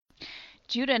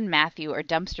Judah and Matthew are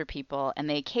dumpster people, and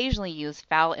they occasionally use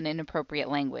foul and inappropriate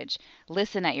language.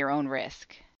 Listen at your own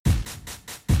risk.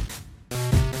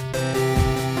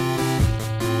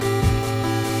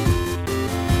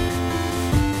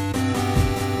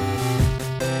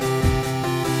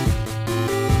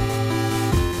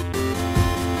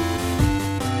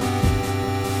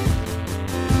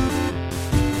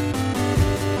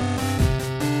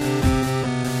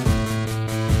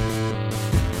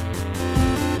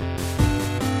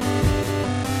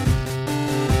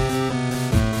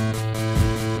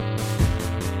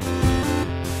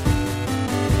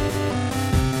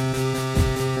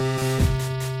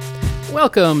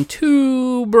 Welcome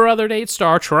to Brother Date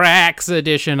Star Trek's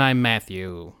edition. I'm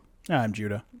Matthew. I'm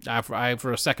Judah.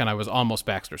 For a second, I was almost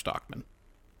Baxter Stockman.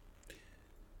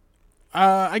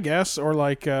 I guess, or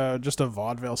like just a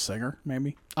vaudeville singer,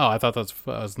 maybe. Oh, I thought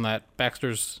wasn't that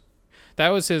Baxter's... That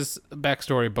was his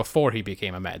backstory before he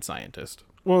became a mad scientist.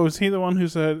 Well, was he the one who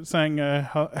sang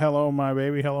 "Hello, my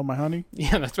baby, hello, my honey"?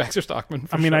 Yeah, that's Baxter Stockman.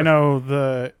 I mean, sure. I know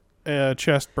the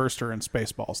chest burster in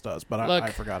Spaceballs does, but Look, I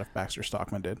forgot if Baxter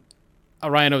Stockman did.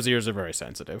 Rhino's ears are very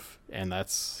sensitive, and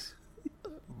that's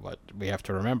what we have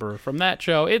to remember from that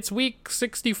show. It's week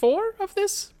 64 of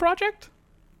this project.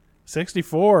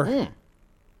 64.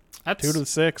 That's 2 to the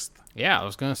 6th. Yeah, I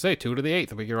was going to say 2 to the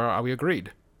 8th. We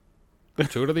agreed.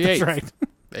 2 to the 8th. That's right.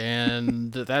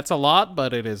 And that's a lot,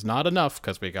 but it is not enough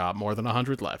because we got more than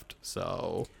 100 left.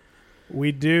 So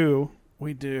We do.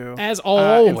 As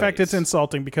always. In fact, it's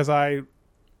insulting because I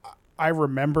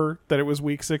remember that it was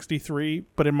week 63,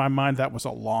 but in my mind that was a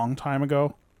long time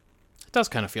ago. It does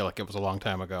kind of feel like it was a long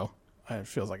time ago. It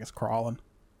feels like it's crawling.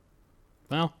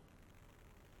 Well,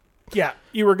 yeah,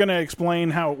 you were going to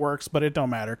explain how it works, but it don't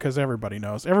matter because everybody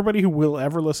knows. Everybody who will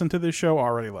ever listen to this show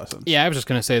already listens. yeah, I was just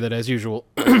going to say that as usual,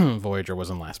 Voyager was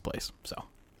in last place. So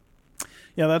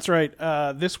Yeah, that's right.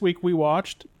 This week we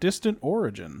watched Distant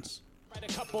Origins. Write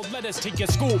a couple letters to your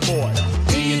school board.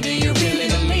 Do you really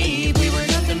believe we were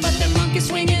nothing but the monkeys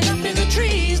swinging up in the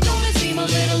trees? Don't it seem a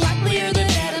little likelier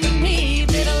that Adam and Eve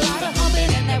did a lot of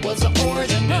humping and that was the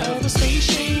origin of the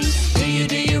species? Do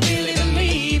you really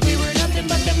believe we were nothing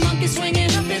but the monkeys swinging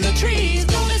up in the trees?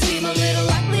 Don't it seem a little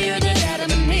likelier that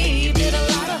Adam and Eve did a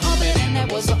lot of humping and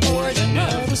that was the origin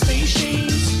of the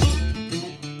species?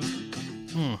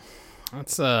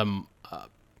 that's a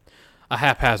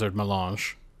haphazard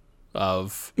melange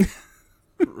of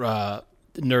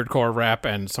nerdcore rap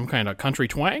and some kind of country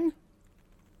twang.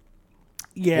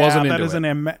 Yeah, Wasn't that into is it.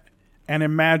 an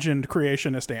imagined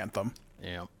creationist anthem.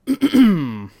 Yeah.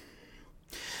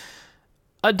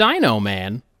 A dino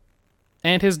man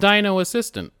and his dino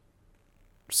assistant.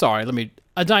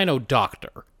 A dino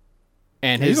doctor.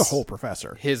 And He's a whole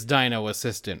professor. his dino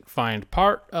assistant find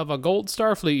part of a gold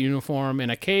Starfleet uniform in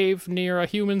a cave near a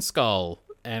human skull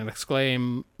and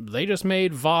exclaim, "They just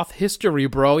made Voth history,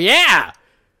 bro." Yeah!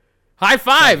 High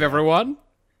five, everyone!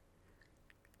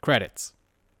 Credits.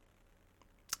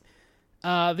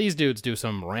 These dudes do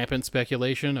some rampant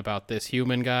speculation about this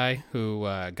human guy who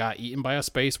got eaten by a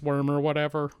space worm or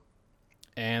whatever,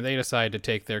 and they decide to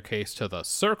take their case to the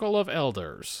Circle of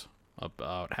Elders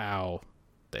about how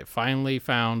they finally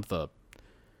found the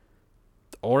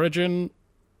origin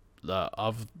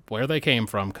of where they came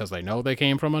from, because they know they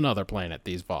came from another planet,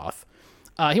 these Voth.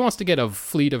 He wants to get a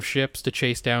fleet of ships to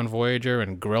chase down Voyager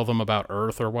and grill them about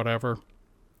Earth or whatever.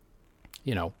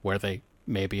 You know, where they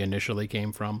maybe initially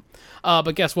came from.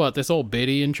 But guess what? This old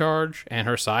biddy in charge and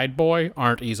her side boy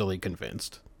aren't easily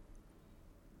convinced.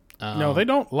 No, they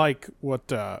don't like what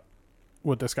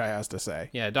this guy has to say.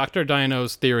 Yeah, Dr.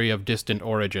 Dino's theory of distant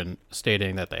origin,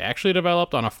 stating that they actually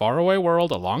developed on a faraway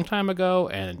world a long time ago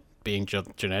and being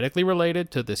genetically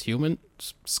related to this human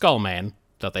skull man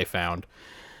that they found.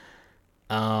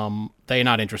 They're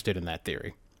not interested in that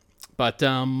theory. But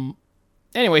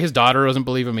anyway, his daughter doesn't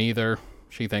believe him either.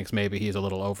 She thinks maybe he's a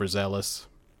little overzealous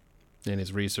in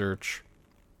his research.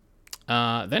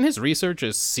 Then his research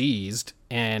is seized,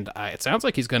 and it sounds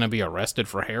like he's going to be arrested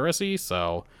for heresy,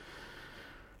 so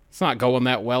it's not going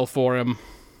that well for him.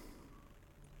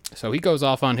 So he goes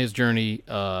off on his journey,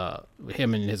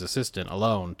 him and his assistant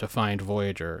alone, to find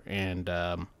Voyager, and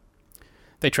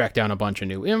they track down a bunch of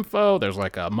new info. There's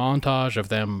like a montage of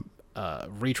them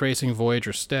retracing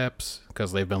Voyager's steps,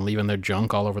 because they've been leaving their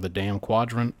junk all over the damn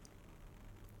quadrant.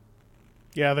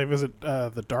 Yeah, they visit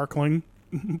the Darkling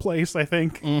place, I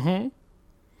think. Mm-hmm.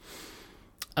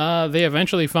 They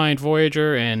eventually find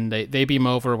Voyager, and they beam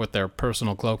over with their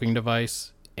personal cloaking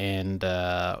device, and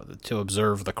to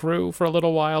observe the crew for a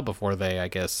little while before they, I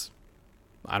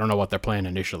don't know what their plan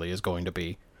initially is going to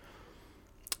be.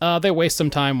 They waste some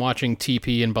time watching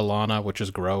TP and B'Elanna, which is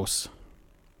gross.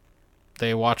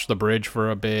 They watch the bridge for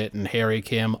a bit, and Harry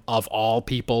Kim, of all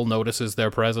people, notices their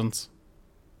presence.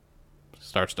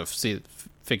 Starts to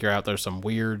figure out there's some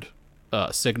weird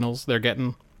signals they're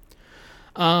getting.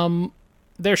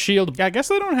 Their shield... Yeah, I guess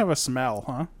they don't have a smell,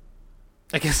 huh?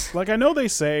 I guess... Like, I know they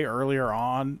say earlier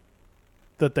on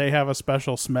that they have a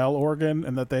special smell organ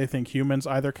and that they think humans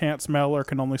either can't smell or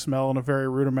can only smell in a very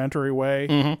rudimentary way.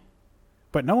 Mm-hmm.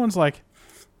 But no one's like,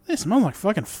 it smells like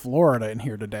fucking Florida in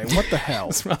here today. What the hell?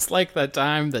 It smells like the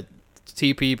time that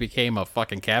TP became a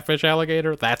fucking catfish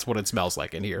alligator. That's what it smells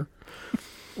like in here.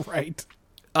 Right.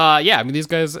 Yeah, I mean, these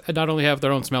guys not only have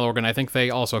their own smell organ, I think they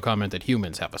also comment that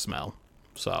humans have a smell.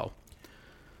 So...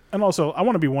 And also, I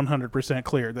want to be 100%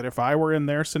 clear that if I were in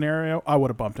their scenario, I would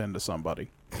have bumped into somebody.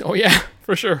 Oh, yeah,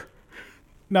 for sure.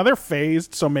 Now, they're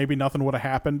phased, so maybe nothing would have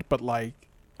happened, but, like,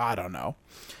 I don't know.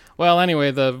 Well,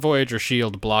 anyway, the Voyager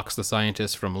shield blocks the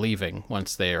scientists from leaving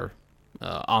once they're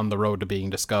on the road to being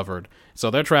discovered.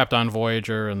 So they're trapped on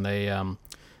Voyager, and they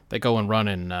go and run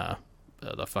in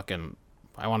the fucking,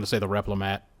 I want to say the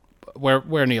Replimat, where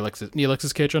Neelix is.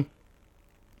 Neelix's kitchen.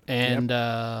 And,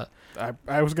 Yep.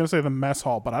 I was going to say the mess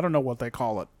hall, but I don't know what they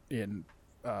call it in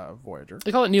Voyager.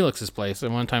 they call it Neelix's place,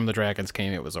 and one time the dragons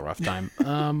came, it was a rough time.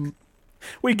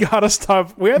 We gotta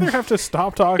stop. We either have to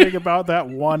stop talking about that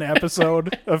one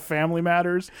episode of Family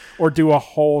Matters or do a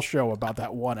whole show about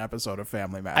that one episode of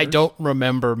Family Matters. I don't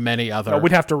remember many other... No,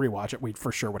 we'd have to rewatch it. We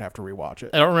for sure would have to rewatch it.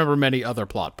 I don't remember many other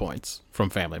plot points from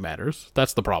Family Matters.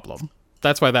 That's the problem.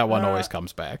 That's why that one always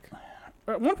comes back.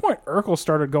 At one point, Urkel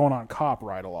started going on cop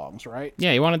ride-alongs, right?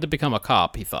 Yeah, he wanted to become a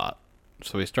cop, he thought.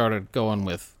 So he started going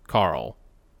with Carl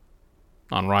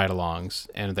on ride-alongs,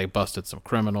 and they busted some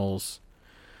criminals.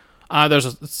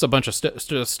 There's a bunch of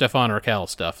Stefan Raquel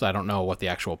stuff. I don't know what the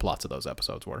actual plots of those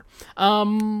episodes were.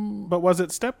 But was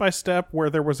it Step by Step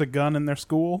where there was a gun in their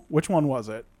school? Which one was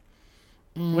it?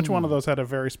 Which one of those had a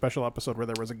very special episode where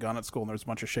there was a gun at school and there was a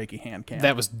bunch of shaky hand cams?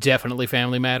 That was definitely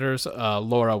Family Matters.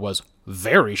 Laura was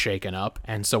very shaken up,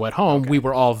 and so at home, we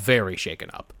were all very shaken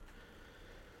up.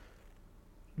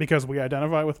 Because we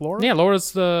identify with Laura? Yeah,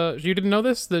 Laura's the... You didn't know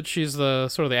this? That she's the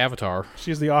sort of the avatar.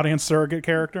 She's the audience surrogate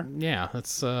character? Yeah,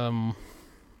 that's So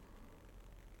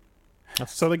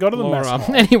they go to the mess Laura.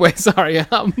 hall. Anyway, sorry.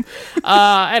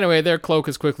 Anyway, their cloak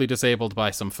is quickly disabled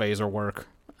by some phaser work.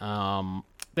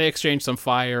 They exchange some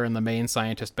fire, and the main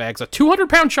scientist bags a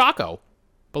 200-pound Choco.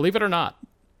 Believe it or not.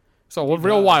 So a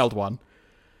real wild one.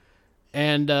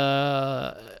 And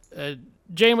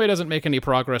Janeway doesn't make any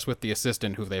progress with the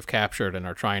assistant who they've captured and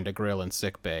are trying to grill in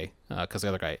sickbay, because the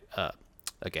other guy,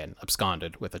 again,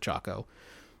 absconded with a Choco.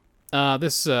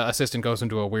 This assistant goes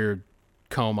into a weird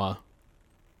coma,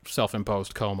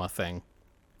 self-imposed coma thing.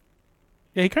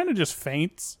 Yeah, he kind of just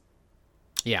faints.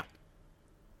 Yeah.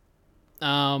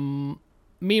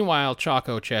 Meanwhile,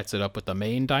 Choco chats it up with the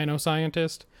main dino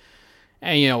scientist.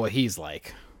 And you know what he's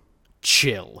like.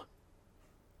 Chill.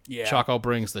 Yeah. Choco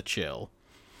brings the chill.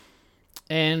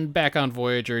 And back on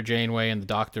Voyager, Janeway and the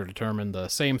Doctor determine the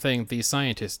same thing these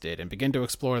scientists did and begin to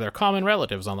explore their common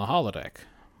relatives on the holodeck.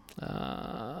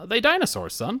 They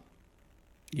dinosaurs, son.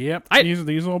 Yep. These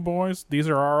little boys, these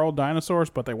are our old dinosaurs,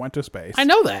 but they went to space. I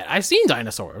know that. I've seen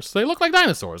dinosaurs. They look like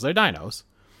dinosaurs. They're dinos.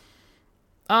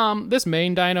 This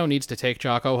main dino needs to take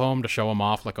Choco home to show him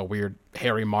off like a weird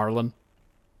Harry Marlin.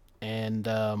 And,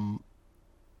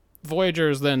 Voyager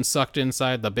is then sucked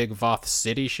inside the big Voth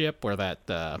City ship where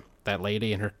that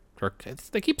lady and her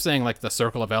they keep saying like the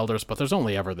Circle of Elders, but there's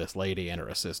only ever this lady and her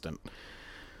assistant.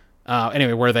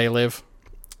 Anyway, where they live.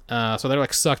 So they're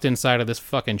like sucked inside of this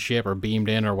fucking ship or beamed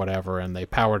in or whatever, and they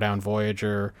power down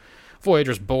Voyager.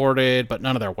 Voyager's boarded, but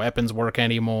none of their weapons work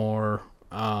anymore.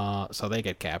 So they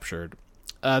get captured.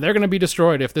 They're going to be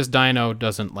destroyed if this dino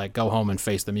doesn't like go home and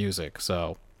face the music.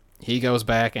 So he goes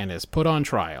back and is put on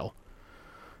trial.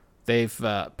 They've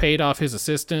paid off his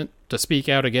assistant to speak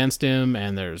out against him,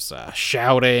 and there's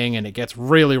shouting, and it gets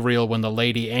really real when the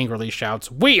lady angrily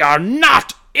shouts, "We are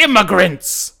not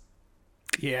immigrants!"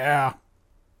 Yeah.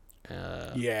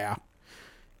 Yeah.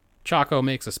 Choco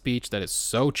makes a speech that is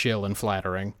so chill and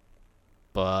flattering,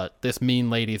 but this mean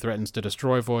lady threatens to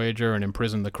destroy Voyager and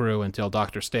imprison the crew until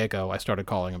Dr. Stego, I started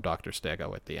calling him Dr.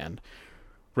 Stego at the end,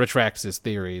 retracts his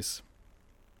theories.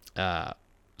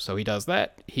 So he does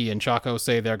that. He and Choco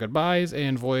say their goodbyes,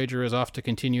 and Voyager is off to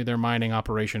continue their mining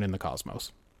operation in the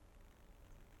cosmos.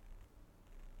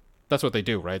 That's what they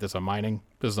do, right? This is a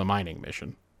mining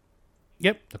mission.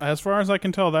 Yep. As far as I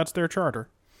can tell, that's their charter,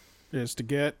 is to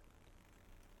get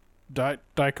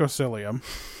dicocilium.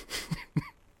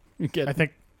 I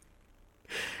think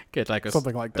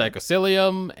something like that.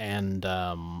 Dicocilium and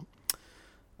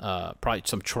probably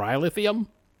some trilithium.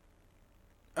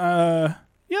 Yeah, I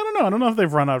don't know. I don't know if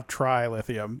they've run out of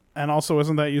trilithium. And also,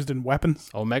 isn't that used in weapons?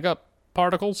 Omega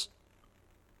particles?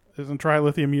 Isn't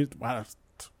trilithium used? Wow,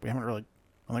 we haven't really.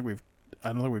 I don't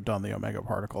think we've done the omega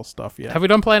particle stuff yet. Have we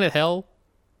done Planet Hell?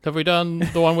 Have we done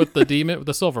the one with the demon, with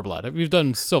the silver blood? We've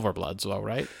done silver bloods, though,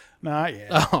 right? Not yet.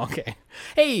 Oh, okay.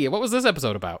 Hey, what was this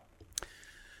episode about?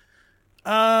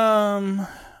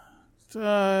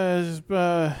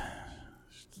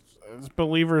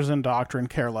 Believers in doctrine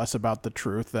care less about the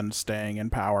truth than staying in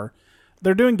power.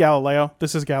 They're doing Galileo.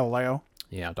 This is Galileo.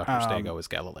 Yeah, Dr. Stego is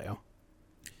Galileo.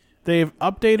 They've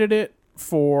updated it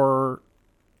for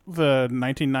the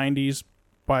 1990s,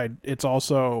 but it's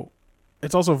also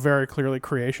very clearly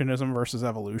creationism versus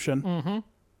evolution. Mm-hmm.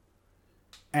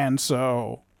 And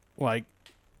so, like,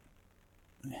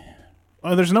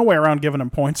 there's no way around giving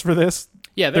them points for this.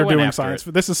 Yeah, They're went doing after science.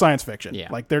 it. This is science fiction. Yeah.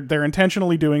 Like they're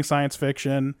intentionally doing science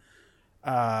fiction.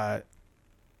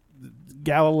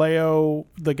 Galileo,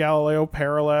 the Galileo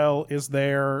parallel is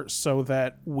there so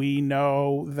that we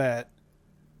know that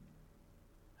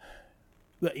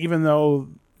even though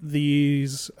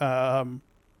these, we might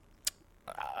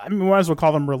as well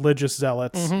call them religious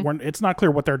zealots. It's not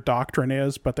clear what their doctrine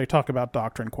is, but they talk about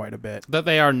doctrine quite a bit. That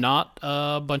they are not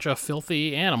a bunch of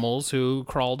filthy animals who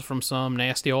crawled from some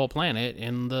nasty old planet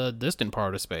in the distant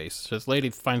part of space. This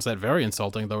lady finds that very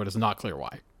insulting, though it is not clear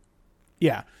why.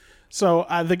 Yeah. So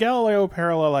the Galileo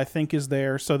parallel, I think, is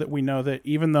there so that we know that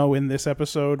even though in this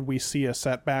episode we see a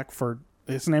setback for...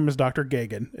 His name is Dr.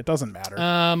 Gagan. It doesn't matter.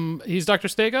 He's Dr.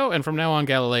 Stego, and from now on,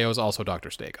 Galileo is also Dr.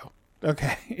 Stego.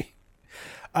 Okay.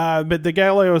 But the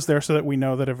Galileo is there so that we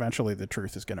know that eventually the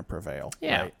truth is going to prevail.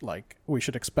 Yeah. Right? Like, we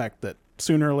should expect that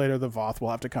sooner or later the Voth will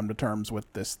have to come to terms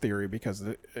with this theory because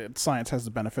science has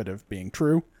the benefit of being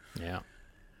true. Yeah.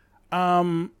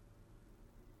 And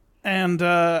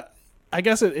I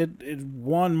guess it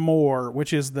one more,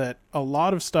 which is that a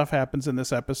lot of stuff happens in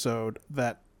this episode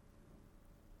that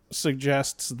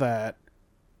suggests that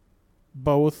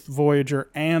both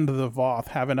Voyager and the Voth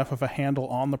have enough of a handle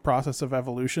on the process of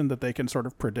evolution that they can sort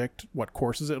of predict what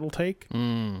courses it'll take.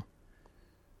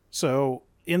 So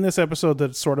in this episode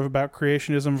that's sort of about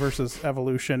creationism versus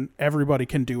evolution, everybody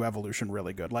can do evolution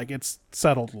really good. Like, it's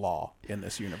settled law in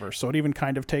this universe. So it even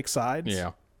kind of takes sides.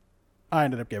 Yeah. I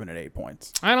ended up giving it 8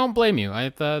 points. I don't blame you.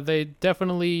 They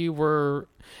definitely were...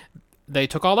 They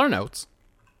took all our notes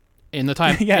in the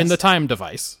time Yes. in the time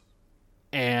device,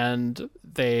 and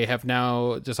they have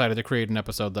now decided to create an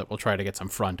episode that will try to get some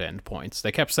front end points.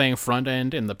 They kept saying front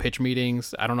end in the pitch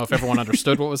meetings. I don't know if everyone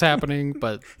understood what was happening,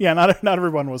 but Yeah, not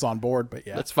everyone was on board, but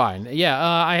yeah. that's fine. Yeah,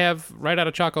 I have right out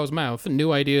of Chaco's mouth.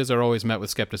 New ideas are always met with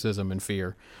skepticism and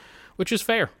fear, which is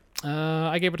fair.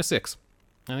 I gave it a 6.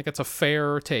 I think it's a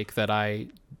fair take that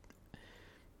I'm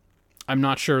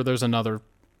not sure there's another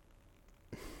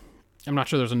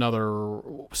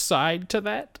side to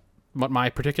that, what my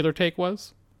particular take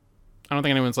was. I don't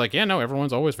think anyone's like, yeah, no,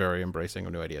 everyone's always very embracing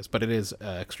of new ideas, but it is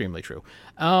extremely true.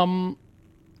 No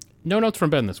notes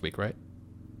from Ben this week, right?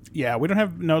 Yeah, we don't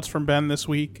have notes from Ben this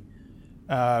week.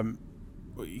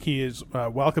 He is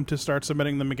welcome to start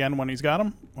submitting them again when he's got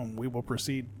them, and we will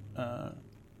proceed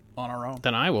on our own.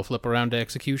 Then I will flip around to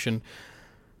execution.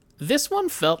 This one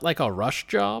felt like a rush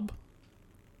job.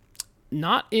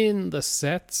 Not in the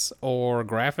sets or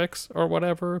graphics or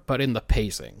whatever, but in the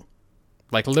pacing.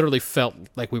 Like, literally felt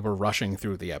like we were rushing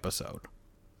through the episode.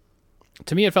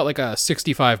 To me, it felt like a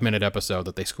 65-minute episode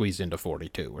that they squeezed into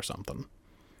 42 or something.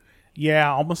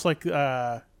 Yeah, almost like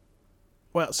I'm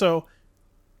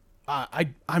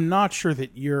not sure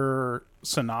that your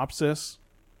synopsis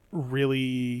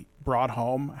really brought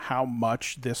home how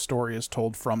much this story is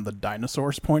told from the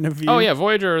dinosaurs' point of view. Oh, yeah,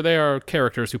 Voyager, they are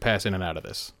characters who pass in and out of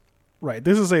this. Right.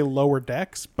 This is a lower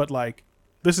decks, but, like,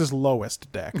 this is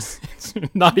lowest decks. It's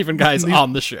not even guys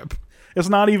on the ship. It's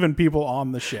not even people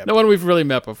on the ship. No one we've really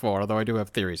met before, although I do have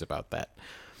theories about that.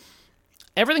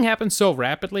 Everything happens so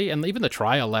rapidly, and even the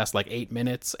trial lasts like 8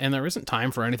 minutes, and there isn't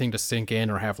time for anything to sink in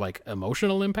or have, like,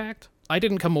 emotional impact. I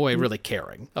didn't come away really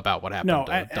caring about what happened No,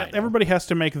 to Dino. everybody has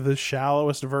to make the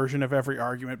shallowest version of every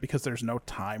argument because there's no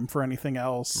time for anything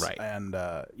else. Right. And,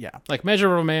 yeah. Like,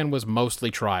 Measure of a Man was mostly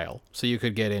trial, so you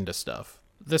could get into stuff.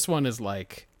 This one is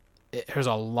like, there's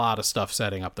a lot of stuff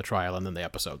setting up the trial, and then the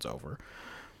episode's over.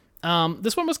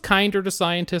 This one was kinder to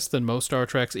scientists than most Star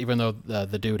Treks, even though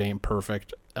the dude ain't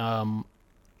perfect.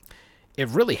 It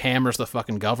really hammers the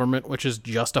fucking government, which is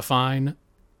just a fine.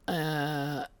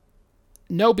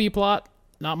 No B-plot,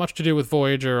 not much to do with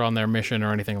Voyager on their mission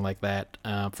or anything like that.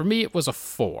 For me, it was a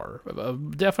 4.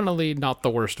 Definitely not the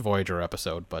worst Voyager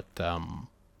episode, but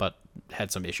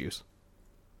had some issues.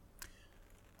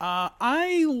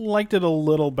 I liked it a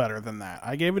little better than that.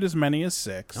 I gave it as many as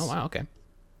 6. Oh, wow, okay.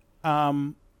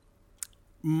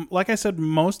 Like I said,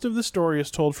 most of the story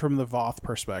is told from the Voth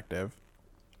perspective.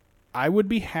 I would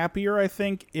be happier, I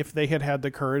think, if they had the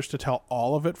courage to tell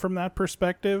all of it from that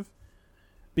perspective.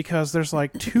 Because there's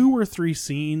like 2 or 3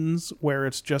 scenes where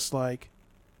it's just like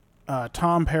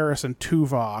Tom Paris and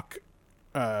Tuvok.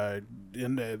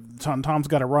 Tom's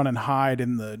got to run and hide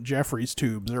in the Jeffries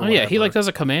tubes. Or Yeah, he like does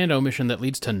a commando mission that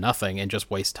leads to nothing and just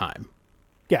wastes time.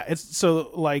 Yeah, it's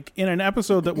so like in an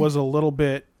episode that was a little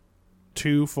bit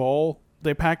too full,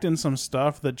 they packed in some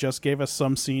stuff that just gave us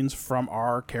some scenes from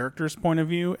our character's point of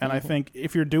view. And I think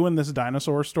if you're doing this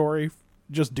dinosaur story,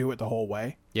 just do it the whole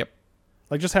way. Yep.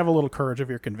 Like, just have a little courage of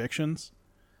your convictions.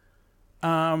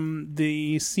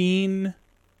 The scene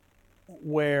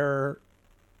where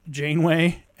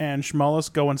Janeway and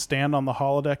Schmullis go and stand on the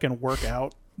holodeck and work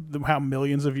out how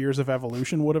millions of years of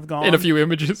evolution would have gone. In a few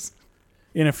images.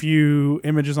 In a few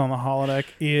images on the holodeck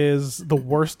is the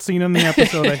worst scene in the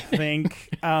episode, I think.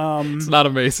 It's not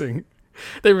amazing.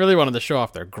 They really wanted to show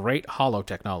off their great holo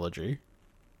technology.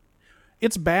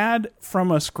 It's bad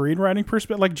from a screenwriting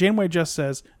perspective. Like, Janeway just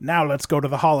says, now let's go to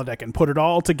the holodeck and put it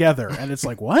all together. And it's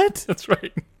like, what? That's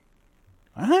right.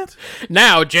 What?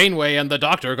 Now Janeway and the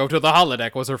Doctor go to the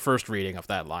holodeck was her first reading of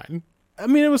that line. I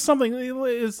mean, it was something,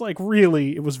 it's like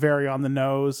really, it was very on the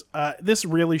nose. This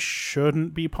really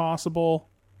shouldn't be possible.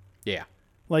 Yeah.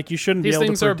 Like, you shouldn't These be able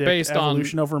things to are predict based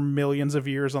evolution over millions of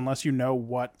years unless you know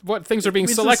what things are being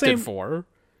It's the selected same- for.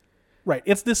 Right.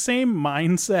 It's the same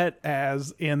mindset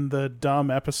as in the dumb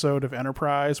episode of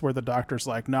Enterprise where the Doctor's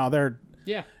like, no,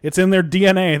 Yeah. it's in their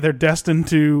DNA. They're destined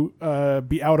to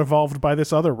be out-evolved by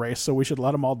this other race, so we should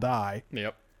let them all die.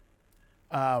 Yep.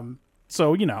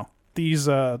 So, you know, these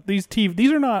are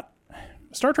not...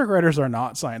 Star Trek writers are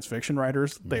not science fiction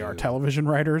writers. They are television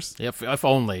writers. If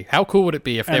only. How cool would it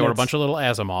be if they And were a it's- bunch of little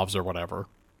Asimovs or whatever?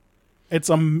 It's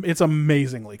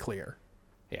amazingly clear.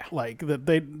 Yeah. Like,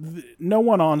 that no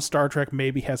one on Star Trek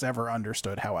maybe has ever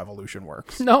understood how evolution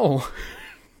works. No.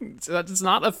 It's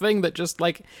not a thing that just,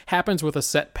 like, happens with a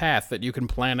set path that you can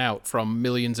plan out from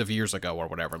millions of years ago or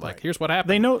whatever. Like, here's what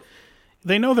happened.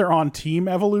 They know they're on team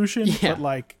evolution, Yeah. but,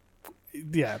 like,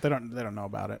 yeah, they don't know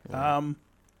about it.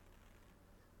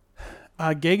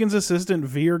 Gagan's assistant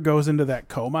Veer goes into that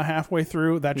coma halfway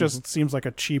through. That just seems like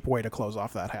a cheap way to close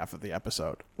off that half of the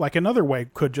episode. Like, another way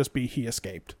could just be he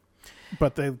escaped,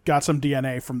 but they got some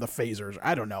DNA from the phasers.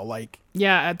 I don't know, like...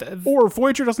 Yeah. Or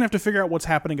Voyager doesn't have to figure out what's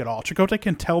happening at all. Chakotay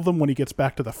can tell them when he gets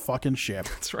back to the fucking ship.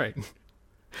 That's right.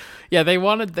 Yeah, they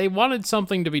wanted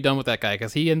something to be done with that guy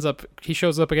because he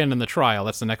shows up again in the trial.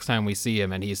 That's the next time we see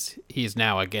him, and he's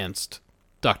now against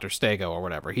Dr. Stego or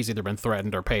whatever. He's either been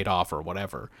threatened or paid off or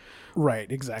whatever.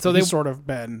 Right, exactly. So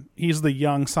he's the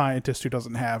young scientist who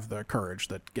doesn't have the courage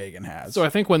that Gagan has. So I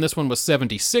think when this one was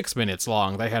 76 minutes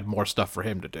long, they had more stuff for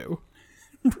him to do.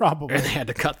 Probably. And they had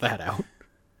to cut that out.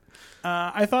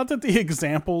 I thought that the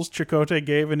examples Chakotay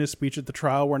gave in his speech at the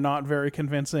trial were not very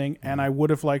convincing, and I would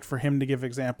have liked for him to give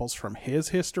examples from his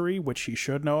history, which he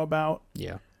should know about,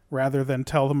 Yeah. rather than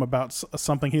tell them about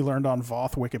something he learned on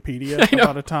Voth Wikipedia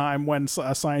about a time when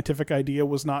a scientific idea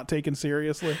was not taken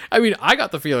seriously. I mean, I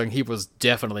got the feeling he was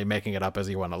definitely making it up as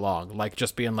he went along. Like,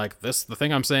 just being like, the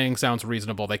thing I'm saying sounds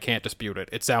reasonable. They can't dispute it.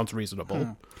 It sounds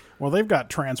reasonable. Well, they've got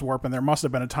transwarp, and there must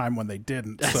have been a time when they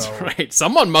didn't. That's so right.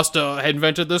 Someone must have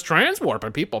invented this transwarp,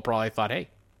 and people probably thought, hey,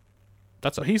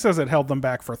 that's he says it held them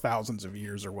back for thousands of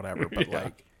years or whatever,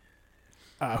 but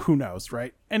who knows,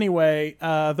 right? Anyway,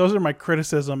 those are my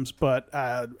criticisms, but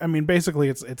I mean, basically,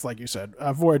 it's like you said,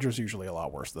 Voyager's usually a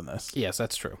lot worse than this. Yes,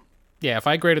 that's true. Yeah, if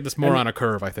I graded this more on a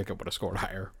curve, I think it would have scored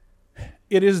higher.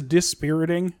 It is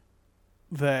dispiriting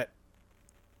that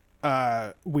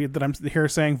that I'm here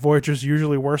saying Voyager's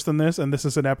usually worse than this, and this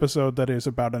is an episode that is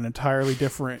about an entirely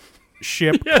different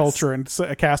ship, Yes. culture, and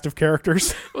a cast of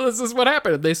characters. Well, this is what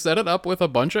happened. They set it up with a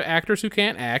bunch of actors who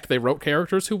can't act. They wrote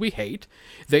characters who we hate.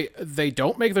 They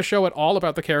don't make the show at all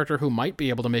about the character who might be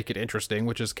able to make it interesting,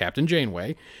 which is Captain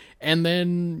Janeway. And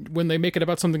then when they make it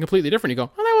about something completely different, you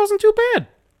go, oh, that wasn't too bad.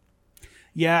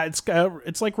 Yeah,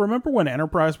 it's like, remember when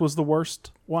Enterprise was the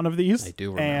worst one of these? I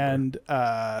do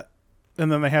remember.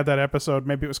 And then they had that episode,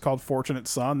 maybe it was called Fortunate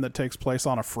Son, that takes place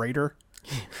on a freighter.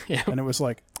 Yeah. And it was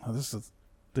like, oh, this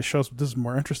is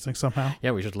more interesting somehow.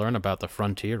 Yeah, we should learn about the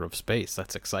frontier of space.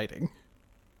 That's exciting.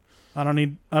 I don't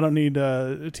need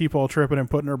T-Pole tripping and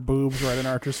putting her boobs right in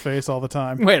Archer's face all the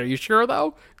time. Wait, are you sure,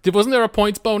 though? Wasn't there a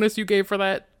points bonus you gave for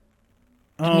that?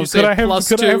 Oh, you say could I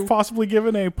 +2? have possibly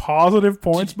given a positive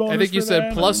points bonus? I think you for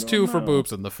said that? +2 for know.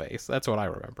 boobs in the face. That's what I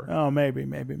remember. Oh, maybe.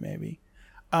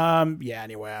 Yeah.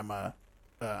 Anyway,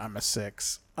 I'm a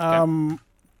 6.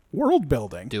 World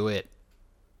building. Do it.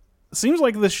 Seems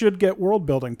like this should get world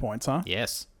building points, huh?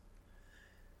 Yes.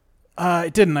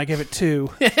 It didn't. I gave it 2.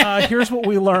 Here's what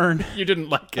we learned. You didn't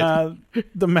like it.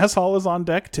 The mess hall is on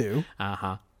deck 2.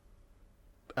 Uh-huh.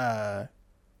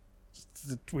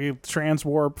 We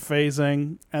transwarp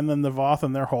phasing, and then the Voth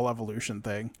and their whole evolution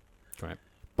thing. Right.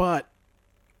 But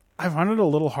I find it a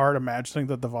little hard imagining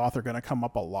that the Voth are going to come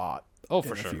up a lot Oh, for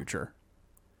in the sure. future.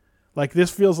 Like, this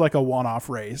feels like a one-off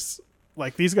race.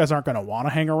 Like, these guys aren't going to want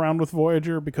to hang around with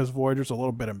Voyager because Voyager's a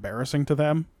little bit embarrassing to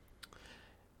them.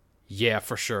 Yeah,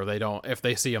 for sure. They don't. If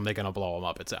they see him, they're gonna blow him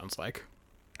up. It sounds like.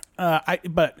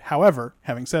 But, however,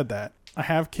 having said that, I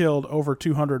have killed over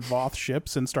 200 Voth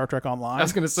ships in Star Trek Online. I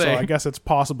was gonna say. So I guess it's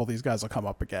possible these guys will come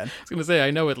up again. I was gonna say,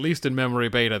 I know at least in memory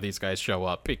beta these guys show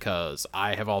up because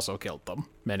I have also killed them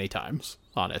many times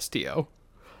on STO.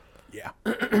 Yeah.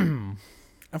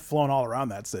 I've flown all around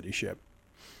that city ship.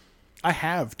 I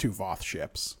have 2 Voth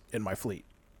ships in my fleet.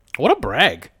 What a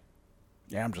brag!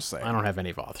 Yeah, I'm just saying. I don't have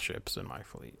any Voth ships in my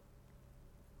fleet.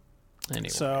 Anyway.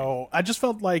 So I just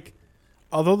felt like,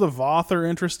 although the Voth are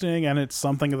interesting and it's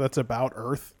something that's about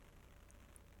Earth,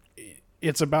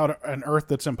 it's about an Earth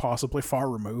that's impossibly far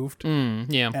removed,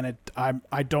 yeah. and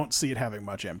I don't see it having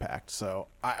much impact. So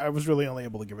I was really only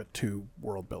able to give it 2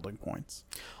 world building points.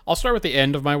 I'll start with the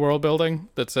end of my world building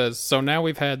that says, so now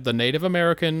we've had the Native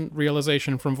American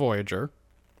realization from Voyager,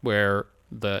 where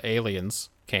the aliens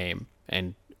came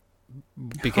and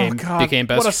became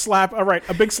best What a slap! All right,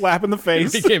 a big slap in the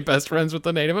face. became best friends with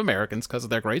the Native Americans because of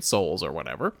their great souls or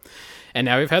whatever. And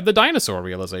now we've had the dinosaur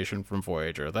realization from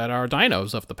Voyager that are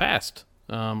dinos of the past,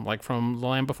 like from The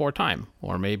Land Before Time,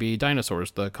 or maybe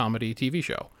Dinosaurs, the comedy TV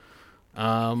show.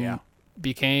 Yeah.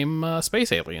 Became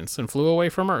space aliens and flew away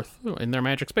from Earth in their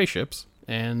magic spaceships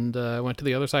and went to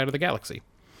the other side of the galaxy.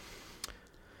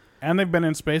 And they've been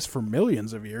in space for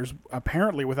millions of years,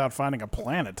 apparently without finding a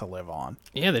planet to live on.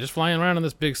 Yeah, they're just flying around in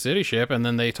this big city ship, and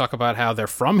then they talk about how they're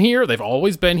from here. They've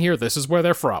always been here. This is where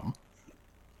they're from.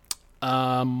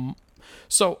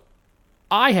 So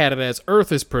I had it as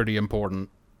Earth is pretty important.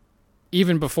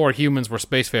 Even before humans were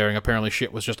spacefaring, apparently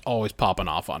shit was just always popping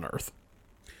off on Earth.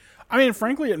 I mean,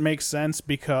 frankly, it makes sense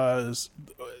because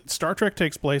Star Trek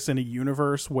takes place in a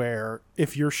universe where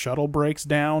if your shuttle breaks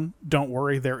down, don't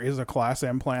worry, there is a Class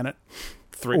M planet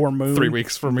or moon 3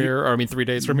 weeks from here, or 3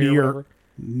 days from here, or whatever.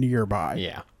 Nearby.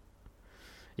 Yeah.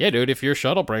 Yeah, dude, if your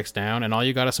shuttle breaks down and all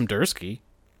you got is some Dursky,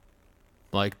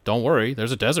 like, don't worry,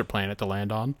 there's a desert planet to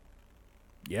land on.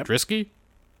 Yep. Drisky?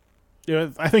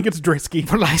 Yeah, I think it's Drisky.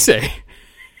 What did I say?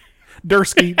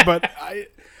 Dursky, but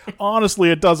honestly,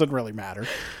 it doesn't really matter.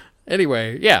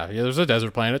 Anyway, yeah, there's a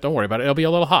desert planet. Don't worry about it. It'll be a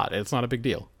little hot. It's not a big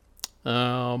deal.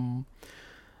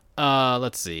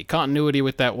 Let's see. Continuity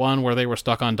with that one where they were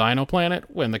stuck on Dino Planet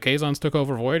when the Kazons took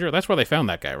over Voyager. That's where they found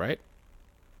that guy, right?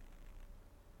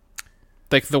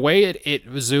 Like, the way it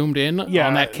zoomed in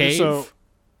on that cave. So,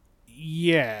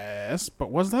 yes, but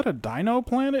was that a dino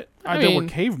planet? I there mean, were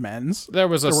cavemens. there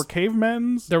were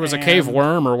cavemens. There was a cave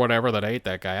worm or whatever that ate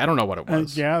that guy. I don't know what it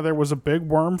was. Yeah, there was a big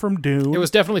worm from Dune. It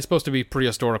was definitely supposed to be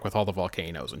prehistoric with all the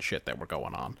volcanoes and shit that were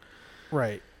going on.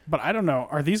 Right. But I don't know.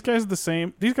 Are these guys the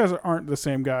same? These guys aren't the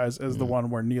same guys as the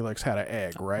one where Neelix had an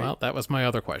egg, right? Well, that was my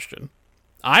other question.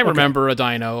 I remember a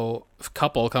dino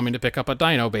couple coming to pick up a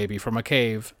dino baby from a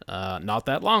cave not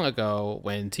that long ago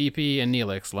when TP and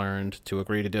Neelix learned to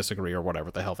agree to disagree or whatever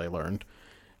the hell they learned.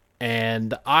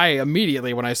 And I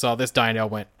immediately, when I saw this dino,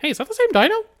 went, hey, is that the same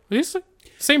dino? Are these the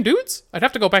same dudes? I'd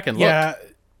have to go back and look. Yeah.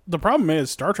 The problem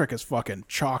is Star Trek is fucking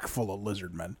chock full of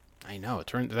lizard men. I know.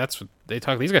 That's what they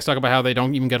talk. These guys talk about how they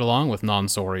don't even get along with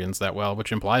non-Saurians that well,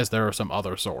 which implies there are some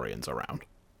other Saurians around.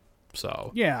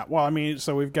 So Yeah, well, I mean,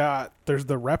 so there's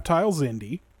the reptile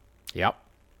Zindi. yep,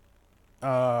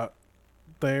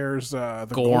 There's the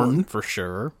Gorn for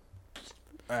sure.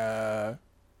 There's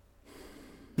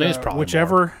probably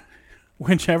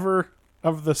whichever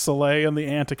of the Soleil and the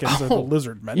Antikins are the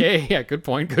lizard men. Yeah. Good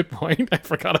point. I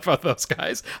forgot about those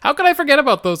guys. How could I forget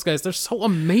about those guys? They're so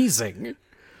amazing.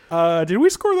 Did we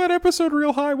score that episode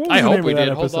real high? What was I the hope name we of that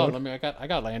did. Hold episode? on. I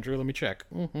got Landrew. Let me check.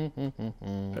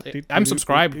 I'm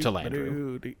subscribed to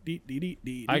Landrew.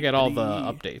 I get all the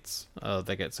updates.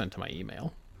 They get sent to my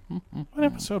email. What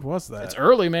episode was that? It's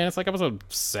early, man. It's like episode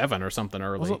 7 or something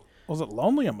early. Was it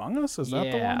Lonely Among Us? Is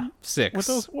that the one? 6. With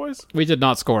those boys? We did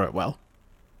not score it well.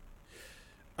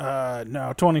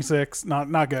 No, 26.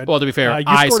 Not good. Well, to be fair, you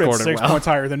I scored scored it it 6 well. points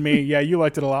higher than me. Yeah, you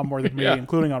liked it a lot more than me, Yeah.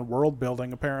 including on world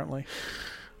building, apparently.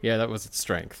 Yeah, that was its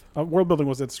strength. World building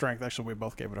was its strength. Actually, we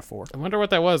both gave it a 4. I wonder what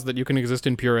that was, that you can exist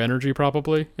in pure energy,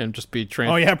 probably, and just be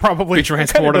Oh, yeah, probably. be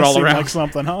transported That kinda does all seem around. like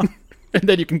something, huh? And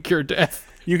then you can cure death.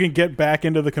 You can get back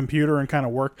into the computer and kind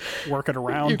of work it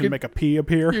around to make a P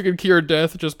appear. You can cure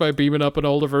death just by beaming up an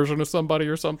older version of somebody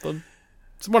or something.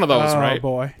 It's one of those, right? Oh,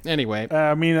 boy. Anyway.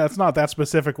 I mean, that's not that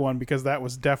specific one because that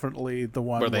was definitely the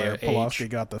one Where where they Pulaski age.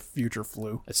 got the future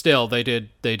flu. Still, they did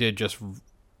just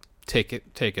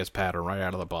take his pattern right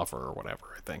out of the buffer or whatever,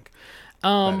 I think.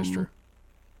 That is true.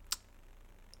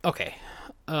 Okay.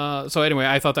 So anyway,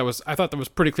 I thought that was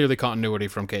pretty clearly continuity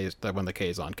from when the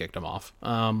Kazon kicked him off.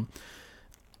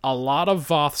 A lot of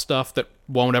Voth stuff that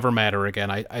won't ever matter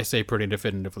again, I say pretty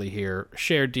definitively here.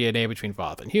 Shared DNA between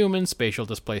Voth and humans, spatial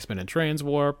displacement and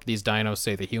transwarp. These dinos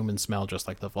say the humans smell just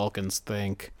like the Vulcans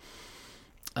think.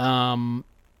 And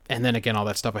then again, all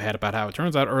that stuff I had about how it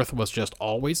turns out Earth was just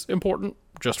always important,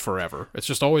 just forever. It's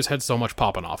just always had so much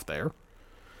popping off there.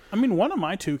 I mean, one of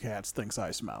my two cats thinks I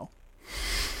smell.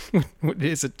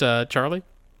 Is it Charlie?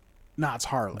 Nah, it's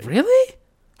Harley. Really?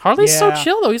 Harley's so Yeah.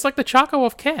 chill, though. He's like the Choco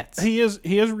of cats. He is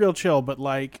real chill, but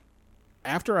like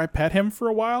after I pet him for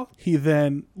a while, he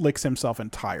then licks himself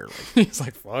entirely. He's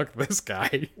like, fuck this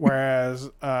guy.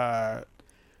 Whereas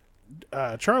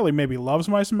Charlie maybe loves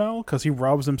my smell because he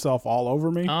rubs himself all over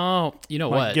me. Oh, you know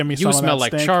Like, what? give me some You of smell that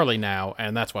like stink. Charlie now,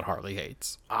 and that's what Harley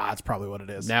hates. That's probably what it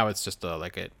is. Now it's just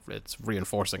it's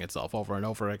reinforcing itself over and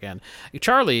over again.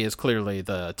 Charlie is clearly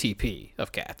the TP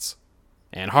of cats,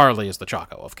 and Harley is the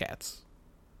Choco of cats.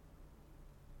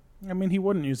 I mean, he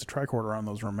wouldn't use the tricorder on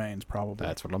those remains, probably.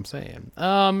 That's what I'm saying.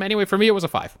 Anyway, for me, it was a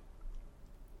 5.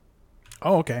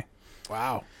 Oh, okay.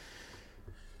 Wow.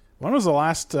 When was the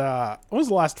last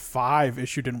 5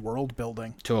 issued in world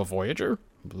building? To a Voyager?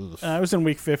 It was in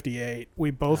week 58.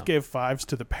 We both gave 5s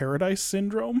to the Paradise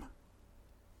Syndrome.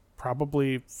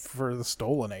 Probably for the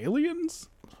stolen aliens?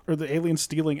 Or the aliens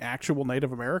stealing actual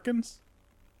Native Americans?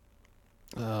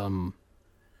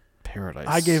 Paradise.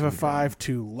 I gave a Syndrome. 5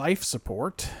 to Life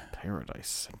Support. Paradise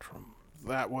Syndrome.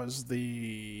 That was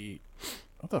the...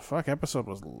 What the fuck episode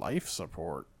was Life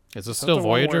Support? Is this Is that still the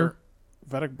one Voyager? where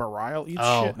Vedic Barile eats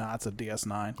Oh. shit? Nah, it's a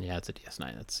DS9. Yeah, it's a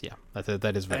DS9.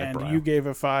 That is Vedic And Brian. you gave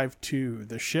a 5 to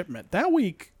The Shipment. That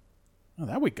week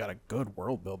got a good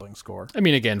world building score. I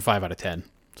mean, again, 5 out of 10.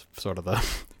 It's sort of the...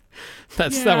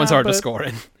 that one's hard to but- score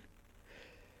in.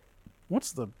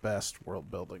 What's the best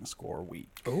world building score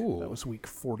week? Ooh. That was week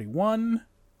 41.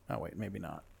 Oh, wait, maybe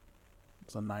not.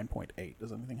 It's a 9.8.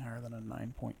 Is anything higher than a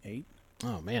 9.8?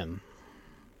 Oh, man.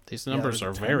 These numbers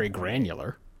there's a are very 10.8.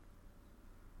 granular.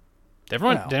 Did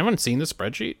Well. everyone seen the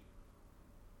spreadsheet?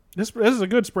 This is a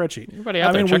good spreadsheet. Everybody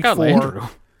out I there, mean, check week out 4, Landrew.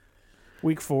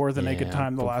 Week 4, The Naked Yeah,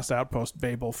 Time, The Last Outpost,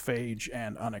 Babel, Phage,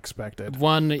 and Unexpected.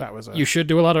 One, That was you should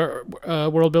do a lot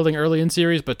of world building early in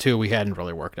series, but 2, we hadn't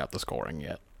really worked out the scoring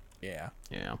yet. Yeah.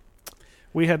 Yeah.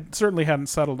 We certainly hadn't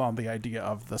settled on the idea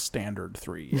of the standard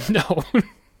 3 yet. No.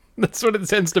 That's what it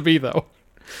tends to be, though.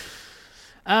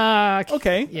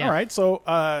 Okay, Yeah. all right. So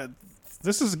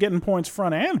this is getting points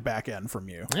front and back end from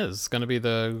you. Yeah, this is going to be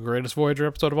the greatest Voyager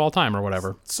episode of all time or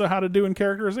whatever. So how to do in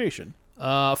characterization?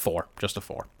 4. Just a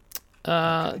 4.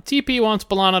 TP wants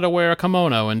B'Elanna to wear a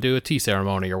kimono and do a tea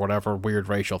ceremony or whatever weird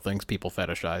racial things people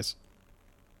fetishize.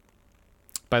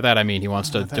 By that I mean he wants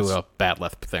to do a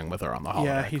Batleth thing with her on the holodeck.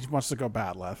 Yeah, he wants to go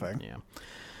Batlething. Yeah.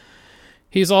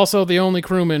 He's also the only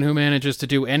crewman who manages to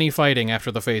do any fighting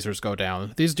after the phasers go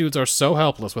down. These dudes are so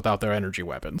helpless without their energy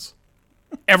weapons.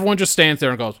 Everyone just stands there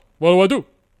and goes, "What do?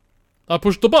 I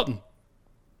pushed the button.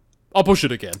 I'll push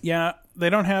it again." Yeah, they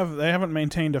haven't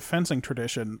maintained a fencing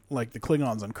tradition like the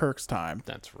Klingons in Kirk's time.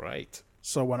 That's right.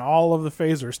 So when all of the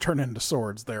phasers turn into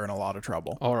swords, they're in a lot of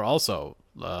trouble. Or also,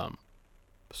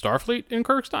 Starfleet in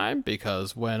Kirk's time,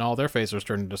 because when all their phasers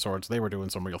turned into swords, they were doing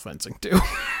some real fencing too.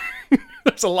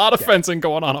 There's a lot of fencing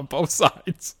going on both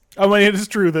sides. I mean, it is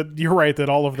true that you're right that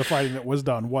all of the fighting that was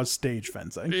done was stage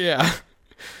fencing. Yeah.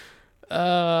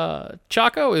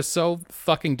 Chaco is so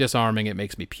fucking disarming it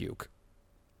makes me puke.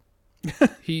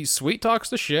 He sweet talks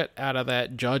the shit out of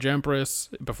that Judge Empress.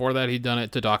 Before that, he'd done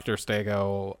it to Dr.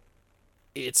 Stego.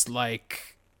 It's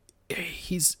like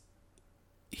he's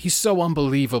so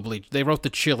unbelievably. They wrote the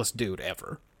chillest dude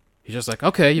ever. He's just like,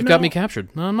 okay, you've got me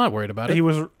captured. No, I'm not worried about it. He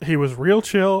was real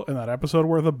chill in that episode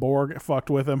where the Borg fucked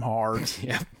with him hard.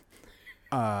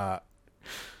 Yeah.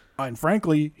 And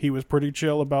frankly, he was pretty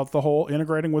chill about the whole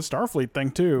integrating with Starfleet thing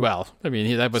too. Well, I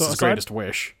mean, that was So his aside- greatest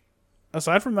wish.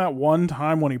 Aside from that one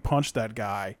time when he punched that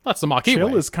guy, That's the Maquis chill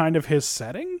way. is kind of his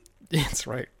setting. That's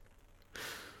right.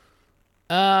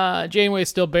 Janeway's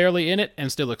still barely in it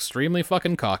and still extremely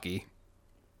fucking cocky.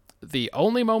 The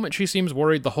only moment she seems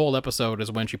worried the whole episode is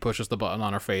when she pushes the button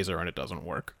on her phaser and it doesn't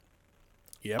work.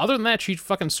 Yep. Other than that, she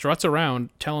fucking struts around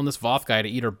telling this Voth guy to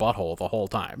eat her butthole the whole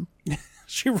time.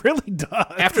 She really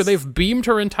does. After they've beamed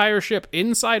her entire ship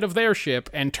inside of their ship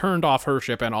and turned off her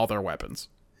ship and all their weapons.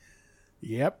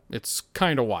 Yep. It's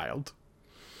kind of wild.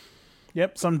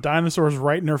 Yep, some dinosaur's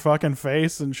right in her fucking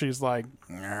face, and she's like,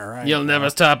 all right. You'll never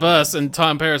stop us. And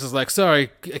Tom Paris is like, sorry,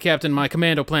 Captain, my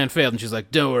commando plan failed. And she's like,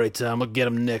 don't worry, Tom, we'll get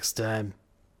him next time.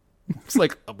 It's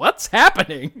like, what's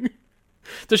happening?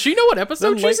 Does she know what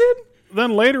episode she's in?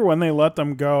 Then later when they let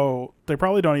them go, they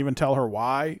probably don't even tell her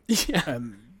why. Yeah.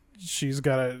 And she's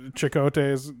got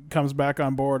Chakotay comes back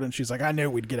on board, and she's like, I knew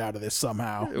we'd get out of this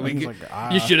somehow.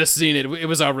 You should have seen it. It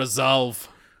was our resolve.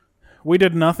 We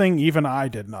did nothing. Even I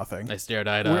did nothing. I stared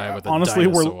eye to eye with a honestly,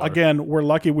 dinosaur. we're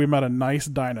lucky we met a nice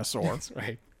dinosaur. That's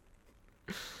right.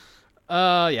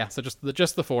 Yeah. So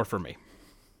just the 4 for me.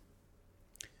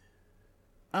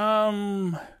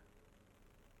 Well,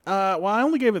 I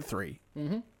only gave it 3.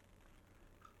 Mm-hmm.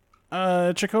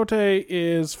 Chakotay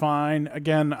is fine.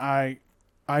 Again, I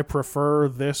prefer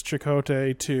this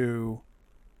Chakotay to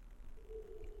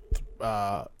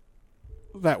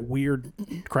that weird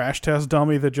crash test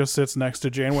dummy that just sits next to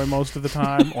Janeway most of the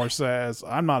time, or says,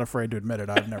 "I'm not afraid to admit it.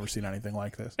 I've never seen anything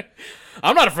like this."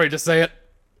 I'm not afraid to say it.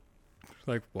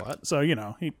 Like what? So he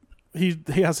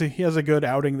has a good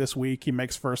outing this week. He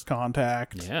makes first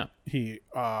contact. Yeah. He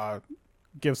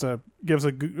gives a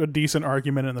decent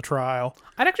argument in the trial.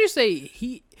 I'd actually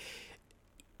say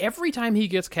every time he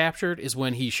gets captured is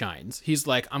when he shines. He's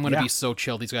like, I'm going to be so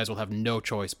chill. These guys will have no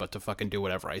choice but to fucking do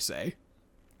whatever I say.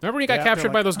 Remember when he got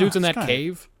captured by those dudes in that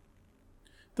cave?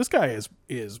 This guy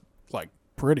is like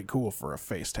pretty cool for a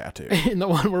face tattoo. In the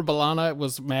one where B'Elanna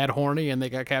was mad horny and they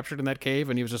got captured in that cave,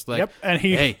 and he was just like, yep. And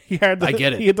he had I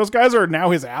get it. Those guys are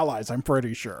now his allies, I'm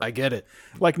pretty sure. I get it.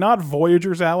 Like, not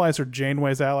Voyager's allies or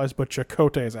Janeway's allies, but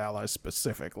Chakotay's allies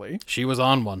specifically. She was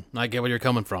on one. I get where you're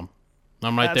coming from.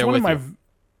 I'm right there with you.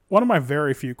 One of my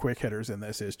very few quick hitters in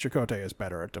this is Chakotay is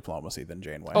better at diplomacy than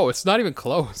Janeway. Oh, it's not even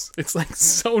close. It's like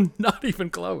so not even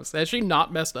close. Has she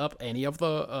not messed up any of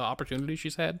the opportunities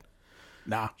she's had?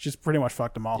 Nah, she's pretty much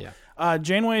fucked them all. Yeah.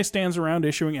 Janeway stands around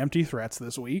issuing empty threats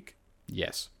this week.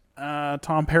 Yes.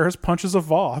 Tom Paris punches a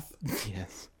Voth.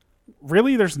 Yes.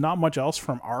 Really, there's not much else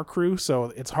from our crew,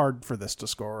 so it's hard for this to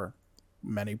score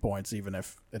many points, even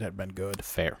if it had been good.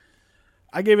 Fair.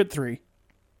 I gave it 3.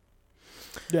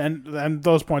 And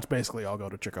those points basically all go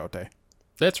to Chakotay.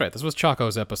 That's right. This was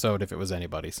Chaco's episode, if it was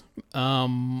anybody's.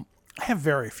 I have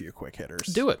very few quick hitters.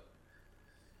 Do it.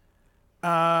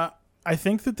 I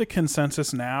think that the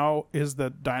consensus now is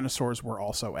that dinosaurs were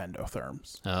also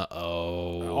endotherms.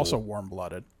 Uh-oh. Also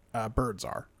warm-blooded. Birds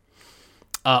are.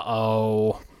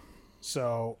 Uh-oh.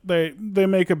 So they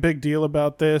make a big deal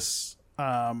about this.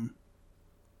 In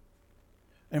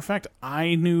fact,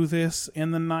 I knew this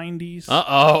in the 90s.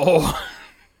 Uh-oh.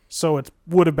 So it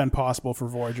would have been possible for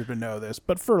Voyager to know this,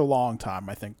 but for a long time,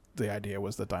 I think the idea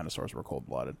was that dinosaurs were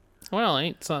cold-blooded. Well,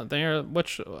 aren't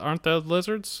the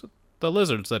lizards? The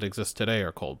lizards that exist today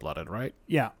are cold-blooded, right?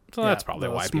 Yeah. So that's probably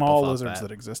why people small thought lizards that.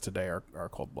 that exist today are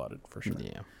cold-blooded, for sure.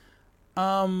 Yeah.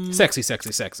 Sexy,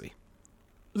 sexy, sexy.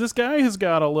 This guy has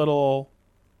got a little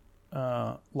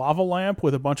lava lamp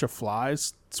with a bunch of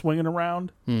flies swinging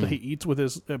around that he eats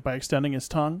with by extending his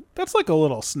tongue. That's like a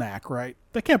little snack, right?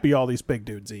 That can't be all these big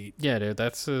dudes eat. Yeah, dude,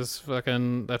 that's his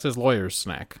lawyer's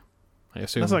snack. I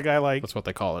assume that's that's what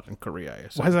they call it in Korea. I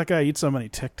assume. Why does that guy eat so many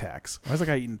Tic Tacs? Why is that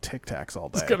guy eating Tic Tacs all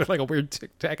day? He's got like a weird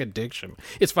Tic Tac addiction.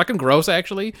 It's fucking gross,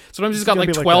 actually. Sometimes he's got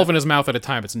like 12 in his mouth at a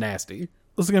time. It's nasty.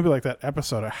 This is gonna be like that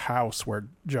episode of House where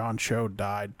John Cho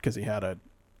died because he had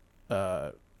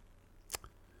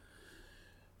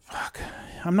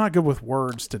I'm not good with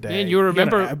words today. And you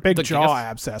remember a big jaw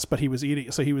abscess, but he was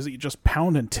just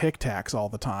pounding Tic Tacs all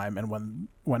the time. And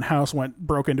when House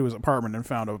broke into his apartment and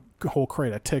found a whole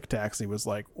crate of Tic Tacs, he was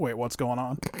like, "Wait, what's going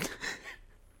on?"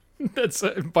 That's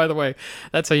by the way,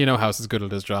 that's how you know House is good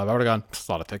at his job. I would have gone, "It's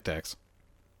a lot of Tic Tacs."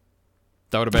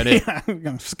 That would have been it. Yeah,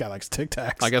 this guy likes Tic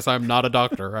Tacs. I guess I'm not a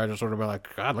doctor. I just sort of been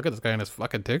like, God, look at this guy and his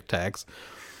fucking Tic Tacs.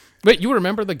 Wait, you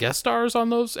remember the guest stars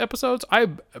on those episodes?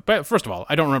 But first of all,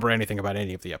 I don't remember anything about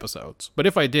any of the episodes. But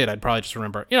if I did, I'd probably just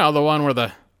remember, the one where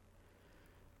the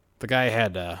guy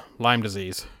had Lyme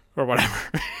disease or whatever.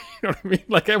 You know what I mean?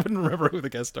 Like, I wouldn't remember who the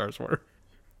guest stars were.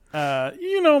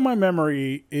 My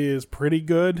memory is pretty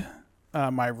good.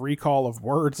 My recall of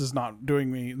words is not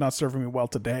serving me well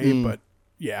today. But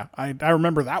yeah, I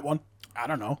remember that one. I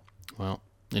don't know. Well,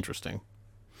 interesting.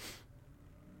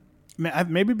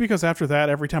 Maybe because after that,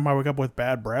 every time I wake up with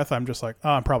bad breath, I'm just like,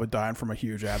 oh, I'm probably dying from a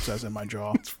huge abscess in my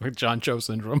jaw. It's like John Cho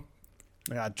syndrome.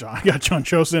 I got John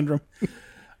Cho syndrome.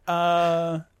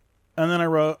 And then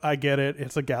I get it.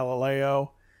 It's a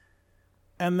Galileo.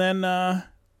 And then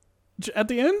At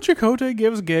the end, Chakotay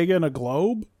gives Gagan a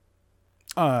globe.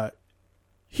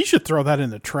 He should throw that in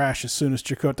the trash as soon as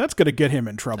Chakotay. That's going to get him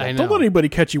in trouble. I know. Don't let anybody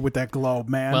catch you with that globe,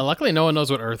 man. Well, luckily no one knows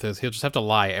what Earth is. He'll just have to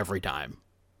lie every time.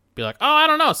 Be like, oh, I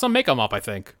don't know. Some make 'em up, I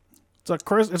think.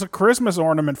 It's a Christmas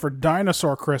ornament for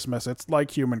dinosaur Christmas. It's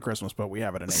like human Christmas, but we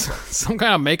have it in April. Some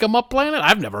kind of make 'em up planet?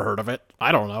 I've never heard of it.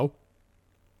 I don't know.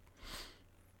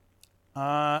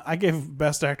 I gave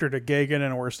best actor to Gagan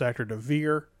and worst actor to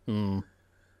Veer.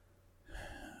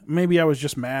 Maybe I was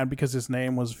just mad because his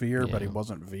name was Veer, but he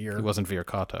wasn't Veer. He wasn't Veer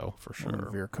Kato, for sure.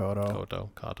 Veer Koto.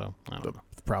 Kato. I don't know.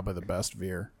 Probably the best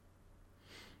Veer.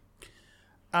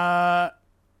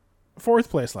 Fourth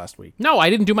place last week. No, I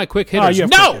didn't do my quick Oh, hitters. you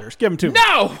have No! quick hitters. Give them to me.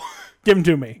 No! Give them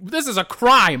to me. This is a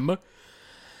crime.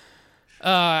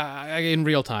 In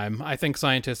real time, I think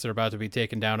scientists are about to be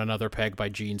taken down another peg by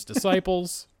Gene's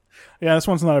disciples. Yeah, this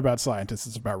one's not about scientists.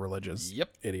 It's about religious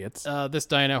idiots. This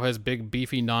dino has big,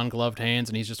 beefy, non-gloved hands,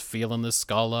 and he's just feeling this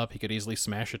skull up. He could easily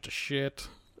smash it to shit.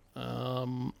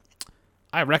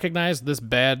 I recognize this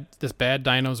bad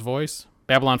dino's voice.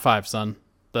 Babylon 5, son.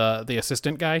 The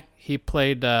assistant guy. He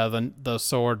played the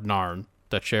sword Narn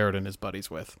that Sheridan is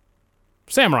buddies with.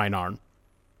 Samurai Narn.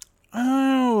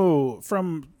 Oh,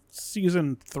 from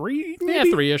season 3? Yeah,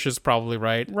 3-ish is probably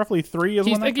right. Roughly 3 is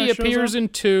I when that think guy he appears shows up? in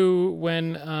 2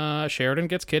 when Sheridan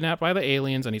gets kidnapped by the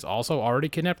aliens, and he's also already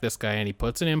kidnapped this guy, and he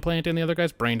puts an implant in the other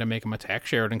guy's brain to make him attack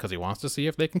Sheridan because he wants to see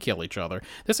if they can kill each other.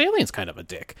 This alien's kind of a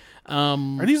dick. Are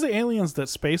these the aliens that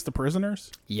space the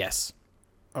prisoners? Yes.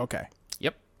 Okay.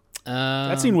 Yep.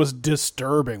 That scene was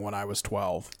disturbing when I was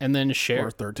 12. And then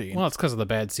Or 13. Well, it's because of the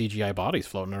bad CGI bodies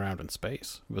floating around in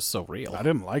space. It was so real. I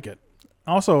didn't like it.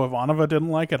 Also, Ivanova didn't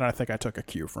like it, and I think I took a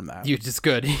cue from that. You just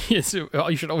good. You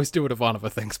should always do what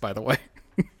Ivanova thinks, by the way.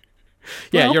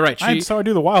 Yeah, Well, you're right. so I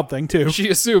do the wild thing, too. She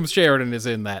assumes Sheridan is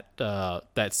in that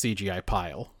CGI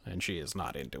pile, and she is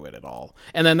not into it at all.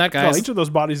 And then that guy, Well, each of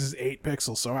those bodies is 8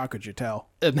 pixels, so how could you tell?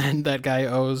 and then that guy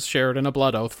owes Sheridan a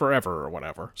blood oath forever or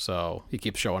whatever. So he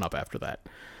keeps showing up after that.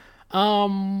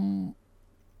 So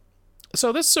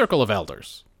this circle of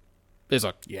elders is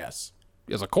a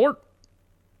court,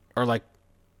 or like,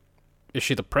 is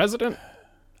she the president?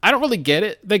 I don't really get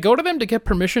it. They go to them to get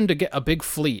permission to get a big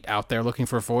fleet out there looking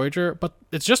for Voyager, but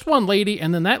it's just one lady,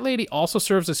 and then that lady also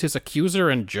serves as his accuser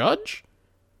and judge?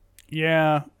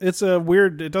 Yeah, it's a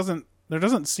weird... there doesn't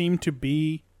seem to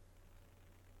be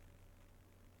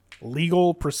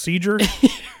legal procedure.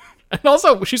 And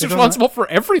also, she's responsible for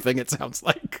everything, it sounds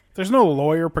like. There's no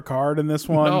lawyer Picard in this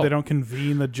one. No. They don't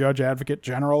convene the judge advocate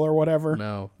general or whatever.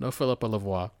 No Philippa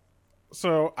Lavoie.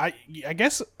 So I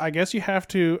guess you have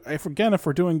to, if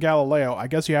we're doing Galileo, I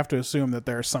guess you have to assume that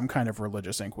there's some kind of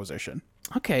religious inquisition.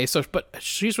 Okay, but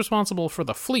she's responsible for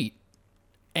the fleet,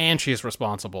 and she's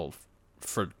responsible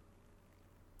for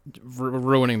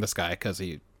ruining this guy because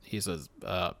he's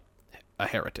a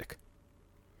heretic.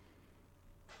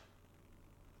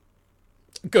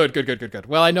 Good.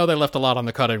 Well, I know they left a lot on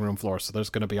the cutting room floor, so there's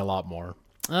going to be a lot more.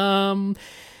 And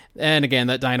again,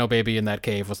 that dino baby in that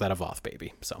cave was that a Voth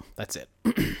baby, so that's it.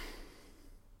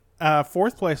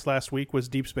 Fourth place last week was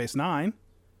Deep Space Nine.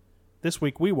 This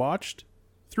week we watched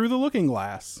Through the Looking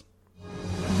Glass.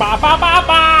 Ba ba ba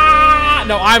ba!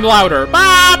 No, I'm louder.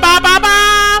 Ba ba ba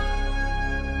ba!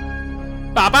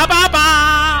 Ba ba ba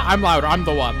ba! I'm louder. I'm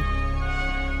the one.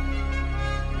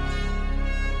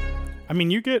 I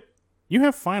mean, you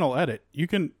have final edit. You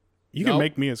can Nope.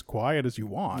 make me as quiet as you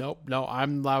want. Nope, no,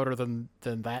 I'm louder than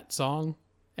that song,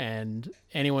 and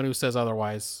anyone who says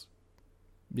otherwise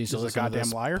needs to Is a listen to goddamn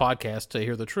this liar. podcast to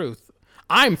hear the truth.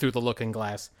 I'm Through the Looking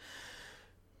Glass.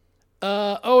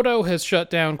 Odo has shut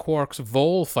down Quark's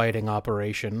Vol fighting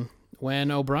operation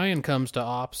when O'Brien comes to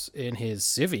Ops in his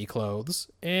civvy clothes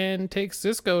and takes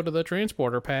Cisco to the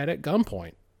transporter pad at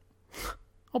gunpoint.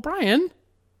 O'Brien?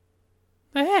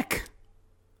 The heck?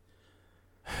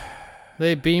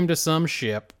 They beam to some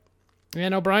ship,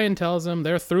 and O'Brien tells them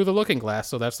they're through the looking glass,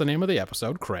 so that's the name of the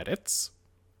episode. Credits.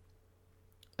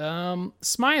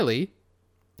 Smiley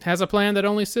has a plan that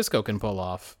only Cisco can pull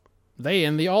off. They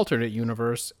in the alternate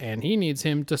universe, and he needs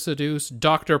him to seduce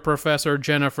Dr. Professor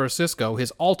Jennifer Cisco,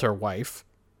 his alter wife,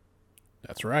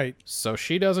 That's right. so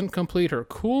she doesn't complete her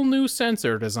cool new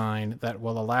sensor design that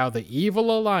will allow the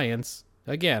evil alliance,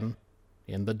 again,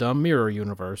 in the dumb mirror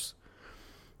universe,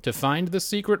 to find the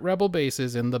secret rebel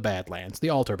bases in the Badlands, the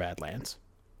Alter Badlands.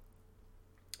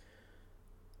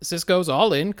 Cisco's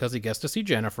all in because he gets to see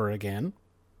Jennifer again.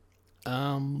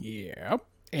 Yep.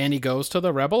 And he goes to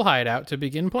the rebel hideout to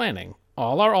begin planning.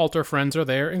 All our Alter friends are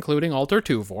there, including Alter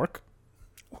Tuvok.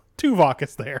 Tuvok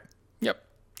is there. Yep.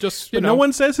 Just, But no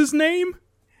one says his name?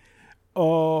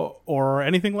 or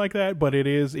anything like that, but it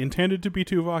is intended to be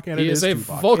Tuvok, and He it is is a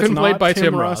Tuvok. Vulcan It's played not by Tim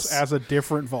Tim Russ Russ. as a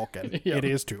different Vulcan. Yep. It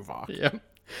is Tuvok. Yep.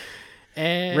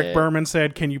 And Rick Berman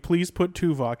said, "Can you please put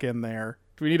Tuvok in there?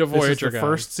 we need a This is Voyager the guy.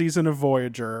 first season of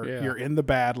Voyager. Yeah. You're in the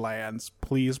Badlands.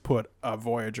 Please put a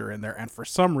Voyager in there." And for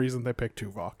some reason, they picked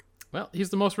Tuvok. Well, he's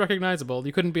the most recognizable.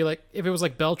 You couldn't be like, if it was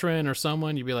like Beltran or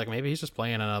someone, you'd be like, maybe he's just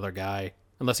playing another guy.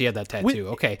 Unless he had that tattoo.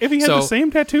 Okay. If he had the same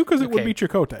tattoo, because it would okay. be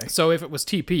Chakotay. So if it was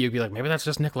TP, you'd be like, maybe that's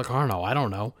just Nick Locarno. I don't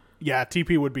know. Yeah,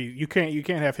 TP would be. You can't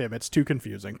have him. It's too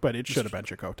confusing. But it should have been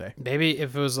Chakotay. Maybe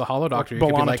if it was a Hollow Doctor, you could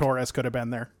be B'Elanna like, Torres could have been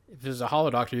there. if it was a Hollow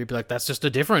Doctor, you'd be like, that's just a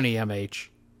different EMH.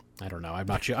 I don't know. I'm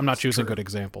not choosing good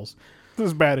examples. This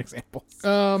is bad examples.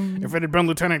 If it had been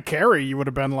Lieutenant Carey, you would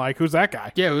have been like, "Who's that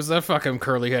guy?" Yeah, who's that fucking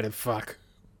curly-headed fuck?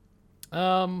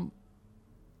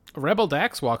 Rebel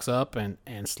Dax walks up and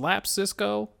slaps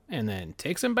Sisko and then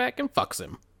takes him back and fucks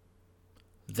him.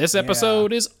 This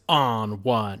episode is on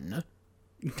one.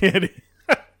 It's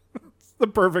the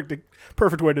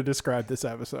perfect way to describe this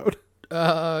episode.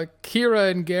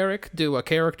 Kira and Garrick do a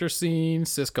character scene.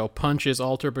 Sisko punches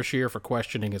Alter Bashir for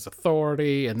questioning his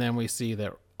authority, and then we see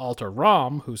that Alter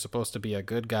Rom, who's supposed to be a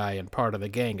good guy and part of the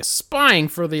gang, is spying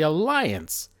for the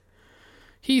Alliance.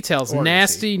 He tells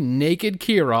nasty, naked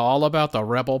Kira all about the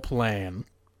rebel plan.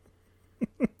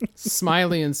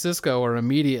 Smiley and Sisko are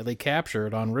immediately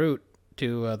captured en route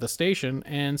to the station,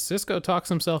 and Sisko talks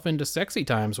himself into sexy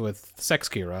times with Sex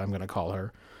Kira, I'm going to call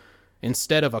her,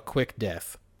 instead of a quick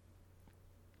death.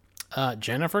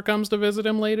 Jennifer comes to visit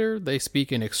him later. They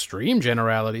speak in extreme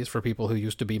generalities for people who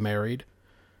used to be married.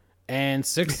 And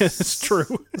It's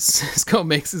true. Sisko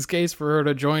makes his case for her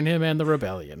to join him and the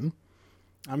rebellion.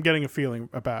 I'm getting a feeling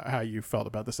about how you felt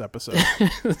about this episode.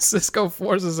 Sisko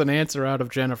forces an answer out of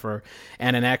Jennifer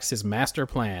and enacts his master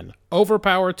plan.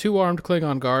 Overpower two armed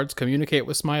Klingon guards, communicate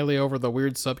with Smiley over the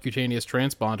weird subcutaneous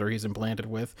transponder he's implanted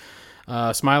with.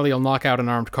 Smiley will knock out an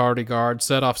armed Cardi guard,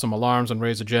 set off some alarms, and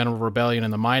raise a general rebellion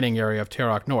in the mining area of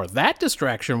Terok North. That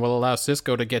distraction will allow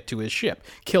Sisko to get to his ship,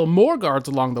 kill more guards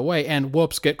along the way, and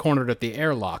whoops, get cornered at the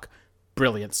airlock.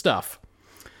 Brilliant stuff.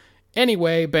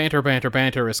 Anyway, banter,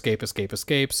 escape.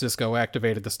 Sisko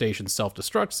activated the station's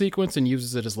self-destruct sequence and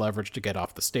uses it as leverage to get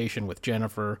off the station with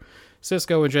Jennifer.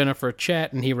 Sisko and Jennifer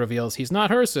chat, and he reveals he's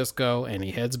not her Sisko, and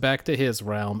he heads back to his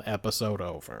realm. Episode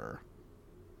over.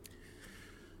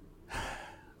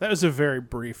 That was a very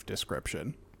brief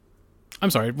description.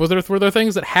 I'm sorry, were there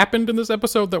things that happened in this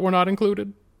episode that were not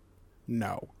included?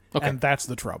 No. Okay. And that's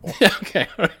the trouble. Okay,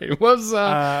 all right.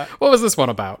 What was this one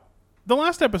about? The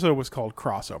last episode was called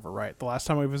Crossover, right? The last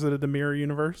time we visited the Mirror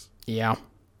Universe. Yeah.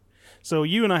 So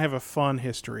you and I have a fun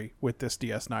history with this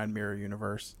DS9 Mirror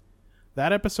Universe.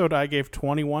 That episode I gave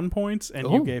 21 points, and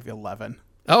you Ooh. gave 11.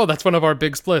 Oh, that's one of our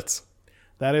big splits.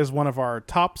 That is one of our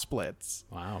top splits.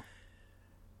 Wow.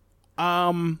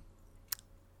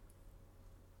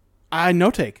 I no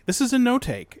take. This is a no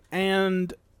take,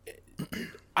 and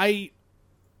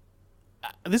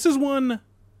this is one.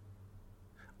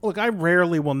 Look, I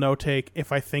rarely will no take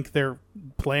if I think they're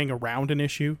playing around an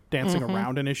issue, dancing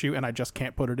around an issue, and I just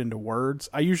can't put it into words.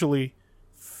 I usually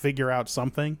figure out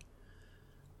something.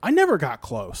 I never got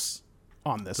close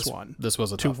on this one. This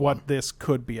was a to tough what one. this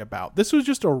could be about. This was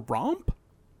just a romp.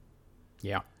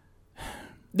 Yeah.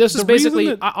 This is The reason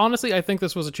basically, that- honestly, I think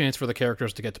this was a chance for the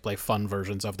characters to get to play fun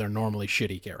versions of their normally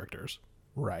shitty characters.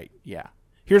 Right, yeah.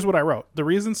 Here's what I wrote. The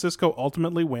reason Sisko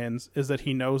ultimately wins is that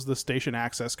he knows the station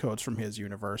access codes from his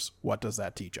universe. What does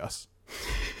that teach us?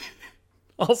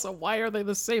 Also, why are they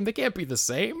the same? They can't be the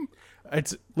same.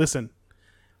 Listen.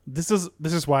 This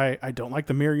is why I don't like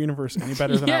the Mirror Universe any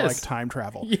better than I Yes. like time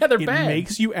travel. Yeah, they're it bad. It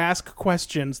makes you ask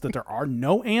questions that there are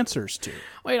no answers to.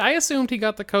 Wait, I assumed he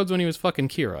got the codes when he was fucking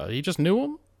Kira. He just knew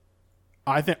them?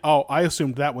 I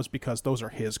assumed that was because those are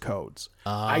his codes.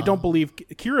 I don't believe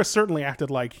Kira certainly acted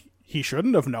like he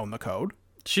shouldn't have known the code.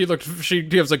 She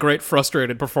gives a great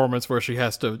frustrated performance where she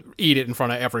has to eat it in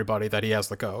front of everybody that he has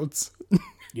the codes.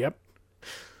 Yep.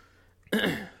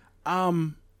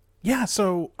 Yeah,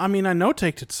 so I mean I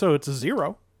no-taked it, so it's a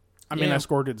 0. I mean Yeah. I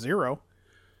scored it 0.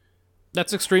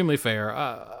 That's extremely fair.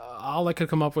 All I could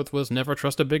come up with was never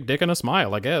trust a big dick and a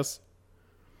smile, I guess.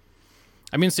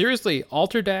 I mean, seriously,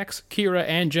 Alterdax, Kira,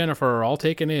 and Jennifer are all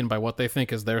taken in by what they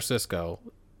think is their Sisko.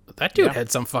 That dude Yeah.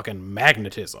 had some fucking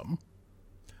magnetism.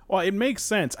 Well, it makes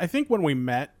sense. I think when we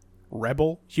met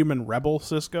human rebel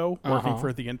Sisko working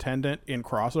for the Intendant in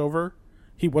Crossover,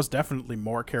 He was definitely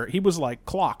more He was like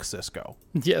Clock Cisco.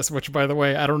 Yes, which, by the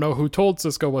way, I don't know who told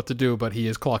Cisco what to do, but he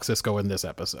is Clock Cisco in this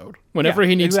episode. Whenever Yeah,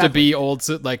 he needs to exactly. be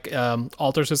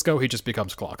Alter Cisco, he just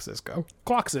becomes Clock Cisco.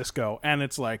 Clock Cisco, and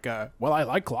it's like, well, I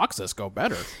like Clock Cisco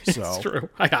better. So It's true.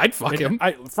 I'd fuck him.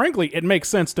 Frankly, it makes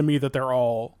sense to me that they're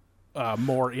all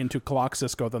more into Clock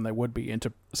Cisco than they would be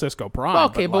into Cisco Prime.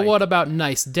 Okay, but what about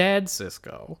Nice Dad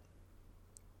Cisco?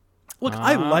 Look,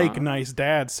 I like Nice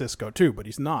Dad Cisco too, but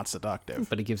he's not seductive.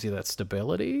 But he gives you that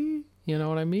stability. You know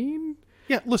what I mean?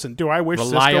 Yeah, listen, do I wish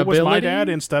Cisco was my Reliability? dad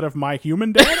instead of my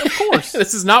human dad? Of course.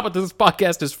 This is not what this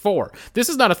podcast is for. This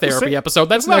is not a therapy episode.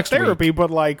 That's It's not next therapy, week.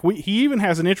 but like he even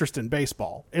has an interest in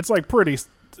baseball. It's like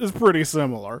it's pretty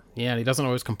similar. Yeah, and he doesn't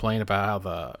always complain about how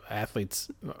the athletes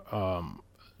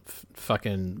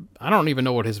fucking... I don't even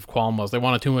know what his qualm was. They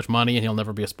wanted too much money and he'll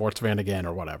never be a sports fan again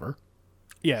or whatever.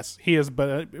 Yes, he is,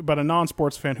 but a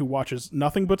non-sports fan who watches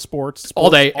nothing but sports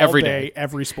All day, every day.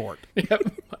 every sport, Yep.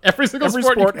 Every single every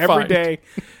sport, you sport, can every find. day.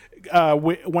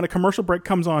 When a commercial break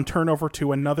comes on, turn over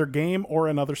to another game or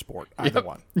another sport. Either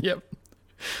one. Yep.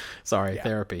 Sorry,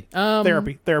 therapy.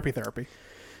 Therapy.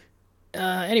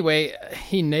 Anyway,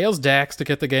 he nails Dax to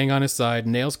get the gang on his side,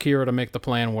 nails Kira to make the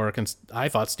plan work, and I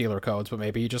thought steal her codes, but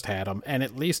maybe he just had them, and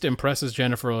at least impresses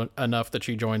Jennifer enough that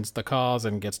she joins the cause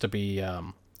and gets to be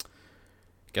on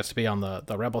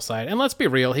the rebel side. And let's be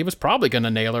real, he was probably going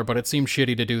to nail her, but it seemed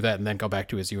shitty to do that and then go back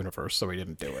to his universe, so he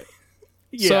didn't do it.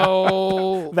 Yeah.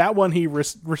 So, That one he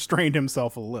restrained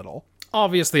himself a little.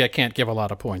 obviously I can't give a lot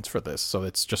of points for this, so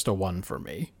it's just a 1 for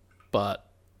me. But,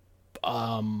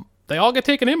 they all get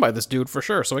taken in by this dude for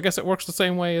sure, so I guess it works the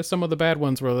same way as some of the bad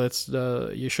ones where that's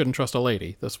you shouldn't trust a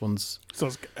lady. This one's... So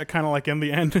it's kind of like in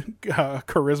the end,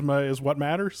 charisma is what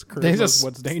matters. Charisma is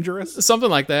what's dangerous. Something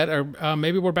like that, or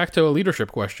maybe we're back to a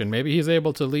leadership question. Maybe he's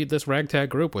able to lead this ragtag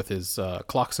group with his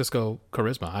Clock Cisco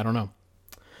charisma. I don't know.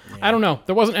 I don't know.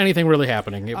 There wasn't anything really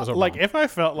happening. It was a Like, wrong. if I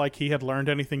felt like he had learned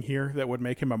anything here that would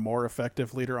make him a more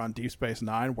effective leader on Deep Space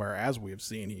Nine, where, as we have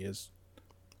seen, he is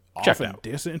Checked often out.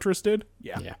 disinterested.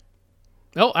 Yeah. Yeah.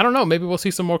 Well, I don't know. Maybe we'll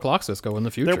see some more Clock Cisco in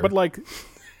the future. But, like,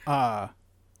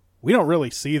 we don't really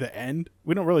see the end.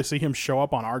 We don't really see him show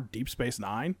up on our Deep Space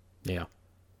Nine. Yeah.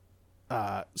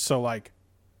 So, like,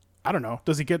 I don't know.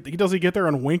 Does he get there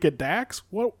and wink at Dax?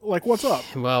 What's up?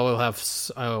 Well, we'll have...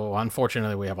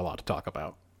 unfortunately, we have a lot to talk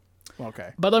about.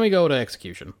 Okay. But let me go to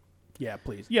execution. Yeah,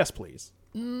 please. Yes, please.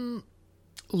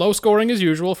 Low scoring as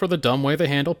usual for the dumb way they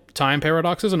handle time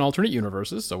paradoxes and alternate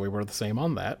universes, so we were the same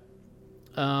on that.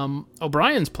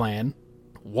 O'Brien's plan,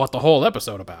 what the whole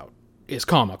episode about, is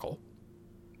comical.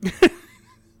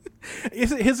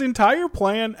 His entire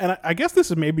plan, and I guess this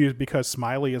is maybe because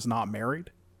Smiley is not married,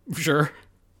 Sure.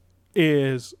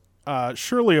 is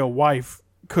surely a wife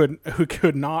who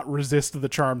could not resist the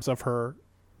charms of her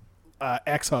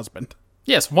ex-husband.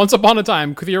 Yes, once upon a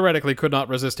time, theoretically could not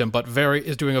resist him, but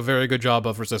is doing a very good job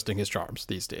of resisting his charms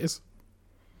these days.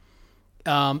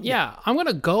 Yeah, I'm going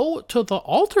to go to the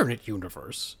alternate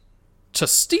universe to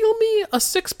steal me a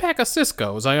 6-pack of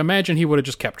Cisco's. I imagine he would have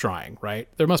just kept trying, right?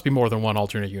 There must be more than one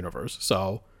alternate universe,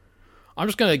 so I'm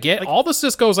just going to get all the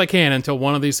Cisco's I can until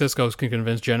one of these Cisco's can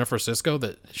convince Jennifer Cisco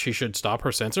that she should stop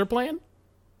her sensor plan.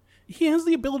 He has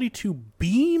the ability to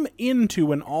beam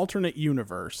into an alternate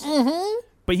universe,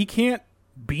 but he can't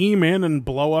beam in and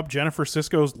blow up Jennifer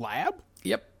Cisco's lab?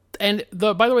 Yep. And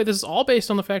by the way, this is all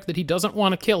based on the fact that he doesn't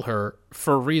want to kill her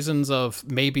for reasons of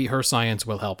maybe her science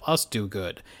will help us do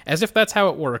good. As if that's how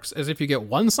it works. As if you get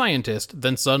one scientist,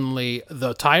 then suddenly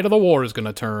the tide of the war is going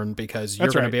to turn because you're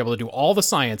That's going right. to be able to do all the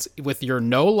science with your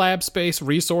no lab space,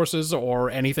 resources, or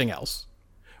anything else.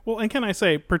 Well, and can I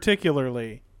say,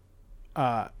 particularly,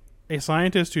 a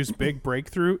scientist whose big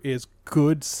breakthrough is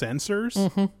good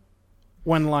sensors,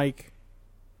 when, like,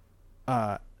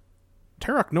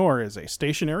 Terok Nor is a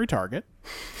stationary target,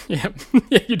 Yeah,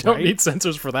 you don't Right? need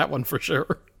sensors for that one for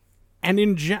sure. and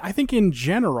I think in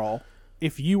general,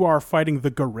 if you are fighting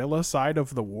the guerrilla side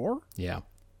of the war, Yeah.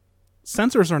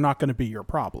 sensors are not going to be your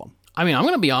problem. I mean, I'm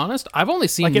going to be honest. I've only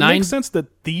seen Like, it 9... makes sense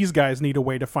that these guys need a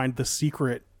way to find the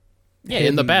secret Yeah,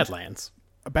 in the Badlands.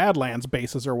 Badlands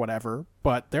bases or whatever,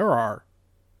 but there are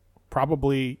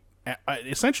probably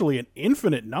essentially an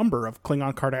infinite number of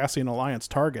Klingon Cardassian Alliance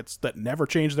targets that never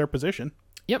change their position.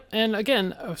 Yep, and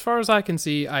again, as far as I can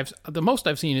see, the most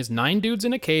I've seen is 9 dudes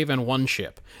in a cave and 1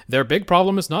 ship. Their big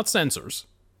problem is not sensors.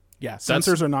 Yeah,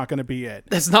 sensors are not going to be it.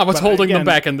 That's not what's But holding them again-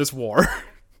 back in this war.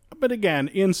 But again,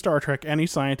 in Star Trek, any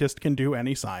scientist can do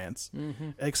any science.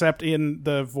 Except in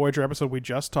the Voyager episode we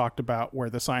just talked about, where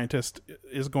the scientist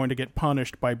is going to get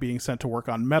punished by being sent to work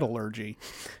on metallurgy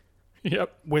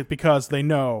Yep. because they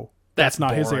know That's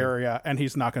not his boring. area, and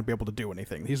he's not going to be able to do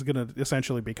anything. He's going to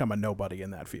essentially become a nobody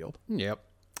in that field. Yep.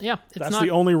 Yeah, That's the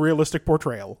only realistic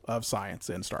portrayal of science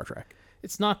in Star Trek.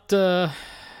 It's not. So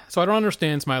I don't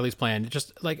understand Smiley's plan. It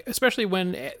just like, especially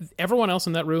when everyone else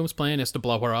in that room's plan is to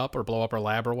blow her up or blow up her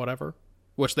lab or whatever,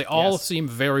 which they all Yes. seem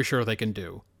very sure they can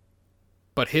do.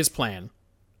 But his plan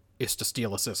is to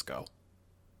steal a Cisco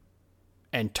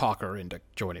and talk her into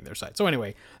joining their side. So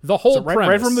anyway, the whole So right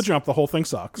premise, from the jump, the whole thing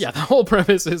sucks. yeah, the whole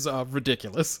premise is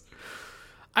ridiculous.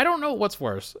 I don't know what's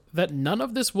worse, that none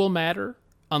of this will matter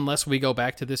unless we go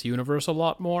back to this universe a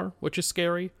lot more, which is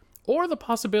scary, or the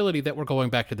possibility that we're going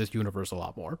back to this universe a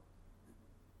lot more.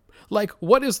 Like,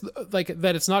 what is, like,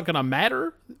 that it's not going to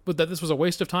matter, but that this was a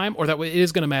waste of time, or that it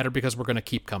is going to matter because we're going to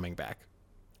keep coming back?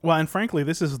 Well, and frankly,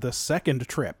 this is the second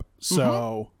trip,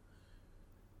 so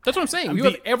That's what I'm saying. You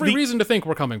have every reason to think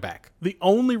we're coming back. the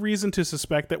only reason to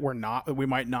suspect that we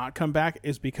might not come back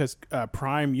is because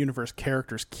Prime Universe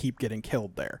characters keep getting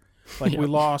killed there. Like we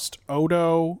lost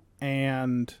Odo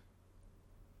and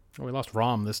We lost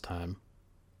Rom this time.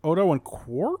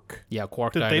 Quark. Yeah,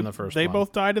 Quark died in the first They one.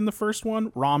 both died in the first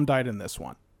one. Rom died in this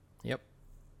one. Yep.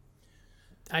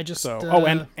 I just... So,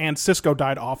 and Cisco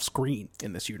died off screen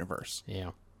in this universe.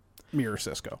 Yeah. Mirror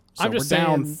Cisco. So I'm we're just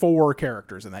down saying- 4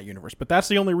 characters in that universe. But that's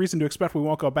the only reason to expect we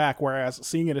won't go back, whereas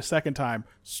seeing it a second time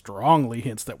strongly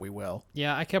hints that we will.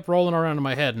 Yeah, I kept rolling around in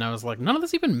my head, and I was like, none of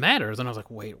this even matters. And I was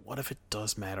like, wait, what if it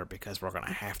does matter? Because we're going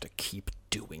to have to keep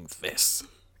doing this.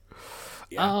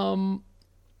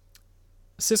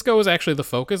 Cisco is actually the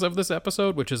focus of this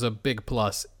episode, which is a big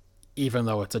plus, even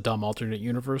though it's a dumb alternate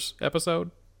universe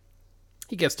episode.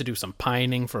 He gets to do some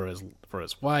pining for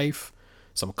his wife,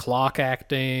 some clock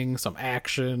acting, some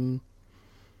action,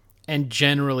 and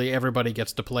generally everybody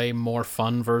gets to play more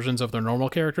fun versions of their normal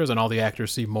characters, and all the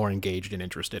actors seem more engaged and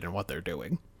interested in what they're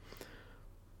doing.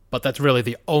 But that's really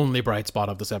the only bright spot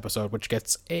of this episode, which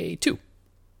gets a 2.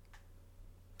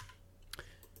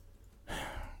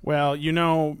 Well, you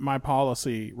know, my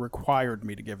policy required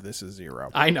me to give this a 0.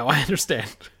 I know, I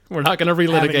understand. We're not going to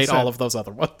relitigate all of those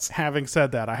other ones. Having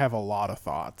said that, I have a lot of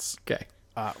thoughts. Okay.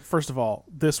 First of all,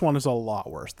 this one is a lot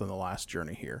worse than the last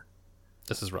journey here.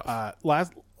 This is rough.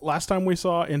 Last time we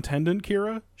saw Intendant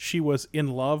Kira, she was in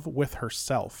love with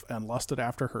herself and lusted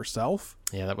after herself.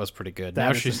 Yeah, that was pretty good. That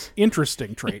Now is she's... an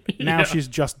interesting trait. Now Yeah. she's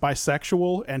just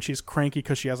bisexual, and she's cranky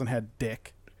because she hasn't had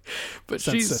dick But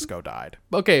since she's... Cisco died.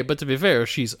 Okay, but to be fair,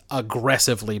 she's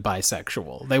aggressively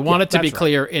bisexual. They want it to be that's right.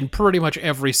 clear in pretty much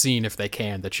every scene, if they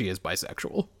can, that she is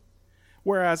bisexual.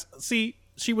 Whereas, see,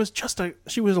 she was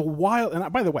a wild.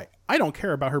 And by the way, I don't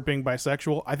care about her being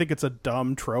bisexual. I think it's a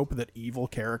dumb trope that evil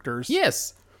characters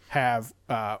Yes. have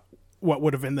what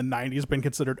would have in the 90s been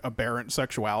considered aberrant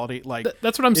sexuality. Like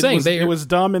That's what I'm saying. It was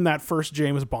dumb in that first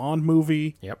James Bond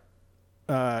movie. Yep.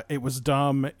 It was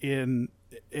dumb in.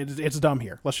 It's dumb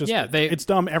here. Let's just. Yeah, it's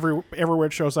dumb everywhere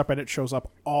it shows up, and it shows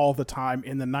up all the time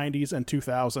in the 90s and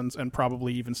 2000s, and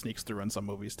probably even sneaks through in some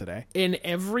movies today. In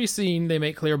every scene, they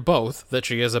make clear both that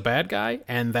she is a bad guy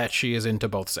and that she is into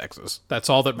both sexes. That's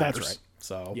all that matters. That's right.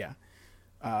 So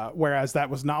Yeah. Whereas that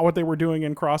was not what they were doing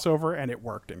in crossover, and it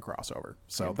worked in crossover.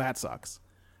 So that sucks.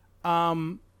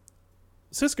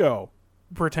 Cisco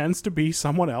pretends to be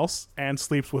someone else and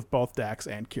sleeps with both Dax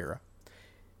and Kira.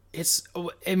 it's.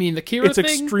 I mean, the Kira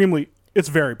thing. It's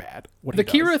very bad. What The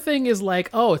he does. Kira thing is like,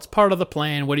 oh, it's part of the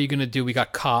plan. What are you going to do? We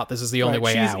got caught. This is the only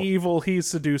way She's out. evil. He's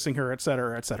seducing her,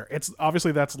 etc., etc. It's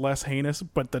obviously that's less heinous,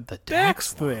 but the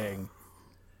Dax thing.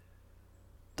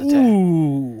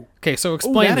 Ooh, Okay, so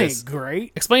explain that this. ain't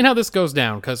great. Explain how this goes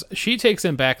down, because she takes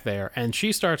him back there, and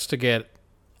she starts to get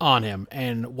on him,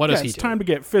 and what does he It's do? time to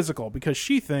get physical because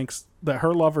she thinks that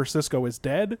her lover Cisco is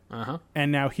dead,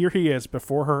 and now here he is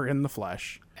before her in the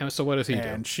flesh, And so what does he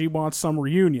and do? she wants some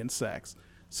reunion sex.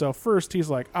 So first he's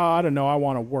like, "Oh, I don't know, I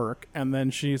want to work," and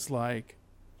then she's like,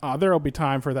 "Oh, there'll be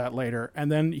time for that later,"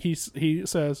 and then he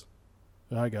says,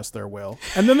 "I guess there will,"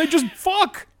 and then they just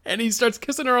fuck. And he starts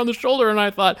kissing her on the shoulder, and I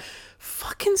thought,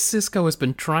 fucking Cisco has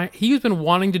been trying... He's been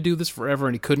wanting to do this forever,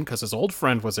 and he couldn't because his old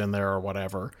friend was in there or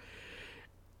whatever.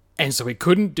 And so he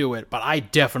couldn't do it, but I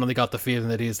definitely got the feeling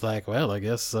that he's like, well, I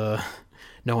guess no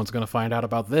one's going to find out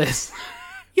about this.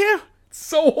 Yeah.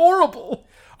 So horrible.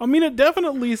 I mean, it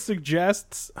definitely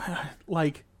suggests,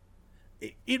 like,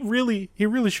 he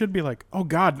really should be like, oh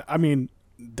God, I mean,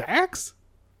 Dax?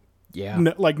 Yeah.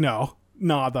 No,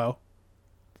 nah, though.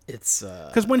 It's,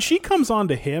 Because when she comes on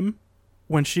to him,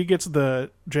 when she gets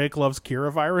the Jake loves Kira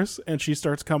virus and she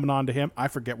starts coming on to him, I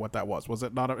forget what that was. Was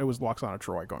it not? It was Loxana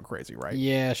Troy going crazy, right?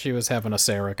 yeah, she was having a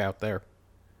Sarek out there.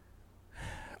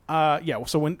 Yeah.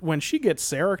 So when she gets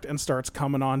Sarek and starts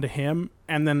coming on to him,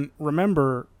 and then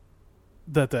remember,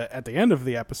 that at the end of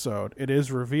the episode, it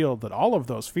is revealed that all of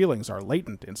those feelings are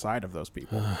latent inside of those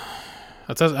people.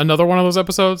 That's another one of those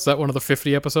episodes? Is that one of the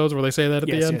 50 episodes where they say that at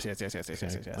the end?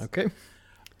 Yes. Okay.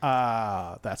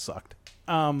 That sucked.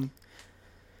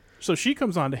 So she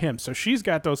comes on to him. So she's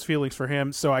got those feelings for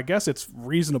him. So I guess it's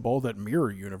reasonable that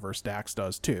Mirror Universe Dax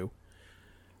does too.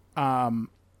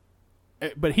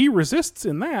 But he resists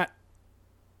in that.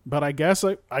 But I guess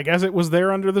it was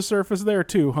there under the surface there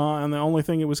too, huh? And the only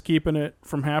thing that was keeping it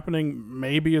from happening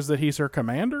maybe is that he's her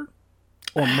commander,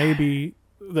 or maybe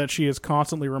that she is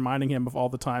constantly reminding him of all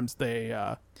the times they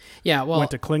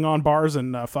went to Klingon bars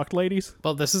and fucked ladies.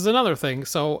 Well, this is another thing.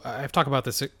 So I've talked about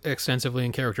this extensively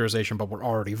in characterization, but we're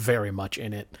already very much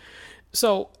in it.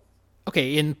 So,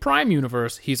 okay, in Prime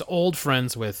Universe, he's old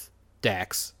friends with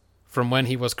Dax from when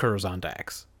he was Curzon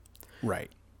Dax. Right.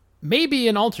 Maybe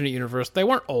in alternate universe, they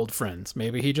weren't old friends.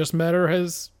 Maybe he just met her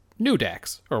as new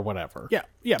Dax or whatever.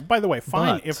 Yeah. By the way,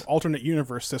 fine But- if alternate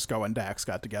universe Cisco and Dax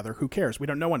got together. Who cares? We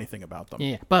don't know anything about them.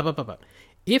 Yeah, but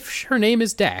if her name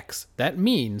is Dax, that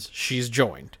means she's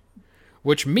joined,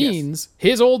 which means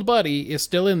his old buddy is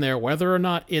still in there, whether or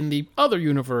not in the other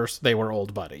universe they were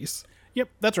old buddies. Yep,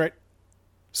 that's right.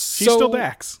 She's So still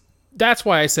Dax. That's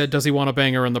why I said, does he want to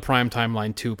bang her in the Prime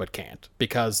timeline too, but can't?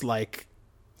 Because, like,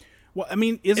 Well, I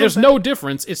mean, there's no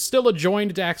difference. It's still a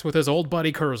joined Dax with his old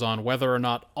buddy Curzon, whether or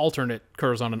not alternate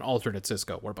Curzon and alternate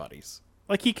Cisco were buddies.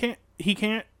 like he can't.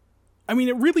 I mean,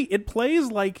 it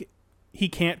plays like he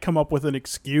can't come up with an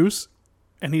excuse,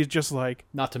 and he's just like,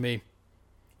 Not to me.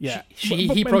 yeah. He and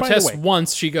by the protests way,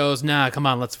 once. She goes, "Nah, come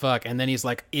on, let's fuck," and then he's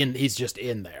like, he's just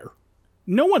in there.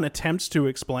 no one attempts to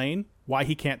explain why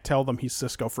he can't tell them he's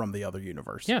Cisco from the other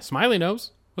universe. Yeah, Smiley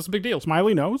knows. What's the big deal?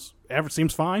 Smiley knows.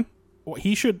 Seems fine. Well,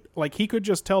 he could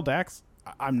just tell Dax,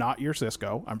 I'm not your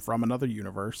Cisco. I'm from another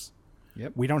universe.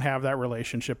 Yep. We don't have that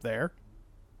relationship there.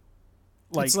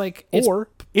 It's Or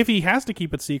if he has to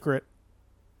keep it secret,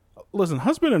 listen,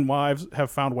 husband and wives have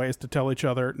found ways to tell each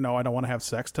other, no, I don't want to have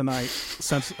sex tonight,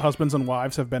 since husbands and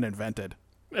wives have been invented.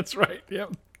 That's right.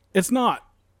 Yep.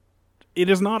 It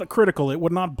is not critical. It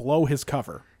would not blow his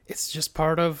cover. It's just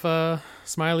part of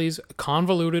Smiley's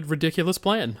convoluted, ridiculous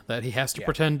plan that he has to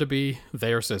pretend to be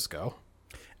their Cisco.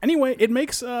 Anyway, it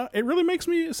really makes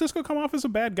Cisco come off as a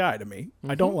bad guy to me.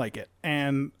 I don't like it.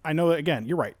 And I know that, again,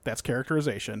 you're right. That's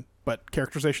characterization. But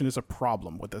characterization is a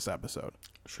problem with this episode.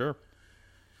 Sure.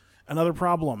 Another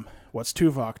problem. What's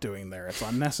Tuvok doing there? It's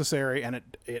unnecessary, and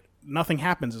it nothing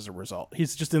happens as a result.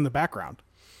 He's just in the background.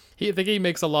 I think he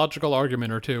makes a logical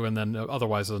argument or two, and then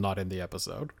otherwise is not in the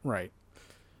episode. Right.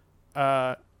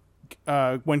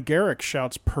 When Garrick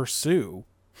shouts "pursue,"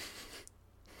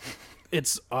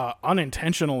 it's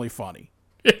unintentionally funny.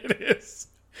 It is.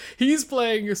 He's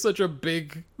playing such a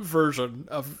big version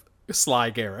of Sly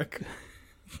Garrick,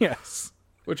 Yes.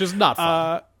 which is not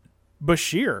fun.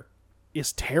 Bashir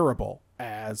is terrible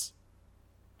as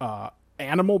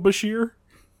Animal Bashir.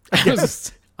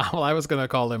 I was gonna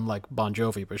call him like Bon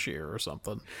Jovi Bashir or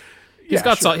something. He's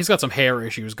got some hair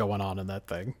issues going on in that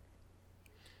thing.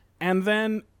 And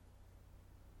then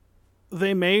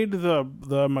they made the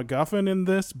MacGuffin in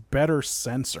this better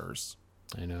sensors.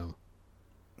 I know.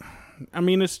 I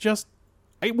mean, it's just,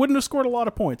 I wouldn't have scored a lot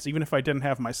of points even if I didn't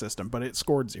have my system, but it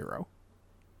scored 0.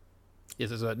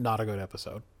 This is not a good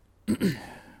episode. But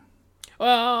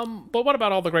what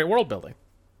about all the great world building?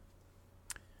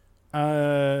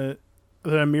 The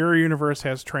Mirror Universe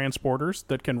has transporters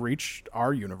that can reach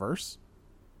our universe.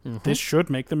 Mm-hmm. This should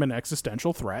make them an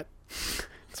existential threat,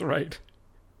 That's right.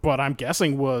 but I'm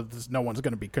guessing no one's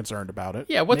going to be concerned about it.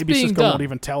 Yeah, what's Maybe being Cisco done? won't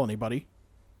even tell anybody.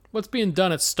 What's being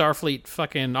done at Starfleet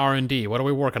fucking R&D? What are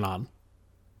we working on?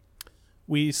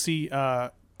 We see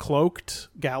cloaked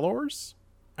Galors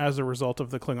as a result of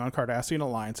the Klingon-Cardassian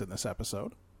alliance in this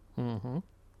episode. Mm-hmm.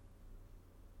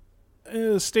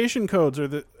 Station codes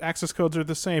access codes are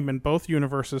the same in both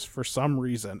universes for some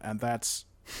reason, and that's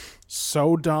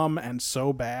so dumb and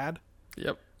so bad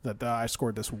Yep. that I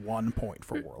scored this 1 point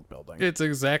for world building. It's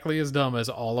exactly as dumb as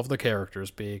all of the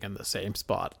characters being in the same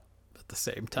spot at the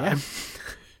same time.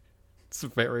 It's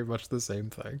very much the same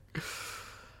thing.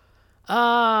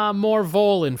 More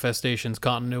Vol infestations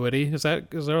continuity. Is there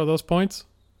those points?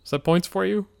 Is that points for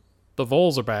you? The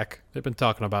Vols are back. They've been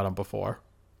talking about them before.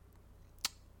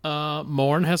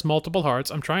 Morn has multiple hearts.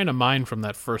 I'm trying to mine from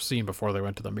that first scene before they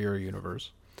went to the Mirror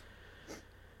Universe.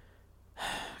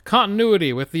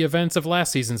 Continuity with the events of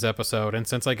last season's episode, and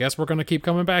since I guess we're going to keep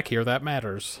coming back here, that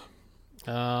matters.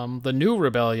 The new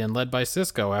rebellion led by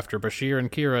Cisco after Bashir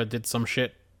and Kira did some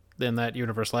shit in that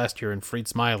universe last year and freed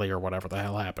Smiley or whatever the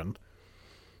hell happened.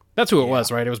 That's who it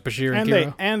was, right? It was Bashir and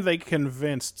Kira. And they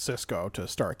convinced Cisco to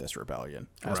start this rebellion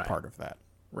as Right. part of that,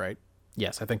 right?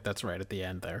 Yes, I think that's right at the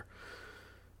end there.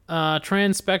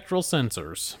 Transspectral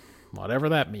sensors. Whatever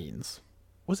that means.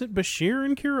 Was it Bashir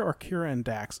and Kira or Kira and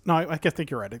Dax? No, I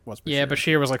think you're right. It was Bashir. Yeah,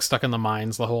 Bashir was like stuck in the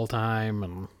mines the whole time,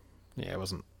 and yeah,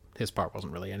 his part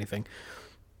wasn't really anything.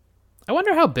 I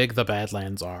wonder how big the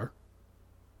Badlands are.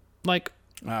 Like,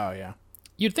 Oh, yeah.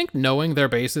 you'd think knowing their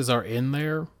bases are in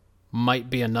there might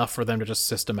be enough for them to just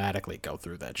systematically go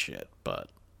through that shit, but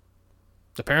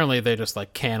apparently they just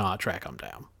like cannot track them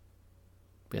down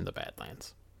in the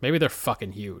Badlands. Maybe they're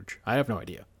fucking huge. I have no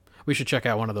idea. We should check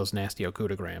out one of those nasty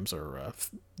Okutagrams or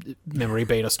memory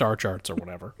beta star charts or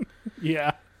whatever.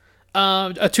 Yeah.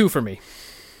 A 2 for me.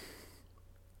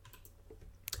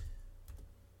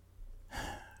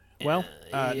 Well,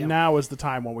 now is the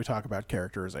time when we talk about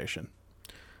characterization.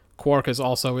 Quark is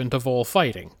also into Vol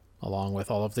fighting, along with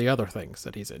all of the other things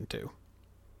that he's into.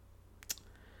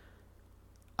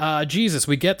 Jesus,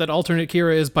 we get that alternate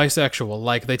Kira is bisexual,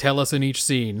 like they tell us in each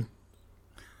scene.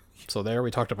 So there, we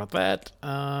talked about that.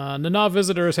 Nana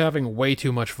Visitor is having way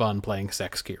too much fun playing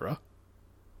Sex Kira.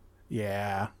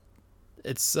 Yeah.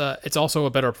 It's also a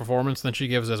better performance than she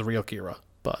gives as real Kira,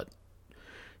 but...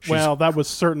 Well, that was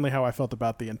certainly how I felt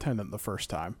about the Intendant the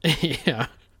first time. yeah.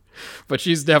 But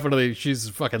she's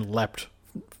fucking leapt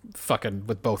fucking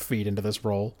with both feet into this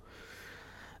role.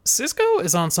 Cisco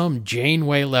is on some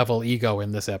Janeway level ego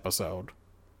in this episode.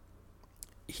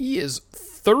 He is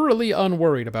thoroughly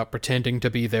unworried about pretending to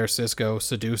be their Cisco,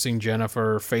 seducing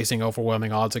Jennifer, facing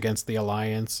overwhelming odds against the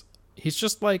Alliance. He's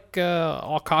just like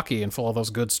all cocky and full of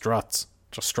those good struts,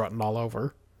 just strutting all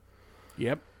over.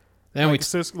 Yep. Then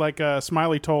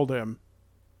Smiley told him,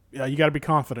 "Yeah, you got to be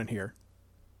confident here."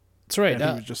 That's right. And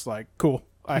he was just like, "Cool,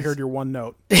 I heard your one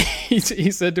note." he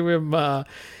said to him,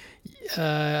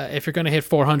 "If you're going to hit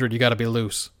 400, you got to be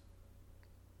loose."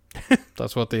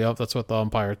 That's what the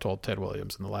umpire told Ted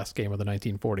Williams in the last game of the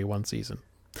 1941 season.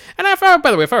 And by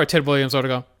the way, if I were Ted Williams, I would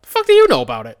have gone, "The fuck do you know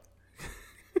about it?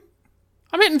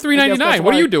 I'm hitting 399.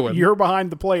 What are you doing? You're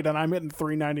behind the plate, and I'm hitting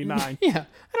 399. Yeah,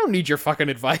 I don't need your fucking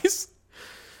advice."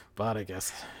 But I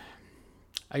guess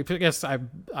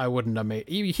I wouldn't have made.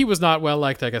 He was not well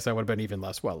liked. I guess I would have been even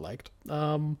less well liked.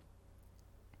 And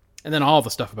then all the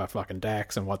stuff about fucking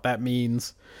Dax and what that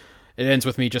means. It ends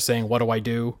with me just saying, "What do I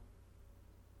do?"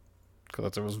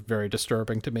 Because it was very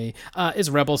disturbing to me. Is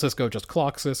Rebel Cisco just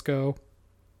Clock Cisco?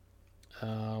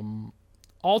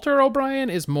 Alter O'Brien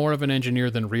is more of an engineer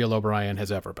than real O'Brien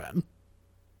has ever been.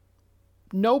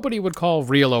 Nobody would call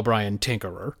real O'Brien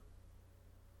Tinkerer.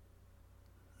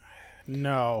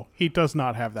 No, he does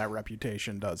not have that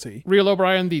reputation, does he? Real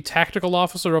O'Brien, the tactical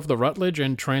officer of the Rutledge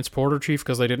and transporter chief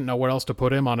because they didn't know where else to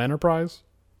put him on Enterprise.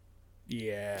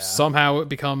 Yeah. Somehow it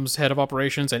becomes head of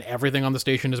operations and everything on the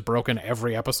station is broken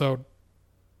every episode.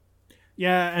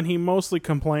 Yeah, and he mostly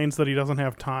complains that he doesn't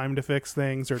have time to fix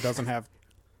things or doesn't have...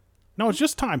 No, it's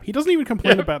just time. He doesn't even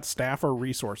complain about staff or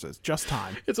resources. Just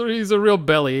time. He's a real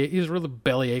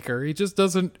bellyacher. He just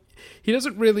doesn't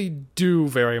really do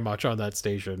very much on that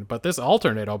station. But this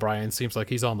alternate O'Brien seems like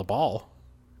he's on the ball.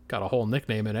 Got a whole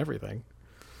nickname and everything.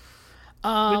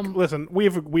 Listen,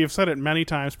 we have said it many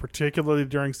times, particularly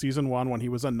during season 1 when he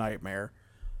was a nightmare.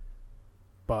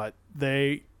 But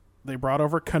they brought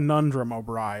over Conundrum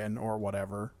O'Brien or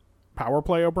whatever. Power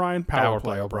Play O'Brien? Power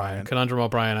Play O'Brien. Conundrum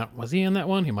O'Brien. Was he in that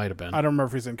one? He might have been. I don't remember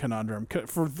if he's in Conundrum.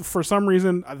 For some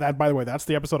reason, that, by the way, that's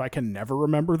the episode I can never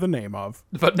remember the name of.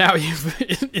 But now you've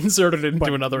inserted it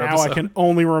into another episode. Now I can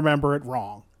only remember it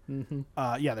wrong.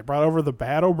 Mm-hmm. They brought over the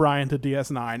bad O'Brien to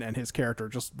DS9, and his character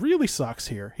just really sucks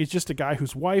here. He's just a guy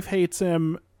whose wife hates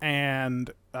him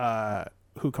and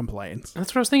who complains.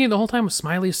 That's what I was thinking the whole time.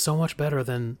 Smiley's so much better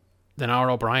than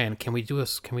our O'Brien. Can we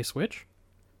switch?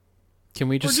 Can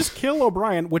we just kill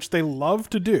O'Brien, which they love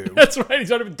to do? That's right.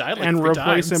 He's already been died like and 3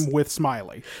 replace times. him with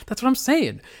Smiley. That's what I'm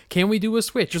saying. Can we do a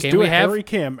switch? Just Can do we a have Harry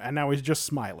Kim, and now he's just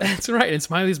Smiley. That's right. And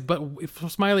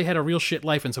Smiley had a real shit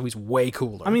life, and so he's way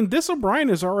cooler. I mean, this O'Brien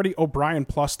is already O'Brien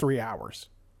plus 3 hours.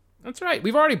 That's right.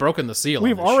 We've already broken the seal.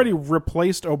 We've already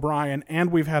replaced O'Brien, and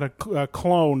we've had a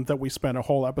clone that we spent a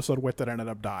whole episode with that ended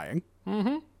up dying.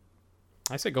 Mm-hmm.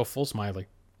 I say go full Smiley.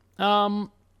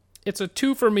 It's a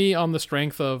 2 for me on the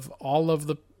strength of all of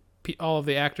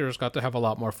the actors got to have a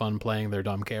lot more fun playing their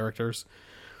dumb characters.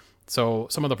 So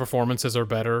some of the performances are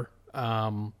better.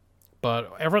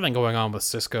 But everything going on with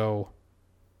Cisco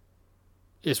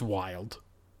is wild.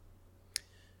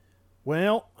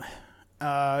 Well,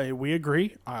 we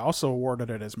agree. I also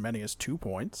awarded it as many as 2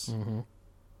 points.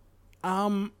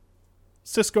 Mm-hmm.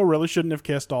 Cisco really shouldn't have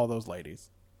kissed all those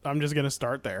ladies. I'm just going to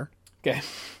start there. Okay.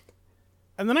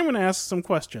 And then I'm going to ask some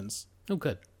questions. Oh,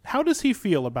 good. How does he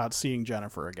feel about seeing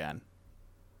Jennifer again?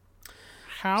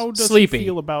 How does Sleepy. he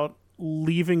feel about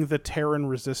leaving the Terran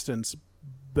resistance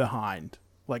behind?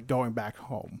 Like going back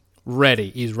home? Ready.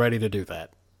 He's ready to do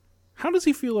that. How does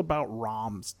he feel about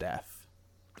Rom's death?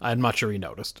 I'm not sure he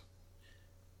noticed.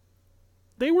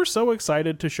 They were so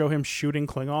excited to show him shooting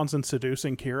Klingons and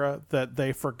seducing Kira that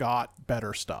they forgot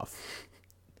better stuff.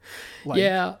 Like,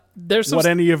 Yeah, there's some... what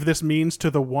any of this means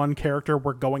to the one character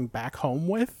we're going back home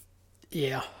with?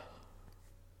 Yeah.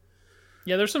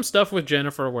 Yeah, there's some stuff with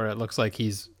Jennifer where it looks like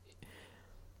he's...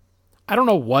 I don't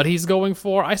know what he's going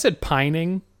for. I said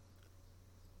pining.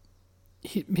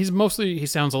 He's mostly... He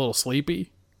sounds a little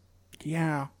sleepy.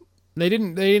 Yeah. They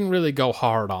didn't really go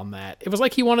hard on that. It was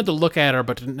like he wanted to look at her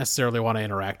but didn't necessarily want to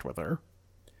interact with her.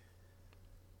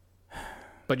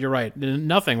 But you're right.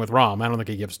 Nothing with Rom. I don't think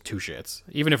he gives two shits.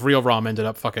 Even if real Rom ended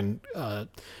up fucking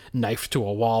knifed to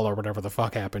a wall or whatever the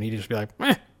fuck happened, he'd just be like,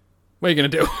 what are you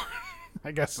going to do?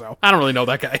 I guess so. I don't really know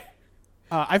that guy.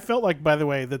 I felt like, by the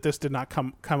way, that this did not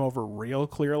come over real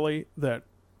clearly, that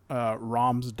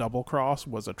Rom's double cross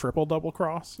was a triple double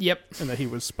cross. Yep. And that he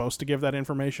was supposed to give that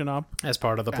information up. As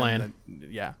part of the plan.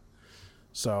 Yeah.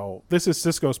 So this is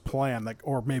Sisko's plan, that,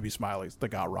 or maybe Smiley's, that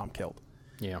got Rom killed.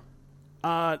 Yeah.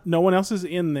 No one else is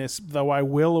in this, though I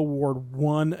will award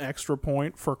 1 extra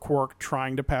point for Quark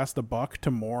trying to pass the buck to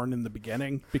Morn in the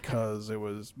beginning, because it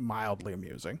was mildly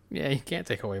amusing. Yeah, you can't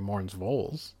take away Morn's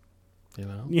voles. You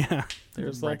know? Yeah.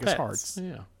 There's break little his pets. hearts.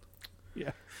 Yeah.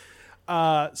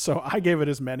 Yeah. So I gave it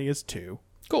as many as 2.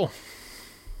 Cool.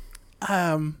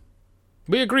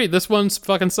 We agreed. This one's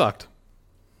fucking sucked.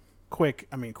 Quick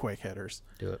hitters.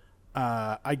 Do it.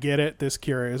 I get it. This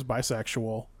Kira is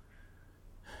bisexual.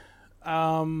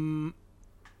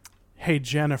 Hey,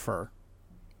 Jennifer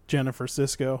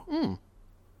Sisko.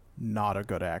 Not a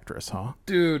good actress, huh?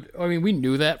 Dude, I mean, we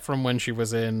knew that from when she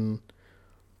was in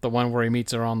the one where he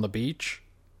meets her on the beach.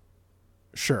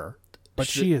 Sure. But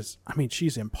she's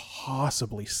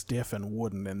impossibly stiff and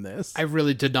wooden in this. I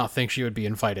really did not think she would be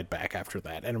invited back after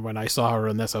that. And when I saw her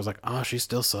in this, I was like, oh, she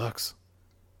still sucks.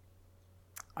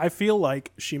 I feel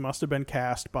like she must have been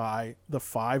cast by the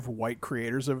 5 white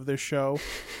creators of this show,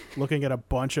 looking at a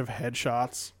bunch of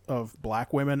headshots of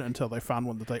black women until they found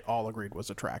one that they all agreed was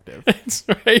attractive. That's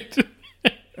right.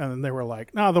 And then they were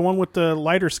like, no, the one with the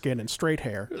lighter skin and straight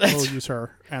hair. We'll use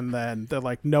her. And then they're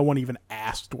like, no one even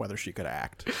asked whether she could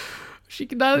act. She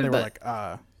could not. And they were like,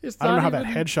 I don't know how that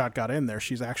headshot got in there.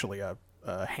 She's actually a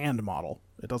hand model.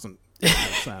 It doesn't make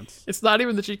sense. It's not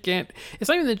even that she can't. It's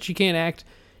not even that she can't act.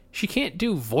 She can't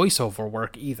do voiceover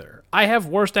work either. I have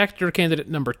worst actor candidate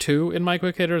number 2 in my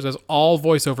quick hitters as all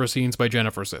voiceover scenes by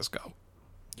Jennifer Sisko.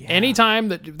 Yeah. Anytime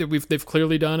that they've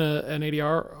clearly done an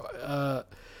ADR,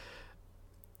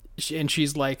 and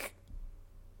she's like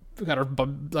got her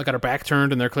back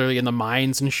turned, and they're clearly in the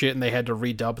mines and shit, and they had to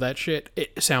redub that shit.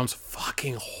 It sounds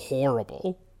fucking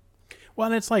horrible. Well,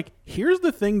 and it's like, here's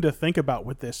the thing to think about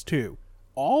with this too.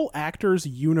 All actors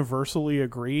universally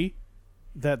agree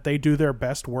that they do their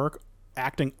best work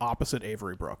acting opposite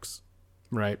Avery Brooks.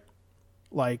 Right.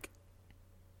 Like,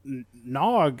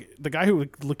 Nog,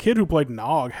 the kid who played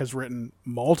Nog has written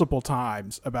multiple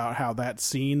times about how that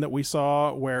scene that we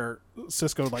saw where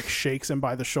Sisko like shakes him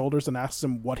by the shoulders and asks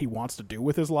him what he wants to do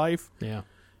with his life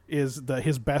is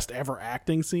his best ever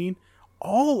acting scene.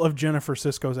 All of Jennifer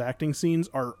Sisko's acting scenes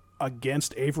are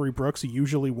against Avery Brooks,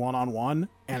 usually one-on-one,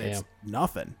 and it's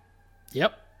nothing.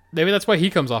 Yep. Maybe that's why he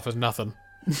comes off as nothing.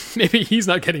 Maybe he's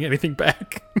not getting anything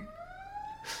back.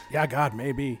 Yeah, God,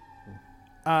 maybe.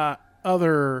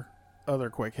 Other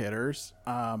quick hitters.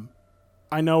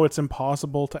 I know it's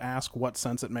impossible to ask what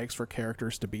sense it makes for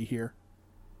characters to be here,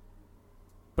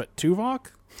 but Tuvok,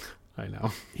 I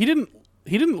know he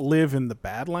didn't live in the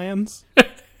Badlands,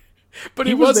 but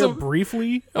he was there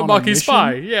briefly a on Maquis mission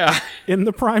spy. Yeah, in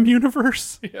the Prime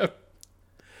universe. Yep.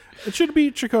 It should be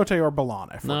Chakotay or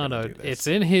B'Elanna. No, it's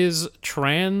in his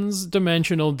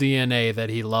trans-dimensional DNA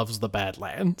that he loves the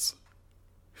Badlands.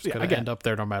 He's gonna end up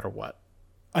there no matter what.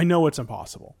 I know it's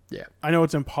impossible. Yeah. I know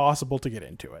it's impossible to get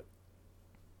into it.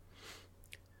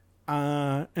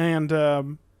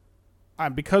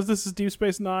 Because this is Deep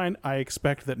Space Nine, I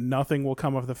expect that nothing will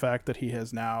come of the fact that he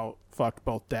has now fucked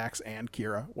both Dax and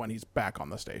Kira when he's back on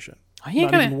the station.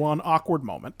 Not even one awkward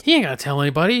moment. He ain't gonna tell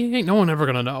anybody. Ain't no one ever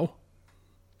gonna know.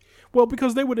 Well,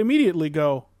 because they would immediately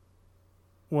go,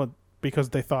 well,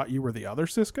 because they thought you were the other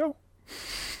Sisko?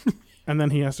 And then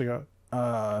he has to go,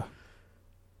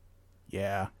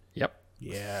 yeah. Yep.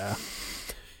 Yeah.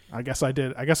 I guess I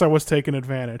did. I guess I was taking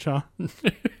advantage, huh?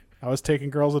 I was taking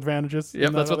girls' advantages. Yep,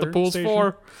 in that's that what the other pool's station.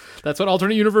 for. That's what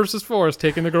alternate universe is for, is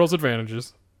taking the girls'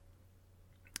 advantages.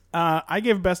 I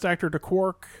gave Best Actor to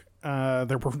Quark.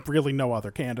 There were really no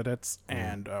other candidates.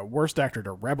 And Worst Actor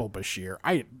to Rebel Bashir.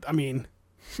 I mean,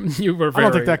 You were I very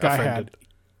don't think that guy offended.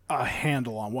 had a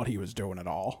handle on what he was doing at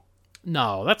all.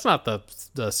 No, that's not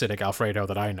the Cynic Alfredo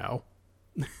that I know.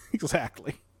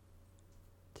 Exactly.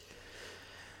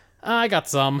 I got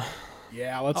some.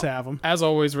 Yeah, let's have him. As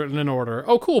always, written in order.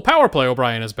 Oh, cool. Power Play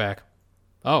O'Brien is back.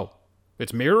 Oh,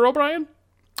 it's Mirror O'Brien?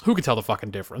 Who can tell the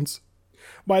fucking difference?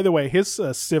 By the way, his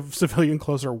civilian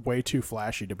clothes are way too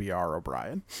flashy to be R.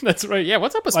 O'Brien. That's right. Yeah,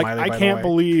 what's up with Like, Smiley, I by the can't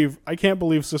way?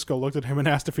 believe Cisco looked at him and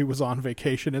asked if he was on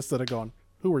vacation instead of going,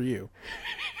 "Who are you?"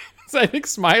 I think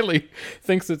Smiley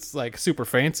thinks it's, like, super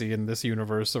fancy in this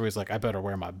universe, so he's like, I better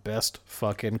wear my best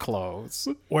fucking clothes.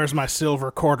 Where's my silver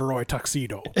corduroy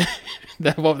tuxedo?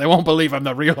 They won't believe I'm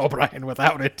the real O'Brien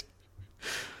without it.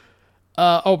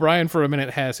 O'Brien, for a minute,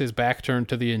 has his back turned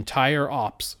to the entire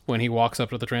ops when he walks up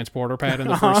to the transporter pad in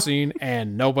the first scene,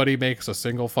 and nobody makes a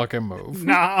single fucking move.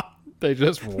 Nah, They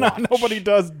just watch. nobody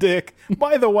does dick.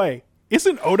 By the way,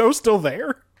 isn't Odo still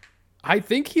there? I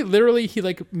think he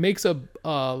like makes a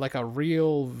like a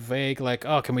real vague like,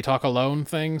 oh, can we talk alone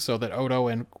thing so that Odo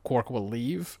and Quark will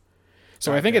leave.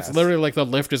 So I think it's guess. literally like the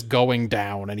lift is going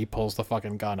down and he pulls the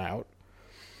fucking gun out.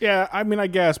 Yeah, I mean, I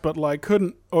guess, but like,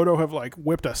 couldn't Odo have like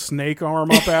whipped a snake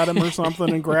arm up at him or something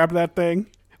and grabbed that thing?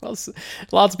 Well,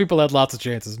 lots of people had lots of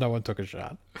chances. No one took a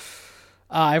shot.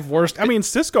 I've worst. I mean,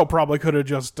 Cisco probably could have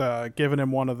just given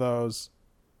him one of those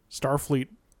Starfleet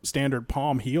standard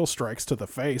palm heel strikes to the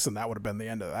face, and that would have been the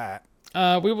end of that.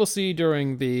 We will see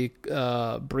during the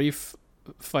brief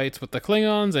fights with the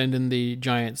Klingons and in the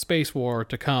giant space war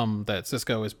to come that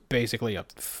Cisco is basically a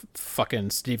fucking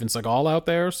Steven Seagal out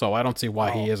there, so I don't see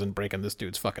why he isn't breaking this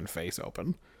dude's fucking face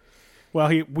open. Well,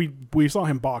 we saw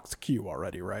him box Q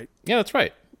already, right? Yeah, that's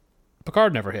right.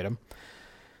 Picard never hit him.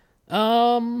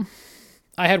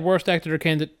 I had worst actor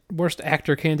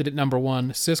candidate number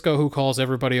 1, Cisco, who calls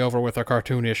everybody over with a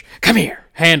cartoonish "come here"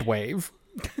 hand wave.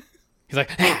 He's like,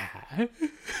 ah. I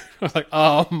was like,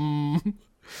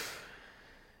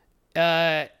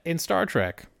 in Star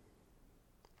Trek,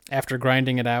 after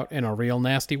grinding it out in a real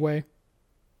nasty way,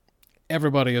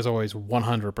 everybody is always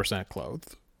 100%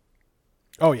 clothed.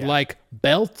 Oh yeah, Like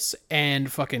belts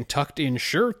and fucking tucked in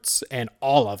shirts and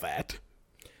all of that.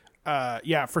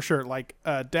 yeah, for sure. Like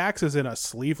Dax is in a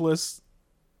sleeveless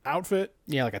outfit,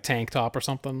 Yeah, like a tank top or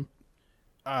something.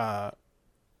 and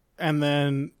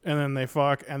then they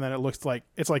fuck, and then it looks like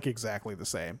it's like exactly the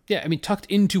same. Yeah, I mean, tucked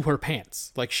into her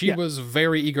pants. Like, she Yeah. was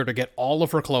very eager to get all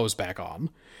of her clothes back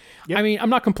on. Yep. I mean, I'm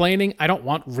not complaining. I don't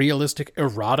want realistic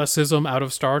eroticism out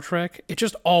of Star Trek. It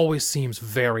just always seems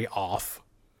very off.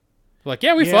 Like,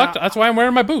 yeah, we Yeah. fucked. That's why I'm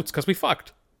wearing my boots, because we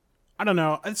fucked. I don't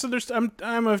know. So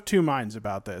I'm of two minds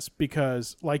about this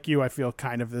because, like you, I feel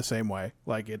kind of the same way.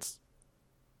 Like it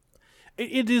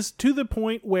is to the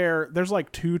point where there's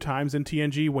like 2 times in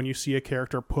TNG when you see a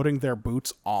character putting their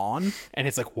boots on, And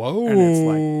it's like, whoa. and it's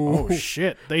like, oh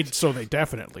shit, they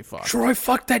definitely fucked. Troy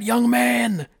fucked that young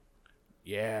man.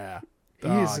 Yeah,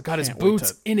 He's got his can't wait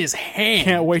boots in his hand.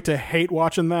 Can't wait to hate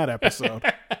watching that episode.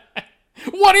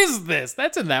 What is this?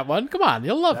 That's in that one. Come on,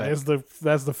 you'll love it.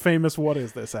 That's the famous "What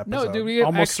Is This" episode. dude, we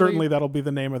almost actually- certainly that'll be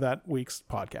the name of that week's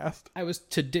podcast. I was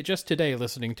just today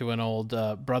listening to an old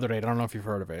Brother Date. I don't know if you've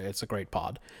heard of it. It's a great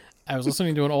pod. I was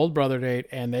listening to an old Brother Date,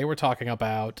 and they were talking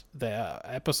about the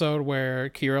episode where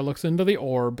Kira looks into the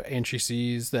orb and she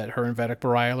sees that her and Vedic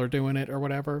Bareil are doing it or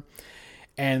whatever.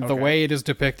 And the way it is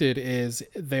depicted is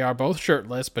they are both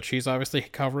shirtless, but she's obviously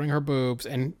covering her boobs,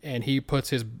 and he puts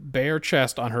his bare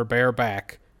chest on her bare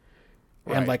back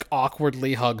and Right. like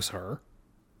awkwardly hugs her.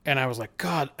 And I was like,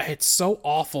 God, it's so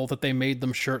awful that they made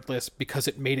them shirtless because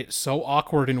it made it so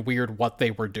awkward and weird what they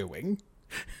were doing.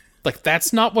 Like,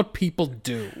 that's not what people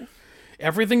do.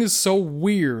 Everything is so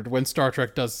weird when Star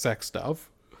Trek does sex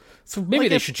stuff. So maybe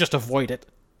they should just avoid it.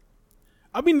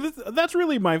 I mean, that's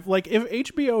really my like. If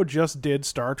HBO just did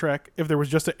Star Trek, if there was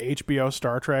just an HBO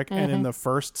Star Trek, and in the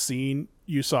first scene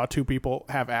you saw 2 people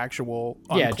have actual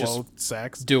Yeah, unclothed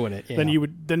sex, Doing it. Yeah. then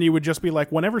you would just be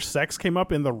like, whenever sex came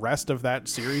up in the rest of that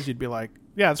series, you'd be like,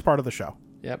 yeah, it's part of the show.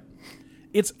 Yep.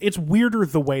 It's weirder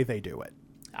the way they do it.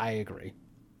 I agree.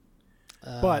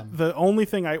 But the only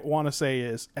thing I want to say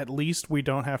is, at least we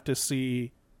don't have to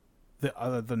see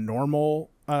the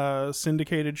normal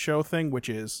syndicated show thing, which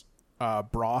is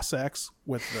bra sex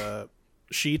with the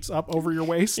sheets up over your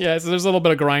waist. Yeah, so there's a little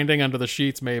bit of grinding under the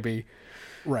sheets, maybe.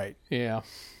 Right. Yeah.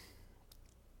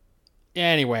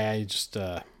 Anyway, I just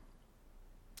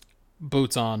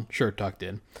boots on, shirt tucked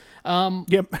in.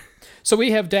 Yep. So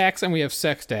we have Dax and we have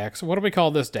Sex Dax. What do we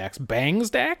call this Dax? Bangs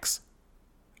Dax?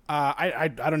 I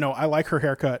don't know. I like her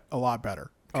haircut a lot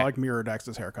better. I like Mirror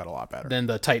Dax's haircut a lot better. Than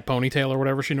the tight ponytail or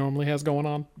whatever she normally has going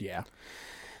on? Yeah.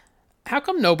 How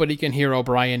come nobody can hear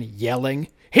O'Brien yelling,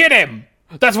 "Hit him!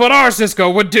 That's what our Cisco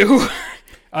would do!"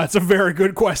 It's a very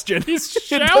good question. He's It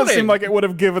does shouting. seem like it would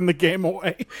have given the game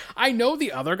away. I know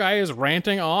the other guy is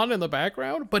ranting on in the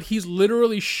background, but he's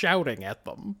literally shouting at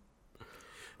them.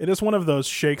 It is one of those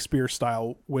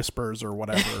Shakespeare-style whispers or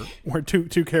whatever, where two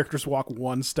characters walk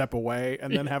one step away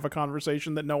and then have a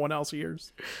conversation that no one else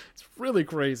hears. It's really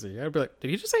crazy. I'd be like, did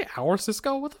he just say our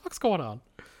Cisco? What the fuck's going on?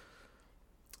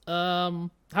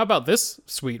 How about this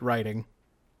sweet writing?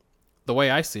 The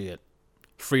way I see it,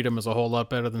 freedom is a whole lot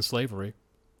better than slavery.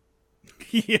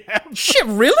 Yeah. Shit,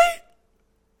 really?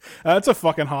 That's a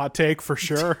fucking hot take for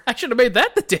sure. I should have made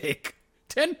that the take.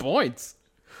 10 points.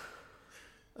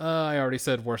 I already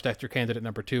said worst actor candidate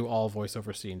number 2, all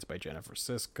voiceover scenes by Jennifer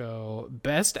Sisko.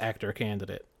 Best actor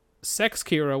candidate, Sex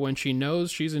Kira when she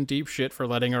knows she's in deep shit for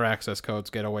letting her access codes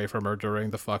get away from her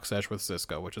during the fuck sesh with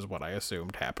Sisko, which is what I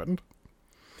assumed happened.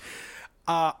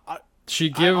 She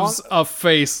gives a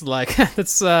face like,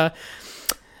 that's,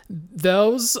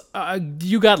 those,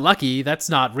 you got lucky. That's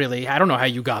not really, I don't know how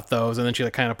you got those. And then she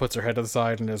like, kind of puts her head to the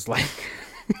side and is like,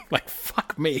 like,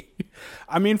 fuck me.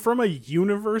 I mean, from a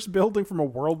universe building, from a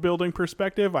world building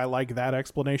perspective, I like that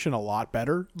explanation a lot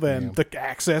better than the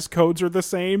access codes are the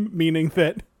same, meaning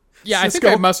that Yeah, I think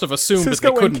I must have assumed that they Cisco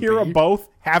and couldn't Kira be. both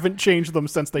haven't changed them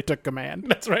since they took command.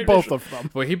 That's right. Both of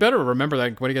them. Well, he better remember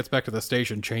that when he gets back to the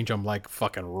station, change them like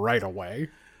fucking right away.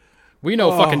 We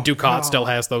know fucking Ducat still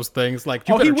has those things. Like,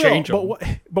 you better change them.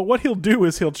 But what he'll do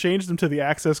is he'll change them to the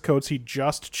access codes he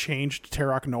just changed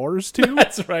Terok Nor's to.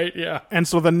 That's right, yeah. And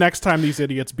so the next time these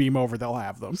idiots beam over, they'll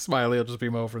have them. Smiley will just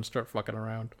beam over and start fucking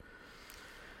around.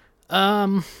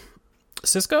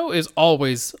 Cisco is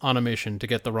always on a mission to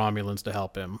get the Romulans to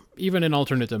help him, even in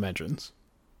alternate dimensions.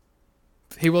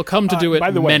 He will come to do it by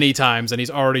the way- many times, and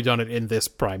he's already done it in this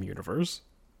Prime universe.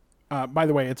 By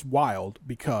the way, it's wild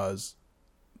because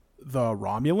the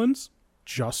Romulans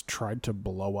just tried to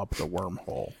blow up the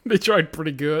wormhole. They tried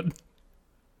pretty good.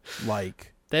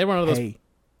 Like, They had one of those. hey,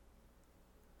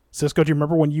 Cisco, do you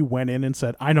remember when you went in and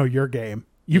said, I know your game.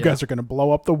 You Yeah. guys are going to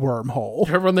blow up the wormhole.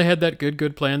 Remember when they had that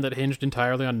good plan that hinged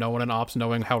entirely on no one in Ops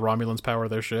knowing how Romulans power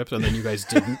their ships, and then you guys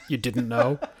didn't? You didn't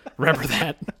know? Remember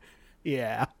that?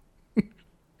 Yeah.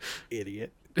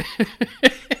 Idiot.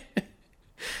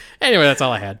 Anyway, that's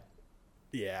all I had.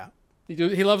 Yeah.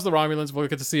 He loves the Romulans. We'll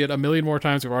get to see it a million more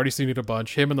times. We've already seen it a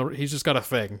bunch. He's just got a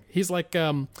thing. He's like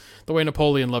the way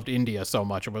Napoleon loved India so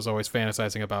much and was always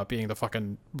fantasizing about being the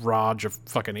fucking Raj of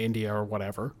fucking India or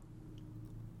whatever.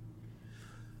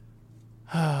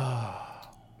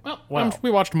 Well, we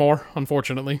watched more,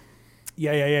 unfortunately.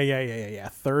 Yeah.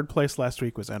 Third place last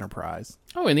week was Enterprise.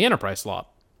 Oh, in the Enterprise slot.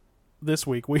 This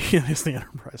week it's the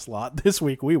Enterprise slot. This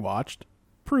week we watched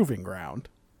Proving Ground.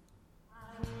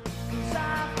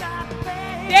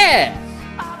 Yeah!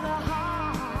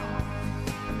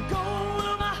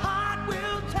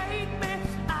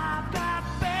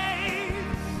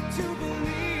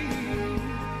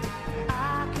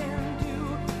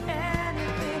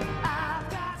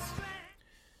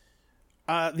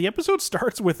 The episode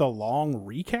starts with a long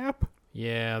recap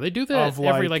Yeah, they do that Of,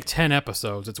 every like- 10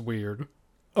 episodes. It's weird.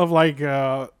 of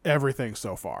everything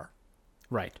so far.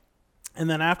 Right. And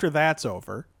then after that's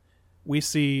over, we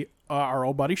see our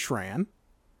old buddy Shran,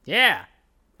 Yeah.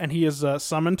 and he is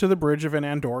summoned to the bridge of an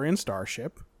Andorian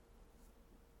starship,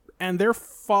 and they're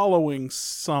following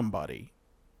somebody.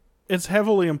 It's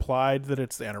heavily implied that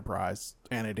it's the Enterprise,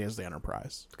 and it is the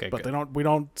Enterprise. Okay, but good. we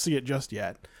don't see it just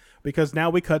yet, because now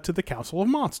we cut to the Council of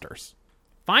Monsters.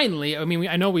 Finally, I mean,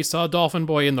 I know we saw Dolphin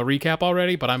Boy in the recap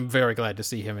already, but I'm very glad to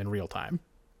see him in real time.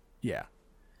 Yeah.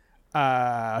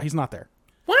 He's not there.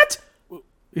 What?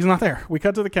 He's not there. We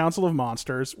cut to the Council of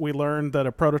Monsters. We learn that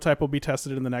a prototype will be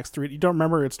tested in the next 3. You don't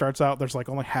remember? It starts out, there's like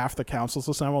only half the council's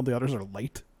assembled. The others are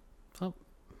late. Oh,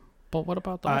 but what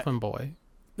about Dolphin Boy?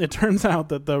 It turns out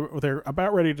that they're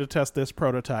about ready to test this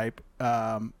prototype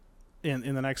in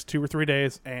the next 2 or 3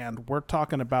 days, and we're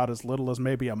talking about as little as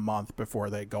maybe a month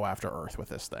before they go after Earth with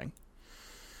this thing.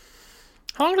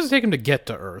 How long does it take him to get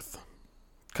to Earth?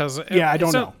 Because I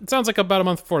don't know. It sounds like about a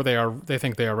month before they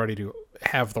think they are ready to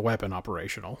have the weapon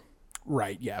operational.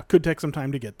 Right, yeah. Could take some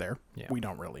time to get there. Yeah. We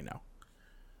don't really know.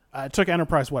 It took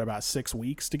Enterprise, about 6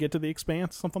 weeks to get to the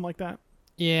Expanse? Something like that?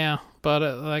 Yeah, but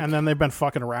And then they've been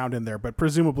fucking around in there, but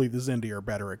presumably the Xindi are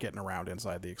better at getting around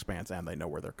inside the Expanse, and they know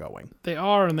where they're going. they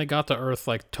are, and they got to Earth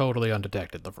like totally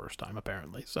undetected the first time,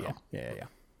 apparently. So Yeah.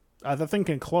 The thing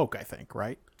can cloak, I think,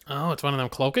 right? Oh, it's one of them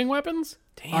cloaking weapons?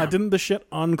 Damn. Didn't the shit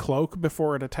uncloak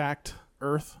before it attacked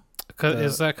Earth?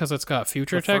 Is that because it's got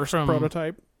future The tech first from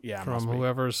prototype? Yeah, from must be.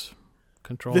 whoever's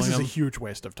controlling This is them? a huge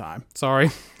waste of time. Sorry.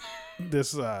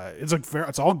 It's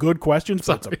all good questions,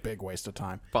 but it's a big waste of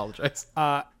time. Apologize.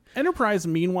 Enterprise,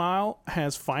 meanwhile,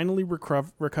 has finally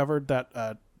recovered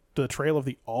that the trail of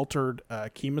the altered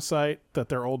chemosite that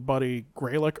their old buddy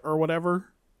Greylick or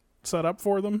whatever set up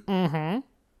for them. Mm-hmm.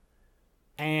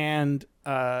 And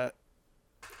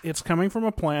it's coming from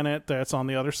a planet that's on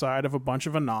the other side of a bunch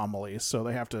of anomalies, so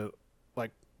they have to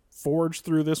like forge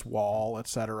through this wall,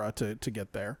 etc., to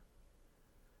get there.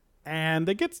 And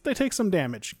they take some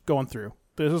damage going through.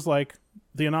 This is like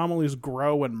the anomalies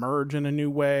grow and merge in a new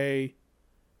way.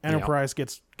 Enterprise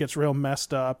gets real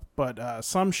messed up, but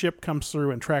some ship comes through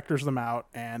and tractors them out,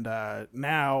 and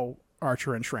now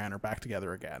Archer and Shran are back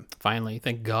together again. Finally,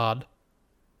 thank God.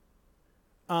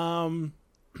 Shran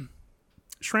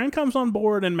comes on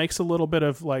board and makes a little bit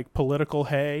of like political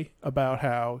hay about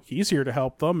how he's here to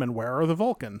help them and where are the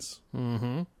Vulcans.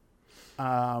 Mm-hmm.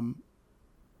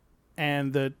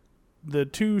 And the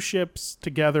two ships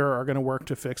together are going to work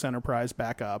to fix Enterprise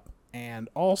back up and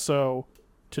also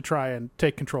to try and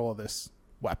take control of this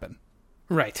weapon.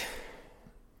 Right.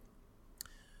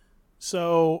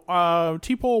 So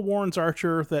T'Pol warns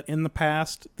Archer that in the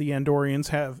past the Andorians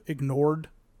have ignored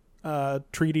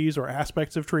treaties or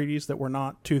aspects of treaties that were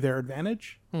not to their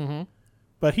advantage. Mm-hmm.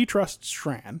 But he trusts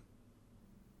Shran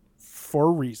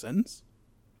for reasons.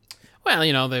 Well,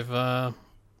 you know, they've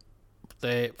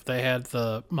they had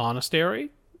the monastery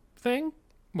thing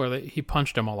where he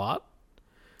punched him a lot.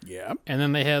 Yeah. And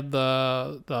then they had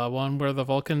the one where the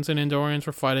Vulcans and Andorians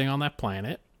were fighting on that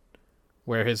planet,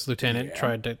 where his lieutenant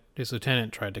tried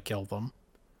to kill them.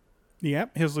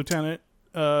 Yep. His lieutenant,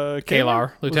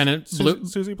 Kalar, Lieutenant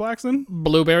Susie Blackson.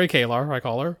 Blueberry Kalar, I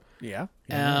call her. Yeah.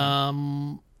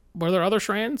 Were there other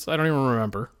Shrans? I don't even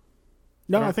remember.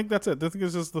 No, I think that's it. I think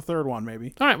this is the third one,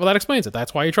 maybe. All right, well that explains it.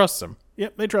 That's why he trusts him.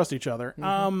 Yep, they trust each other.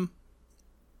 Mm-hmm.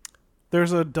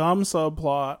 There's a dumb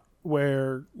subplot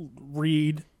where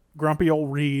grumpy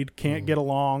old Reed, can't get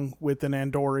along with an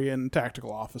Andorian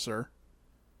tactical officer.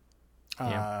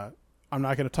 Yeah. I'm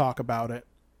not going to talk about it.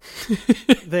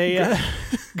 They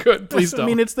Good, please don't. I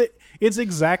mean, it's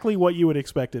exactly what you would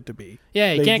expect it to be.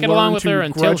 Yeah, he They can't get along learn with to her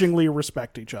until grudgingly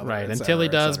respect each other. right et until cetera, he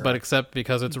et does, cetera. but except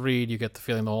because it's Reed, you get the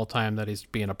feeling the whole time that he's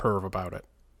being a perv about it.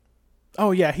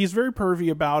 Oh yeah, he's very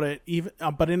pervy about it, even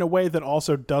but in a way that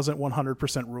also doesn't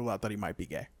 100% rule out that he might be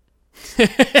gay.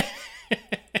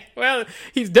 Well,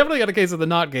 he's definitely got a case of the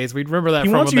not gays. We remember that He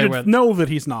from wants when you they to went. know that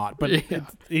he's not, but Yeah.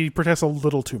 he protests a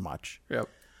little too much. Yep.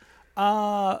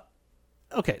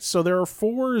 Okay, so there are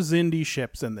 4 Xindi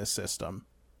ships in this system.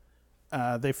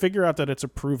 They figure out that it's a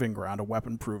proving ground, a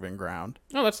weapon proving ground.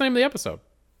 Oh, that's the name of the episode.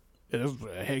 It is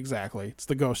exactly. It's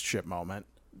the ghost ship moment.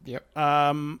 Yep.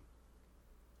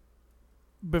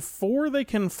 Before they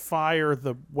can fire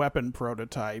the weapon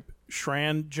prototype,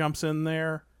 Shran jumps in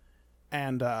there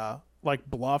and like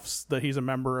bluffs that he's a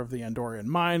member of the Andorian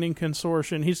Mining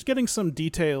Consortium. He's getting some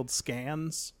detailed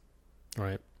scans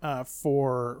Right.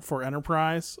 for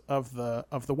Enterprise of the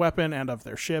weapon and of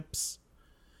their ships,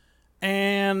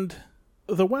 and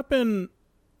the weapon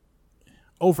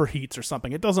overheats or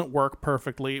something. It doesn't work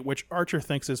perfectly, which Archer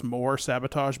thinks is more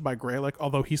sabotage by Greylick,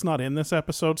 although he's not in this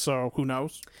episode, so who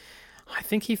knows? I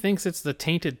think he thinks it's the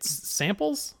tainted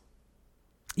samples.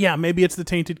 Yeah, maybe it's the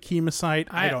tainted chemosite.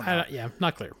 I don't know. Yeah,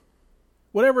 not clear.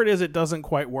 Whatever it is, it doesn't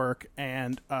quite work,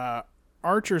 and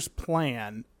Archer's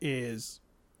plan is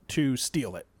to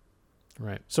steal it.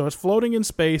 Right. So it's floating in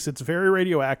space. It's very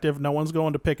radioactive. No one's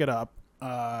going to pick it up.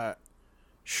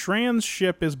 Shran's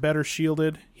ship is better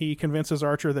shielded. He convinces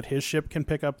Archer that his ship can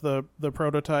pick up the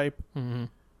prototype. Mm-hmm.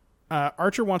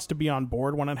 Archer wants to be on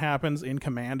board when it happens, in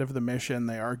command of the mission.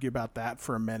 They argue about that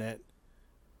for a minute.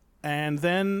 And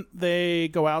then they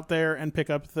go out there and pick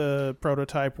up the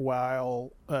prototype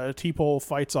while T'Pol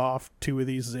fights off 2 of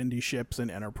these Xindi ships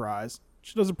in Enterprise.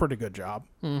 She does a pretty good job.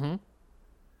 Mm-hmm.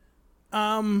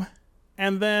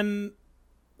 And then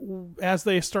as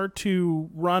they start to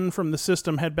run from the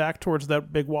system, head back towards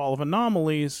that big wall of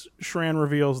anomalies, Shran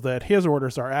reveals that his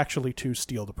orders are actually to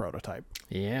steal the prototype.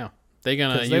 Yeah. They're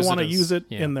gonna Because use they want to as- use it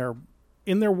yeah.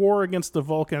 in their war against the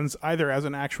Vulcans, either as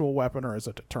an actual weapon or as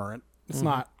a deterrent. It's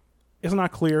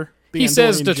not clear. The He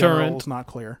says Andorian general deterrent. is not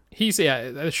clear.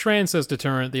 Shran says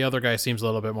deterrent. The other guy seems a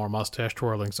little bit more mustache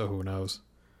twirling, so who knows?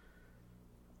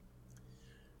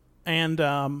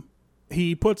 And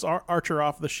he puts Archer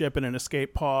off the ship in an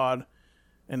escape pod,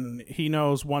 And he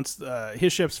knows once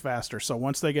his ship's faster, so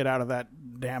once they get out of that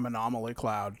damn anomaly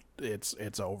cloud,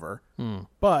 it's over.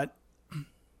 But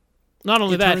not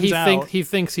only it that, turns he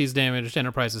thinks he's damaged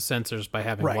Enterprise's sensors by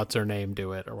having Right. what's her name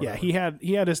do it or whatever. yeah,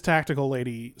 he had his tactical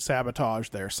lady sabotage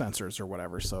their sensors or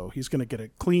whatever, so he's going to get a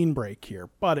clean break here.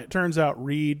 But it turns out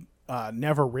Reed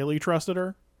never really trusted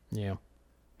her, Yeah.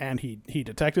 and he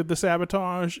detected the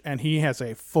sabotage, and he has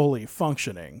a fully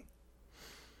functioning.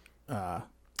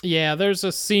 Yeah, there's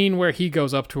a scene where he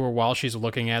goes up to her while she's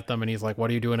looking at them, and he's like, "What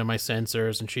are you doing to my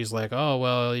sensors?" And she's like, "Oh,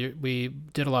 well, we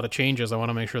did a lot of changes. I want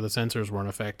to make sure the sensors weren't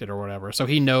affected or whatever." So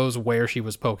he knows where she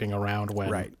was poking around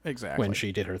Right, exactly. when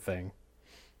she did her thing.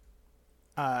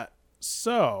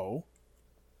 So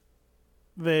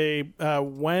they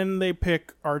when they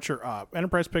pick Archer up,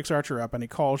 Enterprise picks Archer up, and he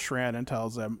calls Shran and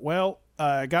tells him, "Well,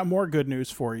 I got more good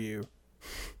news for you.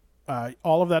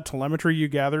 All of that telemetry you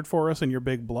gathered for us in your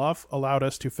big bluff allowed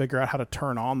us to figure out how to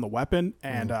turn on the weapon,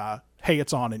 and hey,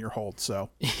 it's on in your hold, so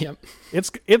Yep.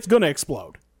 it's gonna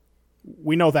explode.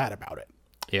 We know that about it."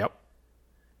 Yep.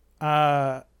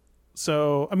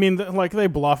 So I mean, they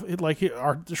bluff.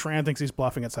 Shran thinks he's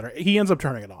bluffing, etc. He ends up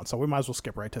turning it on, so we might as well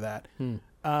skip right to that.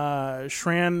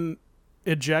 Shran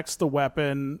ejects the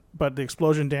weapon, but the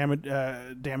explosion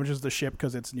damages the ship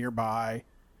because it's nearby.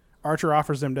 Archer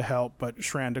offers him to help, but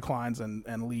Shran declines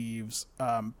and leaves.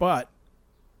 But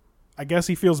I guess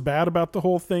he feels bad about the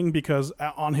whole thing because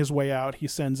on his way out, he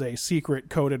sends a secret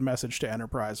coded message to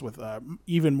Enterprise with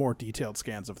even more detailed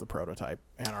scans of the prototype,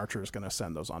 and Archer is going to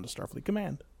send those on to Starfleet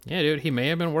Command. Yeah, dude, he may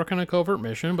have been working a covert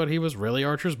mission, but he was really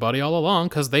Archer's buddy all along,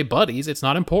 because they buddies. It's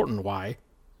not important why.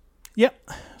 Yep.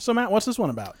 So, Matt, what's this one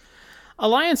about?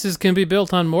 Alliances can be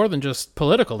built on more than just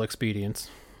political expedients.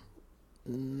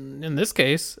 In this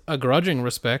case, a grudging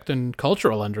respect and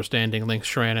cultural understanding links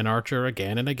Shran and Archer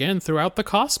again and again throughout the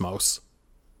cosmos.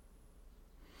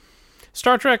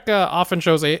 Star Trek often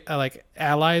shows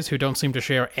allies who don't seem to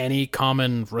share any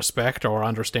common respect or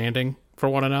understanding for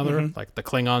one another. Like the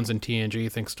Klingons in TNG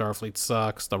think Starfleet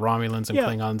sucks. The Romulans and Yeah.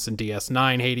 Klingons in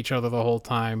DS9 hate each other the whole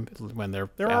time when they're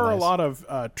There allies. are a lot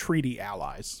of treaty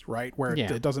allies, right? Where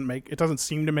Yeah. it doesn't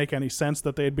seem to make any sense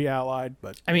that they'd be allied,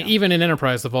 but I mean, even in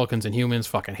Enterprise, the Vulcans and humans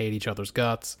fucking hate each other's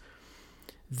guts.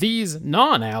 These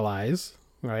non-allies,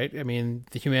 right? I mean,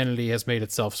 the humanity has made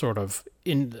itself sort of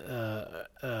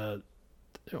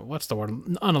what's the word?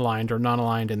 Unaligned or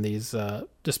non-aligned in these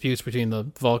disputes between the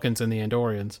Vulcans and the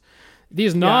Andorians.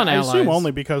 These non-allies, I assume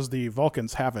only because the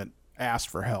Vulcans haven't asked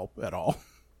for help at all.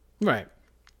 right?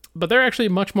 But they're actually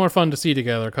much more fun to see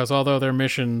together because although their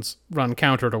missions run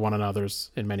counter to one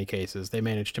another's in many cases, they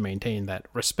manage to maintain that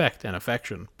respect and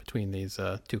affection between these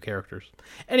two characters.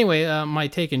 Anyway, my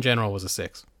take in general was a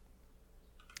 6.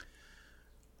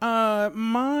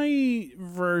 My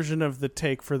version of the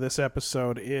take for this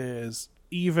episode is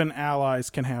even allies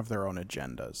can have their own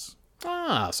agendas.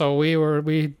 So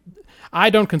I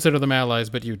don't consider them allies,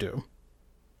 but you do.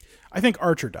 I think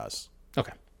Archer does,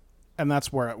 Okay. and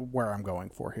that's where I'm going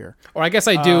for here. Or I guess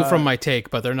I do from my take,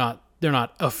 but they're not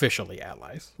officially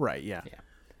allies. Right, yeah.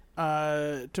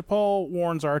 T'Pol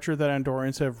warns Archer that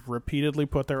Andorians have repeatedly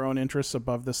put their own interests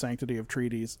above the sanctity of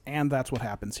treaties, and that's what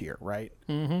happens here, right?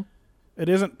 Mm-hmm. It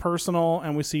isn't personal,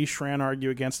 and we see Shran argue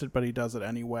against it, but he does it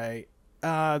anyway.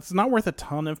 It's not worth a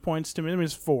ton of points to me. I mean,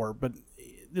 it's 4, but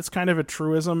it's kind of a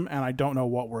truism, and I don't know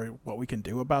what we can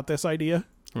do about this idea.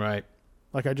 Right.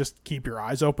 Like, I just keep your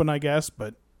eyes open, I guess,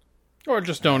 but Or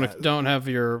just don't have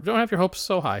your hopes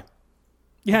so high.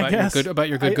 yeah, About I your guess good- about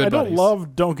your good I don't buddies.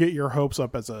 love "don't get your hopes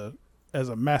up" as a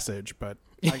message, but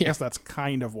I Yeah. guess that's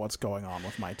kind of what's going on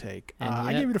with my take. And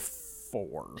I yet- gave it a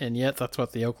 4. And yet, that's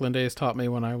what the Oakland days taught me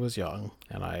when I was young,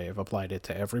 and I have applied it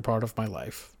to every part of my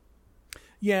life.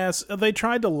 Yes, they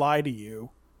tried to lie to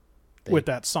you with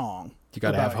that song. You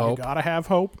gotta about have hope. You gotta have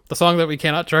hope. The song that we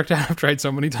cannot track down. I've tried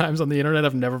so many times on the internet.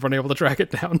 I've never been able to track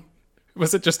it down.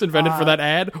 Was it just invented for that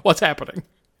ad? What's happening?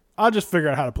 I'll just figure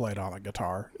out how to play it on a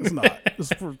guitar. It's not.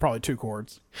 It's probably 2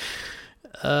 chords.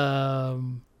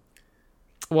 Well,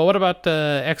 what about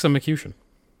Execution?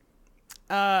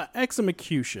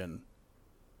 Execution.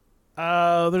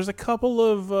 There's a couple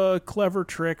of clever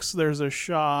tricks. There's a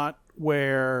shot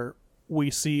where we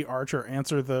see Archer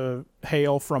answer the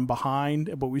hail from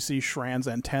behind, but we see Shran's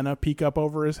antenna peek up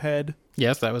over his head.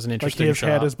 Yes, that was an Like interesting his shot.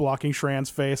 head is blocking Shran's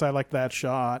face. I like that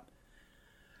shot.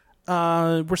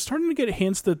 We're starting to get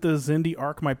hints that the Xindi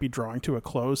arc might be drawing to a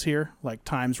close here. Like,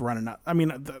 time's running out. I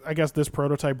mean, I guess this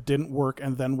prototype didn't work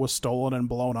and then was stolen and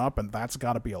blown up, and that's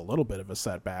got to be a little bit of a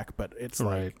setback. But it's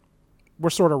Right. like we're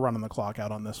sort of running the clock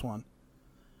out on this one.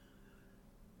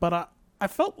 But I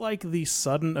felt like the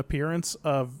sudden appearance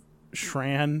of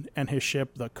Shran and his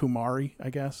ship, the Kumari, I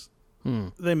guess.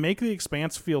 They make the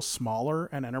Expanse feel smaller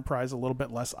and Enterprise a little bit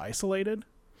less isolated.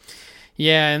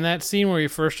 Yeah, in that scene where he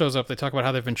first shows up, they talk about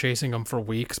how they've been chasing him for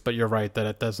weeks, but you're right that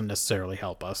it doesn't necessarily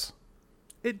help us.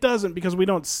 It doesn't, because we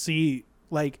don't see,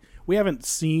 we haven't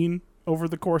seen over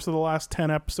the course of the last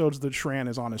 10 episodes that Shran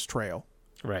is on his trail.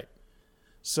 Right.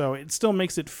 So it still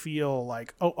makes it feel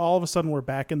like, all of a sudden we're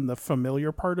back in the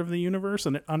familiar part of the universe,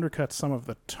 and it undercuts some of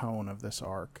the tone of this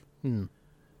arc. And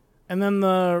then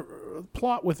the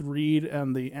plot with Reed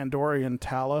and the Andorian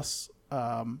Talus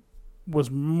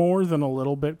was more than a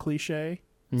little bit cliche.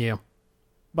 Yeah.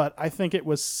 But I think it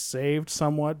was saved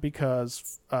somewhat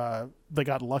because they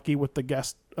got lucky with the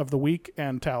guest of the week,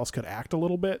 and Talus could act a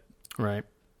little bit. Right.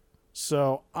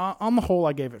 So on the whole,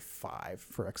 I gave it 5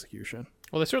 for execution.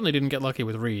 Well, they certainly didn't get lucky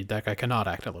with Reed. That guy cannot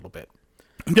act a little bit.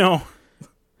 No.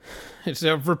 It's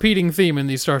a repeating theme in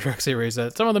these Star Trek series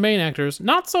that some of the main actors,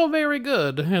 not so very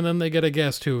good, and then they get a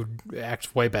guest who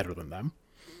acts way better than them.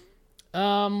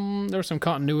 There was some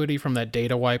continuity from that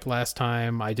data wipe last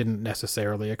time. I didn't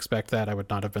necessarily expect that. I would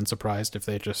not have been surprised if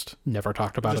they just never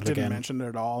talked about it again. Didn't mention it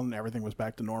at all, and everything was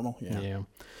back to normal. Yeah.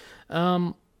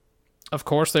 Of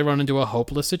course, they run into a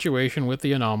hopeless situation with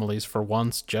the anomalies for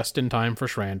once, just in time for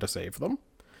Shran to save them.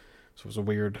 So it was a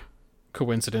weird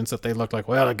coincidence that they looked like,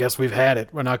 well, I guess we've had it.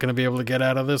 We're not going to be able to get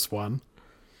out of this one.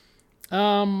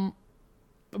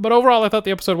 But overall, I thought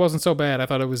the episode wasn't so bad. I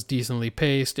thought it was decently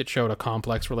paced. It showed a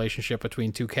complex relationship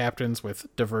between two captains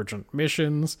with divergent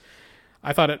missions.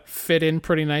 I thought it fit in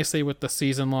pretty nicely with the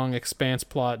season-long Expanse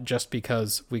plot just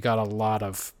because we got a lot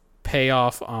of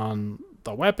payoff on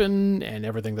the weapon and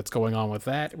everything that's going on with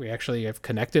that. We actually have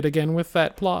connected again with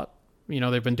that plot. You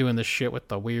know, they've been doing this shit with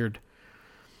the weird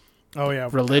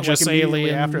religious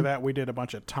alien. After that, we did a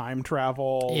bunch of time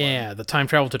travel. Yeah, the time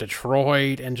travel to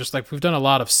Detroit, and just like we've done a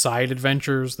lot of side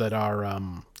adventures that are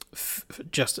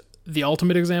just the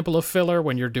ultimate example of filler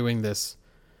when you're doing this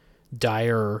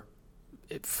dire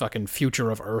fucking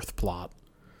future of Earth plot.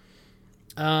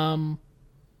 I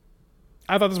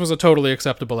thought this was a totally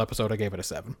acceptable episode. I gave it a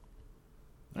 7.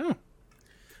 Oh.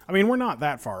 I mean, we're not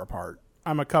that far apart.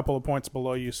 I'm a couple of points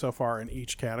below you so far in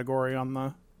each category on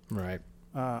the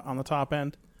top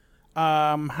end.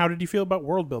 How did you feel about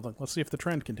world building? Let's see if the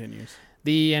trend continues.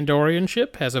 The Andorian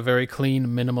ship has a very clean,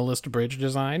 minimalist bridge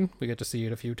design. We get to see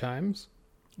it a few times.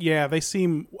 Yeah, they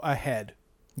seem ahead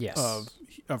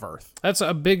of Earth. That's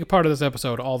a big part of this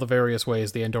episode, all the various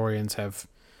ways the Andorians have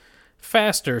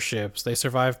faster ships. They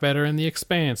survive better in the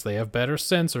Expanse. They have better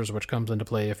sensors, which comes into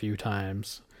play a few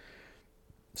times.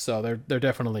 So they're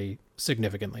definitely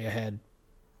significantly ahead.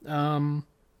 Claim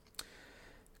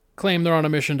they're on a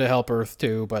mission to help Earth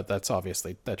too, but that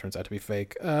turns out to be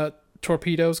fake.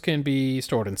 Torpedoes can be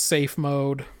stored in safe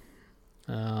mode.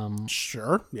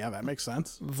 Sure. Yeah, that makes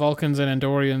sense. Vulcans and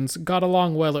Andorians got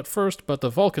along well at first, but the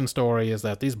Vulcan story is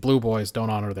that these blue boys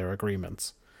don't honor their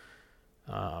agreements.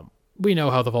 We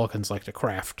know how the Vulcans like to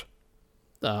craft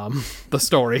the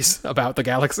stories about the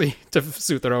galaxy to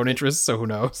suit their own interests, so who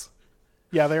knows?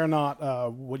 Yeah, they're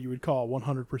not what you would call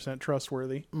 100%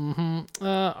 trustworthy.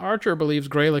 Archer believes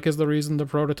Greylick is the reason the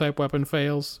prototype weapon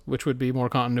fails, which would be more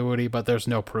continuity, but there's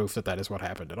no proof that is what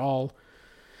happened at all.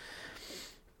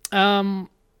 I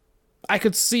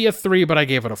could see a 3, but I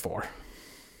gave it a 4.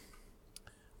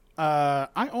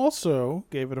 I also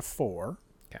gave it a 4.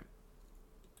 Okay.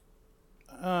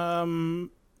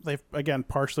 They've, again,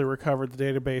 partially recovered the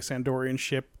database Andorian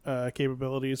ship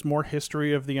capabilities, more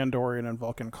history of the Andorian and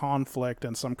Vulcan conflict,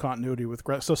 and some continuity with...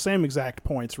 So same exact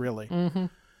points, really.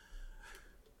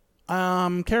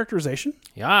 Characterization.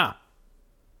 Yeah.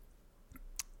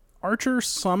 Archer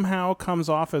somehow comes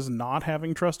off as not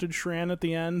having trusted Shran at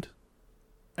the end,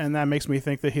 and that makes me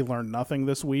think that he learned nothing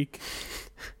this week.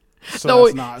 So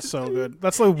that's not so good.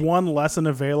 That's like one lesson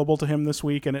available to him this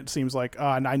week, and it seems like,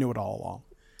 I knew it all along.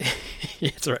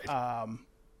 That's right.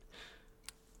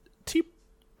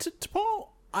 T'Pol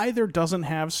either doesn't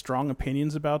have strong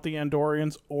opinions about the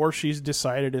Andorians, or she's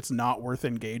decided it's not worth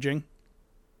engaging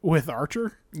with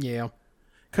Archer. Yeah.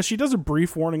 Because she does a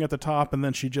brief warning at the top, and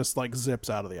then she just, zips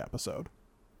out of the episode.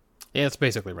 Yeah, that's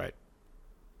basically right.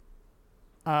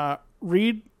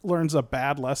 Reed learns a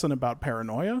bad lesson about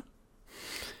paranoia,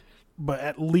 but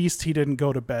at least he didn't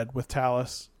go to bed with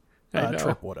Talus.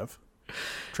 Trip would have.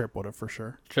 Trip would have, for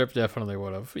sure. Trip definitely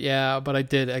would have. Yeah, but I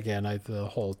did, again,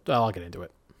 I'll get into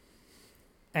it.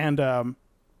 And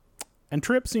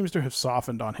Trip seems to have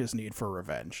softened on his need for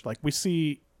revenge.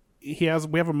 We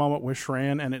have a moment with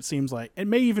Shran, and it seems like it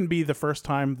may even be the first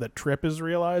time that Trip is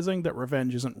realizing that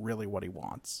revenge isn't really what he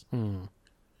wants.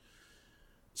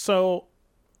 So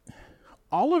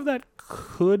all of that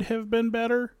could have been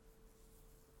better,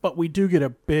 but we do get a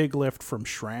big lift from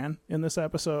Shran in this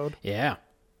episode. Yeah.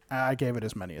 I gave it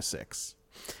as many as 6.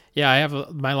 Yeah, I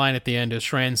have my line at the end is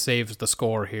Shran saves the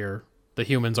score here. The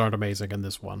humans aren't amazing in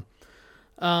this one.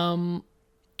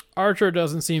 Archer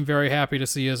doesn't seem very happy to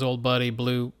see his old buddy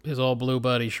blue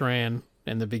buddy Shran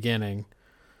in the beginning.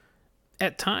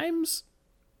 At times,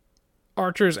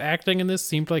 Archer's acting in this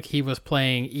seemed like he was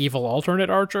playing evil alternate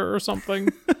Archer or something.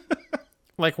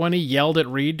 Like when he yelled at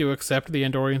Reed to accept the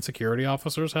Andorian security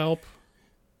officer's help.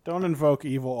 Don't invoke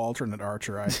evil alternate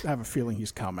Archer. I have a feeling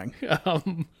he's coming.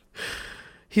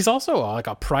 He's also like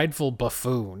a prideful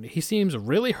buffoon. He seems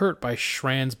really hurt by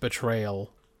Shran's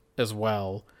betrayal as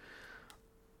well.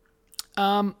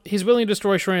 He's willing to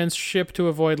destroy Shran's ship to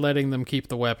avoid letting them keep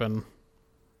the weapon,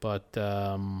 but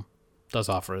does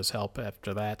offer his help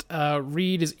after that.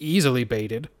 Reed is easily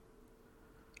baited.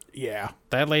 Yeah.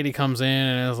 That lady comes in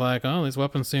and is like, oh, these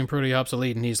weapons seem pretty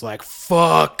obsolete, and he's like,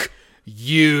 fuck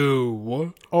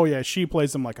you. Oh, yeah, she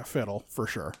plays him like a fiddle, for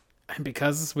sure. And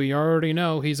because we already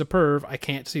know he's a perv, I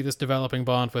can't see this developing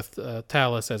bond with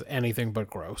Talus as anything but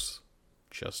gross.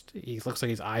 Just, he looks like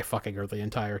he's eye-fucking her the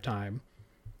entire time.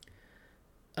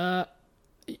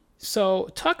 So,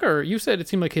 Tucker, you said it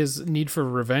seemed like his need for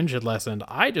revenge had lessened.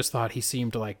 I just thought he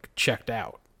seemed, like, checked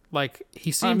out. Like,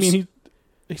 he seems... I mean,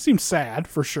 he seemed sad,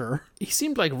 for sure. He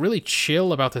seemed, like, really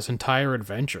chill about this entire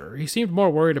adventure. He seemed more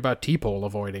worried about T-Pole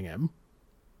avoiding him.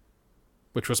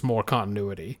 Which was more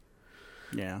continuity.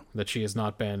 Yeah. That she has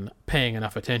not been paying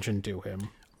enough attention to him.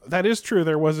 That is true.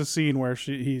 There was a scene where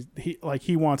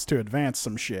he wants to advance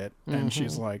some shit, and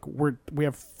she's like, we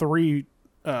have 3...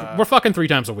 We're fucking 3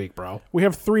 times a week, bro. We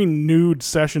have 3 nude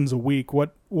sessions a week.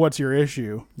 What's your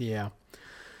issue? Yeah.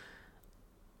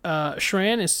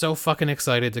 Shran is so fucking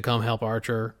excited to come help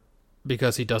Archer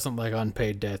because he doesn't like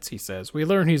unpaid debts, he says. We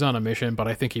learn he's on a mission, but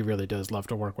I think he really does love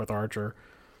to work with Archer.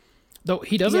 Though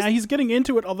he doesn't... Yeah, he's getting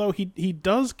into it, although he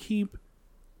does keep...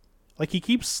 Like, he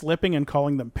keeps slipping and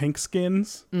calling them pink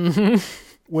skins,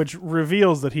 which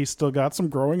reveals that he's still got some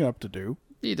growing up to do.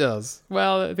 He does.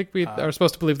 Well, I think we are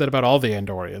supposed to believe that about all the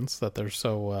Andorians, that they're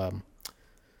so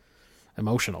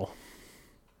emotional.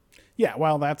 Yeah,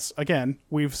 well, that's, again,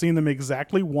 we've seen them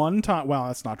exactly one time. Well,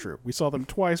 that's not true. We saw them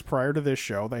twice prior to this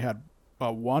show. They had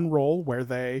one role where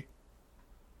they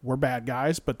were bad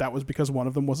guys, but that was because one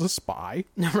of them was a spy.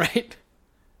 Right.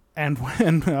 And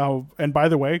by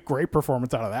the way, great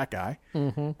performance out of that guy.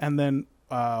 Mm-hmm. And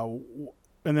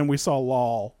then we saw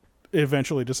Lal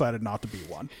eventually decided not to be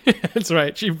one. That's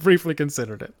right. She briefly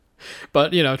considered it,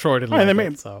 but Troy didn't.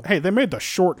 They made the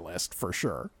short list for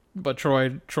sure. But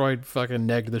Troy fucking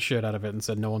negged the shit out of it and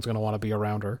said no one's gonna want to be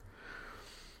around her.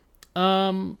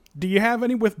 Do you have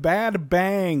any with bad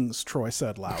bangs? Troy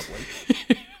said loudly.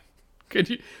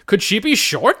 Could she be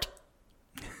short?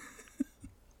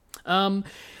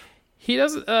 He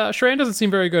doesn't. Shran doesn't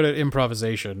seem very good at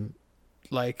improvisation.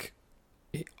 Like,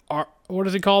 what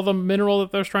does he call the mineral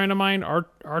that they're trying to mine?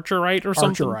 Archerite or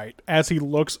something? Archerite. As he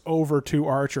looks over to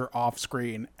Archer off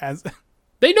screen, as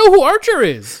they know who Archer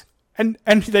is, and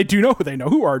they know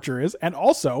who Archer is, and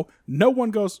also no one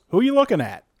goes, "Who are you looking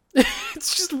at?"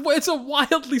 It's a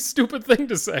wildly stupid thing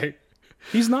to say.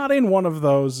 He's not in one of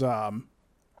those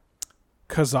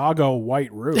Kazago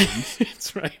white rooms.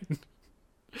 That's right.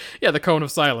 Yeah, the Cone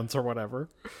of Silence or whatever.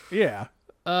 Yeah.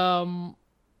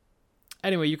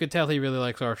 Anyway, you could tell he really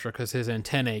likes Archer because his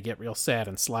antennae get real sad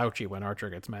and slouchy when Archer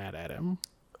gets mad at him.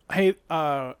 Hey,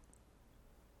 the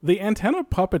antenna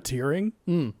puppeteering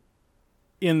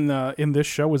in this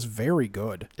show is very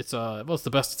good. It's the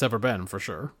best it's ever been for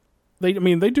sure. They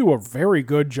do a very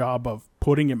good job of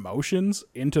putting emotions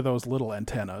into those little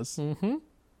antennas. Mm-hmm.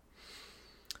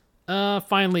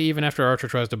 Finally, even after Archer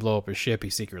tries to blow up his ship, he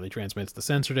secretly transmits the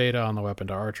sensor data on the weapon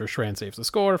to Archer. Shran saves the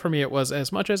score. For me, it was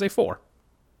as much as a 4.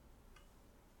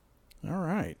 All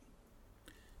right.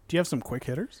 Do you have some quick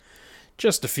hitters?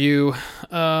 Just a few.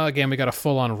 Again, we got a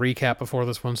full-on recap before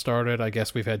this one started. I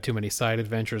guess we've had too many side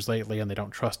adventures lately, and they don't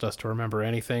trust us to remember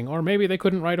anything. Or maybe they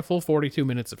couldn't write a full 42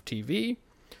 minutes of TV.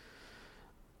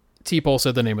 T-Pole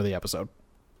said the name of the episode.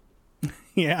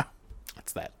 Yeah.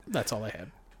 That's that. That's all I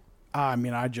had. I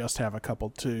mean, I just have a couple,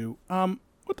 too.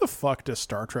 What the fuck does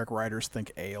Star Trek writers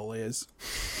think ale is?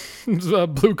 It's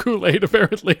blue Kool-Aid,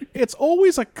 apparently. It's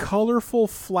always a colorful,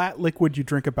 flat liquid you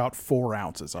drink about 4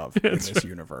 ounces of in this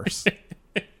universe.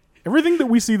 Everything that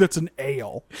we see that's an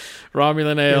ale.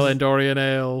 Romulan ale, Andorian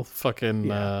ale, fucking...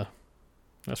 Yeah.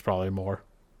 That's probably more.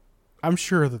 I'm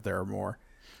sure that there are more.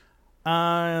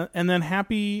 And then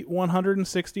happy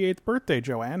 168th birthday,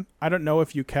 Joanne. I don't know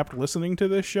if you kept listening to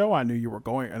this show. I know you were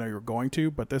going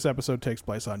to, but this episode takes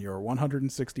place on your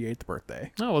 168th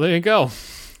birthday. Oh, well, there you go.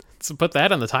 So put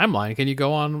that on the timeline. Can you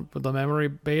go on with the memory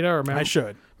beta or I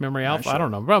should. Memory alpha? I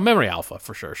don't know. Well, memory alpha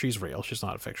for sure. She's real. She's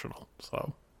not fictional.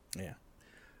 So Yeah.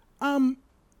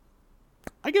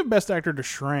 I give best actor to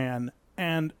Shran,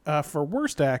 and for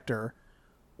worst actor,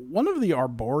 one of the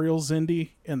arboreal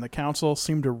Zindi in the council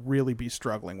seemed to really be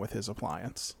struggling with his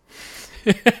appliance.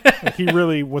 Like, he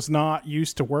really was not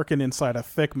used to working inside a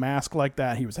thick mask like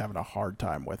that. He was having a hard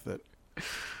time with it.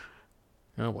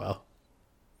 oh well.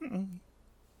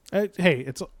 Hey,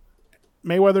 it's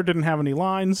Mayweather didn't have any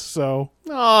lines, so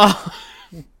Oh,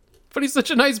 but he's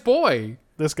such a nice boy.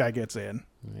 this guy gets in.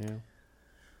 Yeah.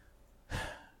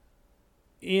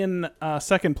 In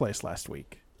second place last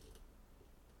week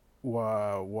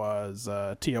was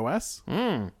TOS.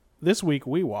 This week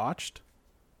we watched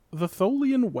The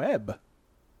Tholian Web.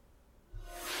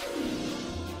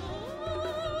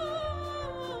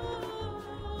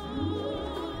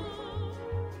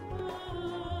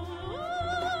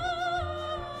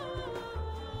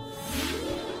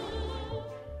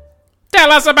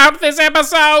 Tell us about this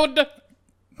episode.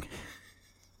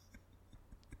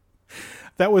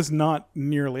 That was not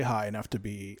nearly high enough to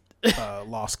be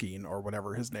Loskeen or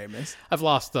whatever his name is. I've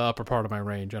lost the upper part of my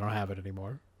range. I don't have it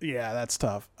anymore. Yeah, that's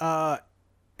tough.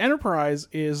 Enterprise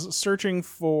is searching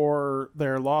for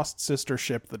their lost sister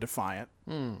ship, the Defiant.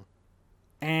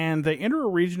 And they enter a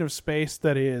region of space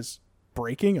that is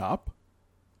breaking up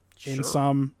in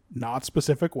some not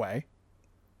specific way.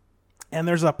 And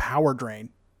there's a power drain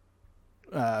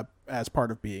as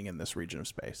part of being in this region of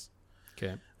space.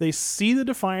 Okay. They see the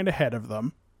Defiant ahead of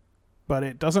them, but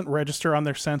it doesn't register on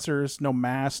their sensors. No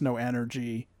mass, no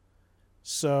energy.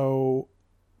 So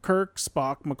Kirk,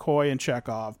 Spock, McCoy, and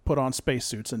Chekhov put on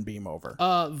spacesuits and beam over.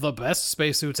 The best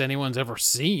spacesuits anyone's ever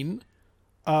seen.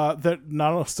 They're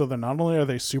not only are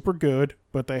they super good,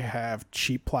 but they have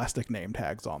cheap plastic name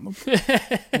tags on them,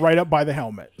 right up by the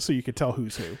helmet, so you could tell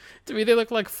who's who. To me, they look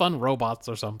like fun robots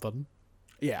or something.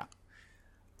 Yeah.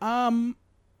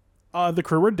 The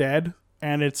crew are dead,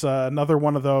 and it's another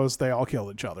one of those they all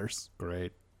killed each other's.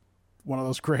 Great. One of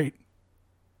those great.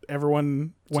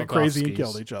 Everyone went crazy and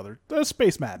killed each other. The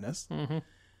space madness. Mm-hmm.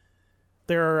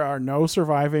 There are no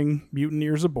surviving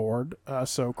mutineers aboard,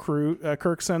 so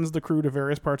Kirk sends the crew to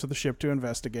various parts of the ship to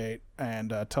investigate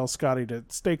and tells Scotty to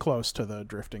stay close to the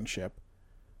drifting ship.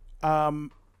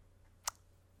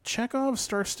 Chekhov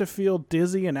starts to feel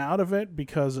dizzy and out of it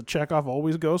because Chekhov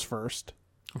always goes first.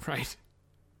 Right.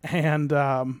 And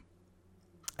when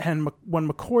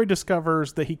McCoy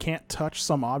discovers that he can't touch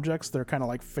some objects, they're kind of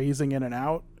like phasing in and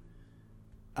out.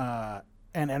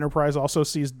 And Enterprise also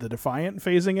sees the Defiant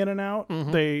phasing in and out.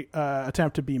 Mm-hmm. They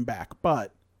attempt to beam back,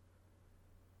 but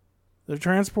the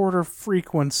transporter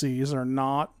frequencies are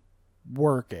not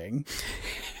working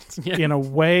in a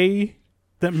way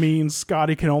that means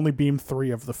Scotty can only beam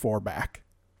 3 of the 4 back.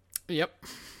 Yep.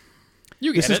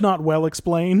 You get it. This is not well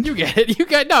explained. You get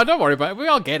it. No, don't worry about it. We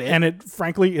all get it. And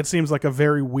frankly, it seems like a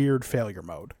very weird failure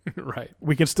mode. Right.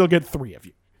 We can still get 3 of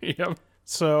you. Yep.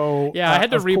 So yeah, I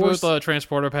had to reboot the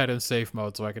transporter pad in safe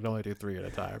mode, so I could only do 3 at a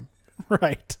time.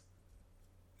 Right.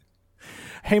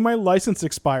 Hey, my license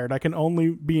expired. I can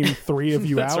only beam 3 of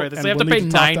you That's out. right. And I have to pay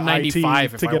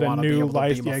 $9.95 to get a new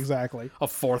license. Yeah, exactly. A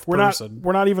 4th person.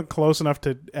 We're not even close enough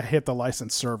to hit the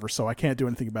license server, so I can't do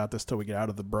anything about this till we get out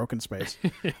of the broken space.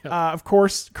 Of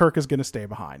course, Kirk is going to stay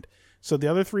behind. So the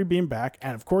other 3 beam back,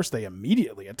 and of course they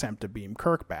immediately attempt to beam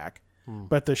Kirk back.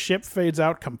 But the ship fades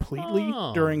out completely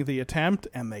during the attempt,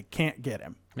 and they can't get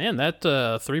him. Man, that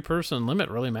 3-person limit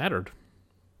really mattered.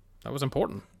 That was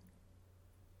important.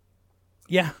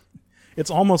 Yeah.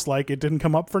 It's almost like it didn't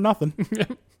come up for nothing.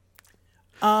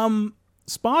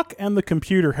 Spock and the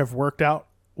computer have worked out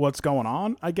what's going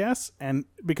on, I guess, and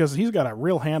because he's got a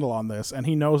real handle on this, and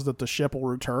he knows that the ship will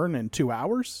return in 2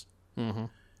 hours, and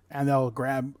they'll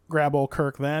grab old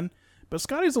Kirk then. But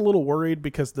Scotty's a little worried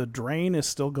because the drain is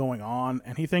still going on,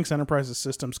 and he thinks Enterprise's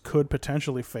systems could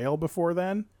potentially fail before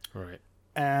then. Right.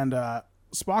 And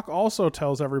Spock also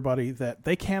tells everybody that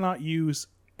they cannot use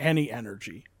any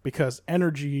energy because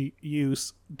energy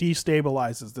use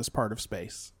destabilizes this part of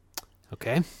space.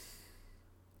 Okay.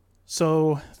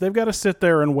 So they've got to sit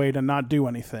there and wait and not do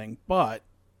anything. But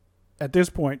at this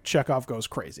point, Chekhov goes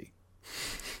crazy.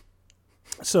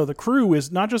 So the crew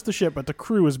is, not just the ship, but the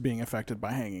crew is being affected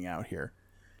by hanging out here.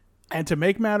 And to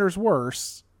make matters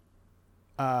worse,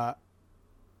 an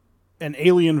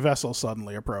alien vessel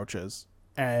suddenly approaches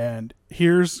And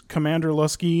here's Commander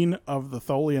Luskine of the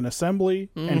Tholian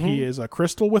Assembly, and he is a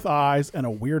crystal with eyes and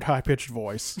a weird high-pitched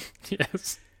voice.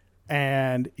 Yes.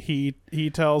 And he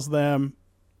tells them,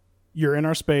 "You're in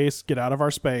our space. Get out of our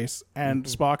space." And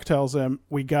Spock tells him,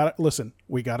 "We got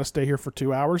to stay here for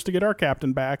 2 hours to get our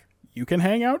captain back. You can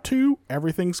hang out too.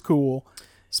 Everything's cool."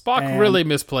 Spock really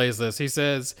misplays this. He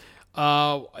says,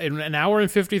 in an hour and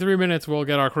 53 minutes, we'll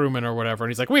get our crewmen or whatever. And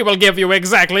he's like, "We will give you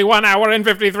exactly 1 hour and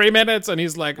 53 minutes. And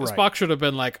he's like, Spock should have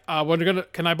been like,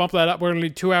 can I bump that up? We're going to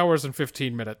need 2 hours and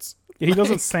 15 minutes. He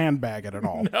doesn't sandbag it at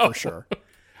all, for sure.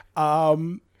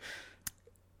 But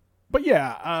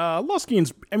yeah,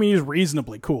 Luskine's, he's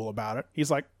reasonably cool about it. He's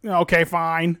like, "Okay,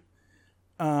 fine."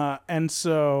 And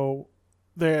so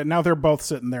they're both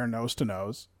sitting there nose to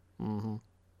nose.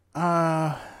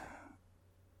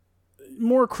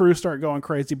 More crew start going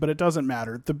crazy, but it doesn't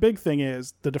matter. The big thing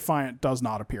is the Defiant does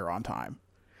not appear on time.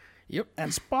 Yep.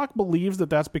 And Spock believes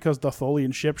that that's because the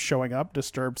Tholian ship showing up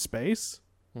disturbed space.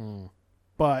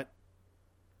 But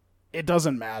it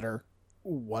doesn't matter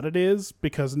what it is,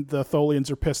 because the Tholians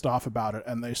are pissed off about it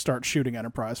and they start shooting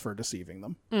Enterprise for deceiving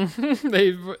them.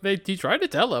 He tried to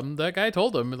tell him. That guy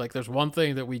told him, like, there's one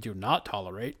thing that we do not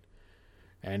tolerate,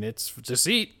 and it's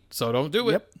deceit, so don't do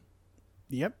it.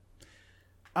 Yep.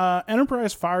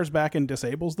 Enterprise fires back and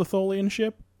disables the Tholian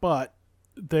ship, but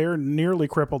they're nearly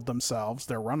crippled themselves.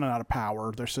 They're running out of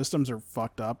power. Their systems are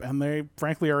fucked up, and they,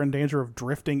 frankly, are in danger of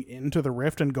drifting into the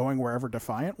rift and going wherever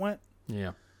Defiant went.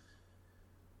 Yeah.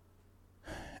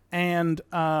 And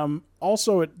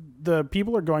also, the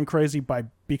people are going crazy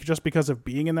just because of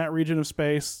being in that region of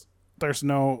space. It's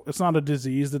not a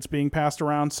disease that's being passed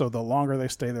around, so the longer they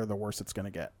stay there, the worse it's going to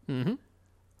get.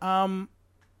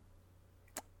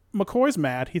 McCoy's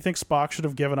mad. He thinks Spock should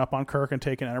have given up on Kirk and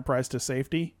taken Enterprise to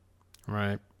safety.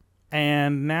 Right.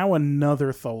 And now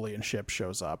another Tholian ship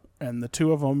shows up, and the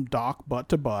two of them dock butt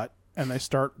to butt, and they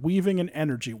start weaving an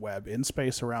energy web in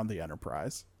space around the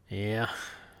Enterprise. Yeah.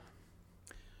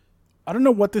 I don't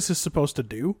know what this is supposed to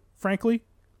do, frankly.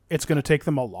 It's going to take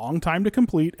them a long time to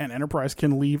complete, and Enterprise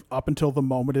can leave up until the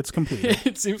moment it's completed.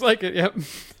 It seems like it, yep.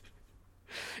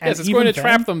 And yes, it's going to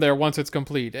trap them there once it's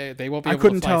complete. They won't be able to fly through. I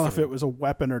couldn't tell if it was a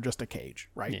weapon or just a cage,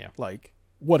 right? Yeah. Like,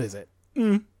 what is it?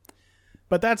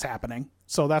 But that's happening.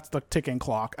 So that's the ticking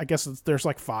clock. I guess there's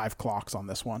like 5 clocks on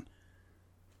this one.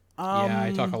 Yeah,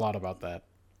 I talk a lot about that.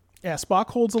 Yeah, Spock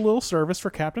holds a little service for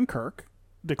Captain Kirk,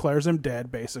 declares him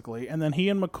dead, basically, and then he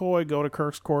and McCoy go to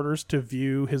Kirk's quarters to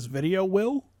view his video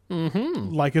will.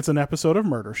 Like it's an episode of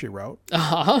Murder, She Wrote.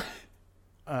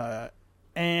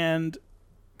 And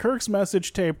Kirk's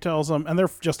message tape tells him, and they're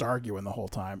just arguing the whole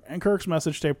time, and Kirk's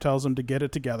message tape tells him to get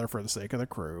it together for the sake of the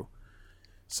crew.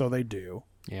 So they do.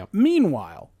 Yep.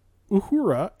 Meanwhile,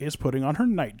 Uhura is putting on her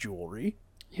night jewelry.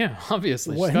 Yeah,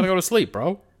 obviously. She's got to go to sleep,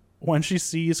 bro. When she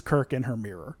sees Kirk in her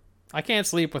mirror. I can't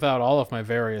sleep without all of my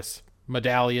various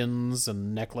medallions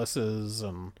and necklaces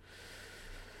and...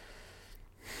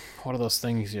 What are those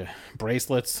things?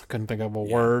 Bracelets? Couldn't think of a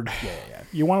word. Yeah.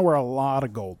 You want to wear a lot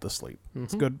of gold to sleep.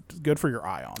 It's good for your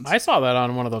ions. I saw that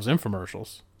on one of those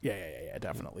infomercials. Yeah,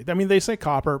 definitely. I mean, they say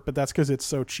copper, but that's because it's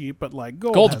so cheap. But like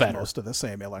gold's has better. Most of the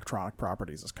same electronic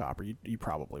properties as copper. You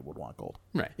probably would want gold,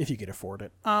 right? If you could afford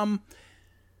it.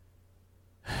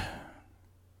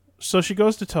 So she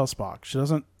goes to tell Spock. She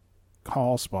doesn't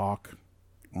call Spock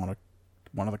on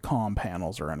one of the comm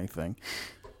panels or anything.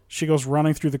 She goes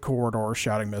running through the corridor,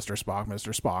 shouting, Mr.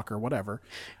 Spock, or whatever.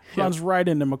 Runs right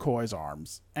into McCoy's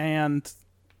arms. And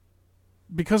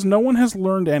because no one has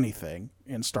learned anything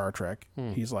in Star Trek,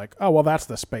 he's like, oh, well, that's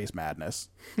the space madness.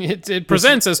 It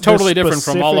presents as totally different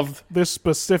from all of... This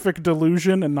specific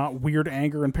delusion and not weird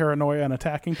anger and paranoia and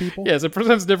attacking people. Yes, it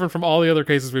presents different from all the other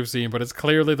cases we've seen, but it's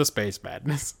clearly the space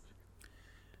madness.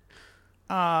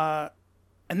 And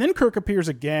then Kirk appears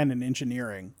again in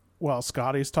engineering. While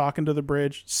Scotty's talking to the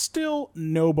bridge, still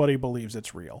nobody believes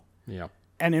it's real. Yeah.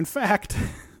 And in fact,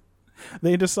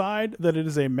 they decide that it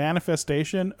is a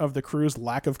manifestation of the crew's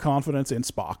lack of confidence in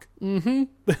Spock.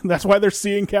 That's why they're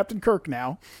seeing Captain Kirk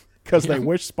now, because they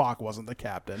wish Spock wasn't the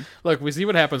captain. Look, we see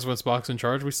what happens when Spock's in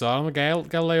charge. We saw it on the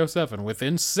Galileo 7.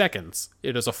 Within seconds,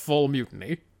 it is a full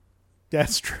mutiny.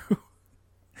 That's true.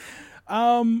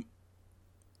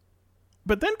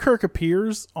 But then Kirk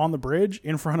appears on the bridge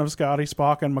in front of Scotty,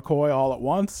 Spock, and McCoy all at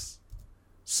once.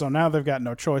 So now they've got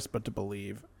no choice but to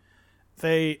believe.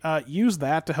 They use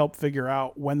that to help figure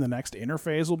out when the next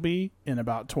interphase will be in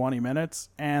about 20 minutes.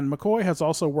 And McCoy has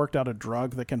also worked out a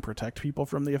drug that can protect people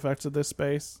from the effects of this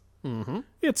space.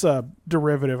 It's a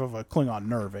derivative of a Klingon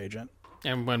nerve agent.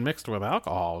 And when mixed with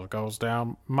alcohol, it goes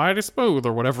down mighty smooth,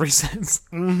 or whatever he says.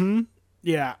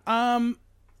 Yeah.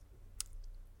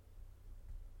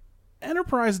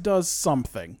 Enterprise does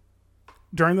something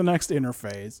during the next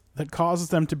interphase that causes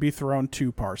them to be thrown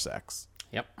 2 parsecs.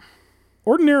 Yep.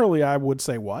 Ordinarily, I would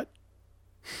say what,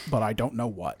 but I don't know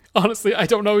what. Honestly, I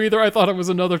don't know either. I thought it was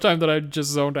another time that I just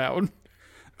zoned out.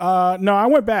 No, I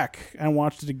went back and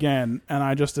watched it again, and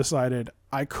I just decided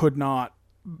I could not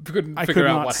Couldn't I figure could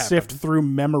out not what sift happened. through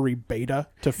memory beta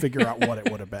to figure out what it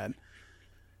would have been.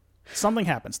 Something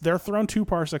happens. They're thrown 2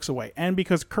 parsecs away, and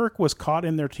because Kirk was caught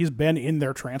in he's been in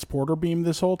their transporter beam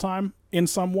this whole time in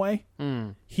some way.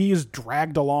 He's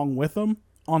dragged along with them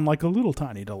on like a little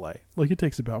tiny delay. Like it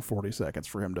takes about 40 seconds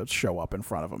for him to show up in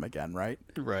front of them again, right?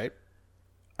 Right.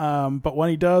 But when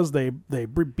he does, they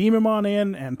beam him on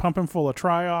in and pump him full of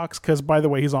triox. Because, by the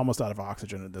way, he's almost out of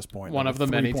oxygen at this point. One of the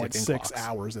many ticking 3.6 clocks.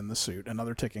 hours in the suit.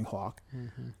 Another ticking clock.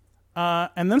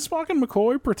 And then Spock and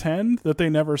McCoy pretend that they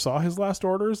never saw his last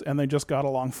orders and they just got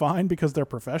along fine because they're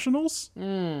professionals.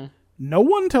 No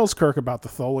one tells Kirk about the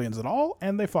Tholians at all,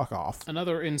 and they fuck off.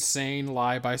 Another insane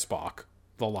lie by Spock,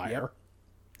 the liar.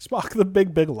 Spock, the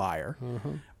big liar.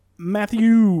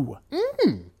 Matthew.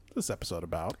 This episode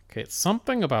about? Okay, it's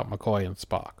something about McCoy and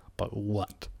Spock, but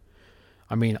what?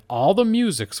 I mean, all the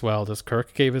music swelled as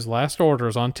Kirk gave his last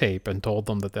orders on tape and told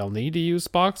them that they'll need to use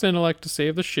Spock's intellect to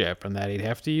save the ship and that he'd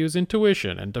have to use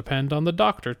intuition and depend on the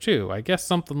doctor, too. I guess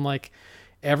something like,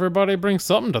 everybody brings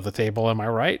something to the table, am I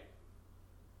right?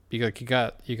 The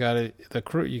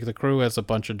crew has a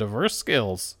bunch of diverse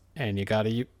skills, and you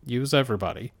gotta use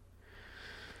everybody.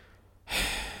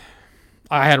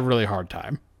 I had a really hard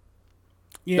time.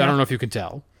 Yeah. I don't know if you can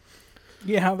tell.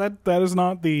 Yeah, that is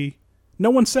not the... No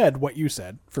one said what you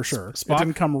said, for sure. Spock- It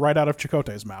didn't come right out of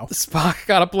Chakotay's mouth. Spock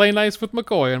gotta play nice with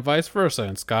McCoy and vice versa,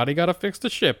 and Scotty gotta fix the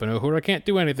ship, and Uhura can't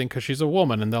do anything because she's a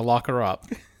woman, and they'll lock her up.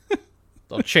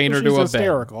 They'll chain her She's to a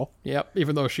hysterical. bed. Yep,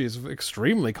 even though she's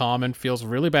extremely calm and feels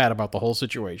really bad about the whole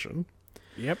situation.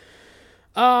 Yep.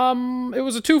 It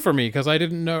was a 2 for me because I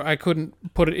didn't know, I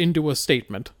couldn't put it into a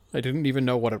statement. I didn't even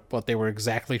know what they were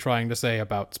exactly trying to say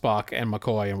about Spock and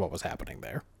McCoy and what was happening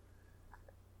there.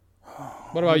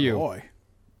 What about you? Boy.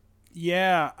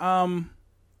 Yeah,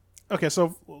 okay,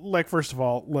 so, like, first of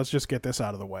all, let's just get this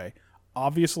out of the way.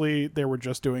 Obviously, they were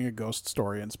just doing a ghost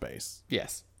story in space.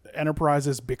 Yes. Enterprise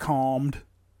is becalmed.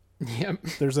 Yep.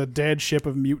 There's a dead ship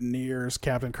of mutineers,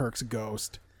 Captain Kirk's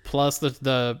ghost. Plus,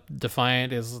 the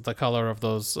Defiant is the color of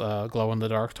those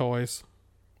glow-in-the-dark toys.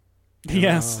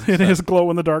 Yes, it is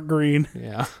glow-in-the-dark green.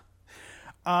 Yeah.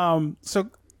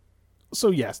 So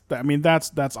yes, I mean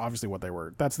that's obviously what they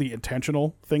were. That's the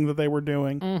intentional thing that they were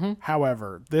doing.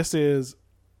 However, this is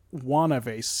one of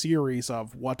a series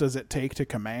of what does it take to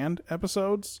command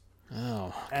episodes,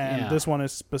 Oh, and yeah. this one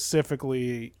is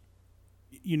specifically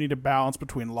you need a balance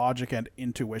between logic and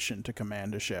intuition to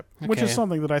command a ship, which is Okay.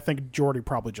 something that I think Geordi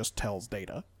probably just tells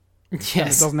Data. It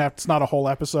Yes. doesn't have. It's not a whole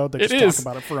episode. They It just is. talk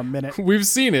about it for a minute. We've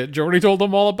seen it. Jordy told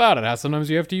them all about it. How sometimes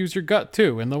you have to use your gut,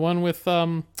 too. And the one with,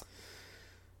 the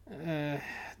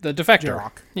defector.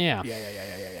 Jarok. Yeah.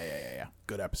 Yeah.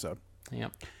 Good episode.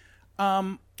 Yep.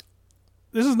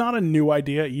 This is not a new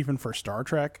idea even for Star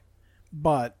Trek,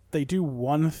 but they do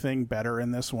one thing better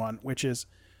in this one, which is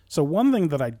so one thing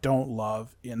that I don't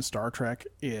love in Star Trek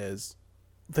is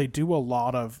they do a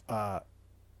lot of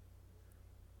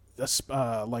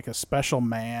like a special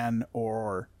man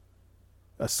or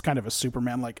a kind of a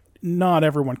Superman. Like not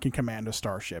everyone can command a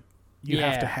starship. You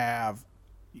have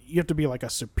to be like a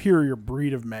superior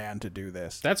breed of man to do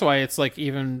this. That's why it's like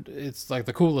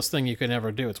the coolest thing you could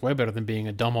ever do. It's way better than being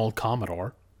a dumb old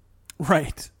Commodore.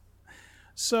 Right.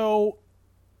 So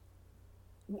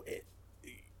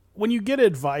when you get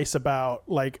advice about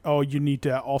like, oh, you need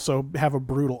to also have a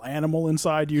brutal animal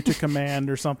inside you to command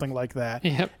or something like that,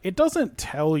 Yep. it doesn't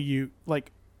tell you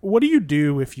like, what do you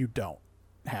do if you don't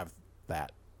have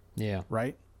that, Yeah.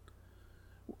 right?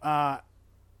 But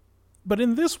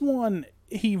in this one,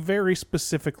 he very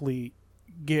specifically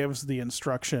gives the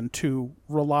instruction to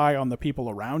rely on the people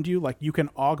around you. Like you can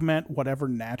augment whatever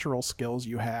natural skills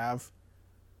you have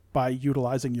by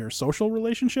utilizing your social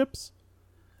relationships.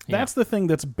 That's the thing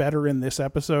that's better in this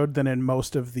episode than in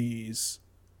most of these.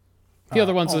 The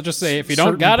other ones that just say, if you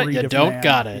don't got it, you don't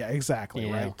got it. Yeah, exactly,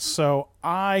 Yeah. right. So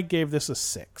I gave this a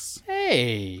 6.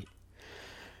 Hey.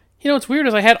 You know, what's weird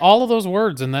is I had all of those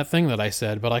words in that thing that I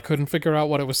said, but I couldn't figure out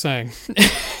what it was saying.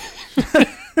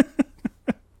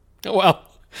 Well,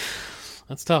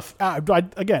 that's tough.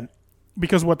 Again,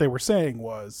 because what they were saying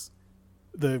was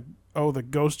the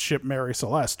ghost ship Mary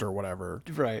Celeste or whatever,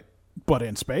 Right. but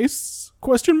in space?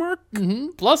 Question mark?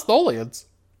 Plus Tholians.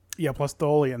 Yeah, plus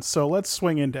Tholians. So let's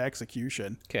swing into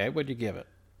execution. Okay, what'd you give it?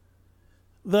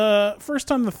 The first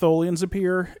time the Tholians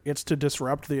appear, it's to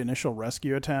disrupt the initial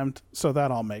rescue attempt, so that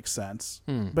all makes sense.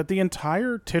 But the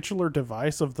entire titular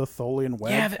device of the Tholian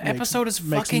web Yeah, the episode is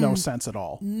makes fucking no sense at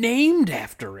all. named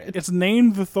after it. It's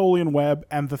named the Tholian web,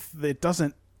 and it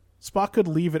doesn't... Spock could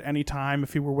leave at any time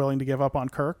if he were willing to give up on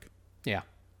Kirk, Yeah.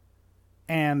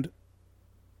 and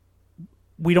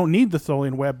we don't need the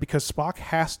Tholian web because Spock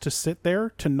has to sit there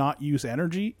to not use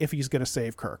energy if he's going to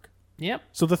save Kirk. Yep.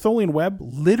 So the Tholian web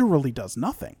literally does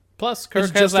nothing. Plus, Kirk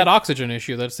It's has just that oxygen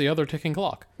issue that's the other ticking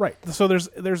clock. Right. So it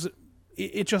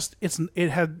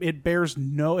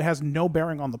has no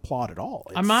bearing on the plot at all.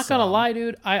 I'm not gonna lie,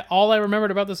 dude. All I remembered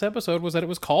about this episode was that it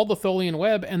was called the Tholian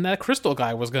Web, and that crystal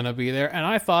guy was gonna be there, and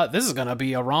I thought this is gonna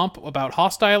be a romp about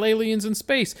hostile aliens in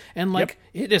space, and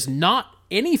it is not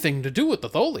anything to do with the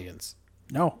Tholians.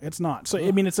 No, it's not. So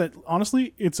I mean,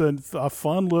 honestly, it's a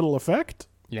fun little effect.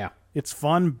 Yeah. It's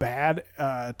fun, bad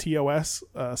TOS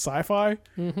sci-fi,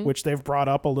 which they've brought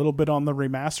up a little bit on the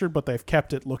remastered, but they've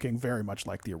kept it looking very much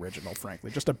like the original,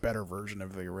 frankly. Just a better version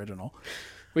of the original.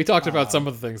 We talked about some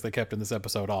of the things they kept in this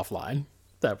episode offline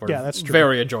that were that's true.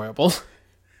 very enjoyable.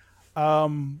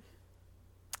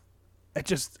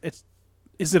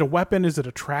 Is it a weapon? Is it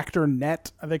a tractor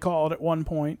net, they call it at one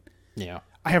point? Yeah.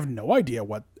 I have no idea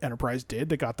what Enterprise did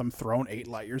that got them thrown 8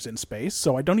 light years in space,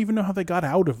 so I don't even know how they got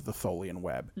out of the Tholian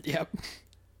web. Yep.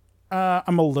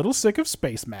 I'm a little sick of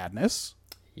space madness.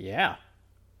 Yeah.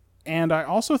 And I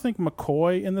also think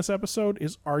McCoy in this episode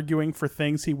is arguing for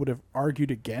things he would have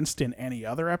argued against in any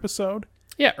other episode.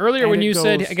 Yeah, earlier And when it you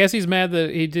said, goes- I guess he's mad that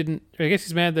he didn't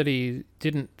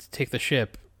take the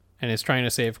ship and is trying to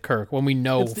save Kirk, when we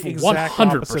know It's the exact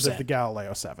 100%. opposite of the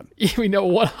Galileo 7. We know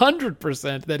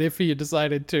 100% that if he had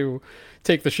decided to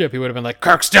take the ship, he would have been like,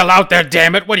 Kirk's still out there,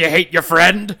 damn it! What, do you hate your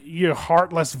friend? You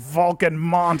heartless Vulcan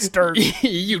monster.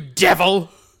 You devil!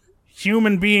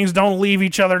 Human beings don't leave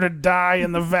each other to die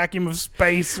in the vacuum of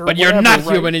space. But you're whatever, not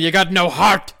right? human and you got no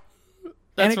heart! And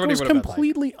That's it what he goes would have been like.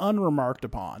 completely unremarked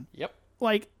upon. Yep.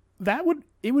 Like,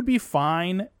 it would be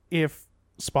fine if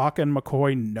Spock and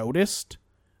McCoy noticed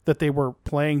that they were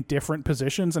playing different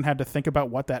positions and had to think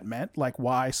about what that meant, like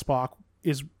why Spock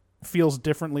feels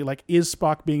differently. Like, is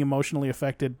Spock being emotionally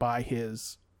affected by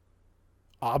his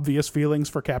obvious feelings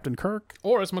for Captain Kirk?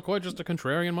 Or is McCoy just a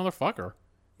contrarian motherfucker?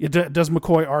 Does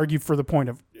McCoy argue for the point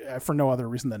of for no other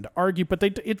reason than to argue? But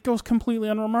it goes completely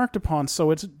unremarked upon. So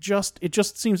it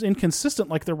just seems inconsistent.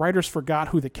 Like the writers forgot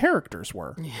who the characters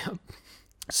were. Yeah.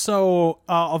 So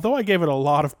although I gave it a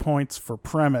lot of points for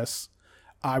premise,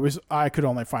 I could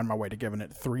only find my way to giving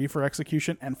it 3 for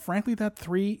execution, and frankly, that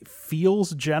 3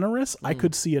 feels generous. I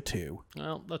could see a 2.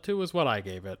 Well, the 2 is what I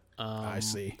gave it. I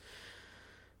see.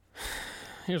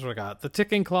 Here's what I got. The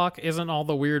ticking clock isn't all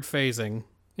the weird phasing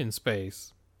in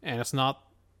space, and it's not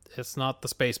the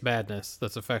space madness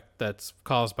that's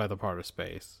caused by the part of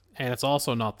space, and it's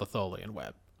also not the Tholian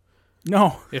web.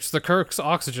 No, It's the Kirk's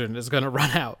oxygen is going to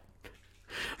run out,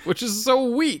 which is so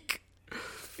weak.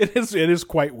 it is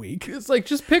quite weak. It's like,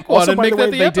 just pick one Also, and by make the way,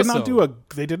 that the they episode.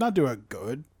 did not do a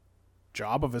good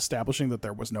job of establishing that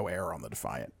there was no air on the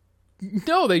Defiant,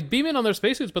 No, they beam in on their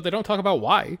spacesuits, but they don't talk about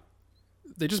why.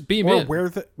 They just beam or in.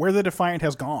 where the Defiant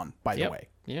has gone. By the Yep. way,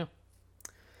 Yeah.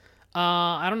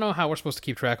 I don't know how we're supposed to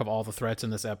keep track of all the threats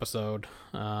in this episode.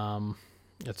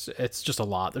 It's just a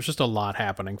lot. There's just a lot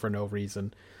happening for no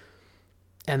reason.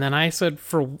 And then I said,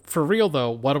 for real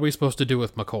though, what are we supposed to do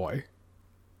with McCoy?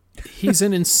 He's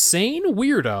an insane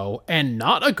weirdo and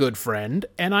not a good friend,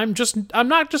 and I'm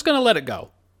not just gonna let it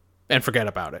go and forget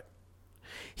about it.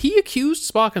 He accused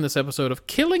Spock in this episode of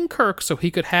killing Kirk so he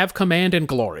could have command and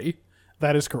glory.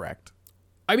 that is correct.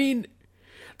 I mean,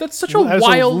 that's such a That is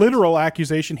wild a literal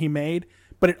accusation he made,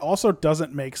 but it also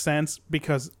doesn't make sense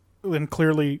because then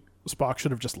clearly Spock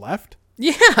should have just left.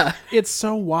 Yeah. It's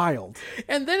so wild.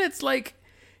 And then it's like,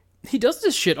 he does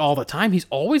this shit all the time. He's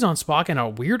always on Spock in a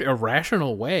weird,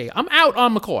 irrational way. I'm out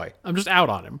on McCoy. I'm just out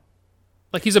on him.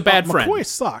 Like, he's a bad friend. McCoy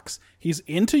sucks. He's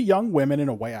into young women in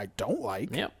a way I don't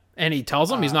like. Yep. And he tells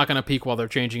them he's not going to peek while they're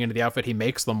changing into the outfit he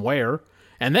makes them wear.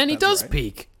 And then he does right.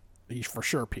 peek. He for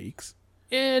sure peaks.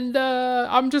 And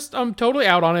I'm totally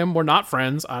out on him. We're not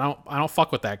friends. I don't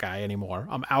fuck with that guy anymore.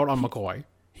 I'm out on McCoy.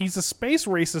 He's a space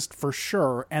racist for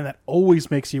sure, and that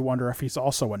always makes you wonder if he's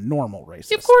also a normal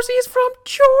racist. Of course, he's from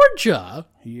Georgia.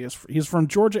 He's from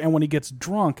Georgia, and when he gets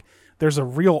drunk, there's a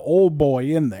real old boy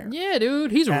in there. Yeah,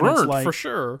 dude. He's And it's ruined like- for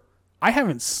sure. I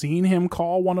haven't seen him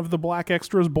call one of the black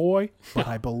extras boy, but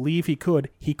I believe he could.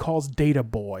 He calls Data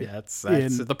boy That's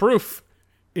in the proof.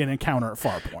 Encounter at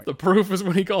Farpoint. The proof is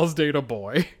when he calls Data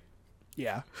boy.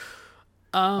 Yeah.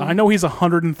 I know he's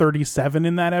 137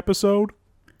 in that episode.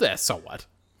 Yeah, so what?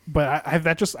 But I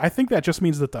think that just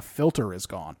means that the filter is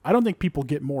gone. I don't think people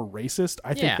get more racist.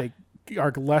 I Yeah. think they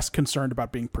are less concerned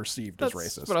about being perceived as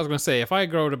That's racist. what I was going to say. If I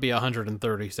grow to be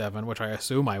 137, which I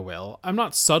assume I will, I'm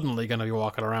not suddenly going to be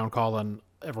walking around calling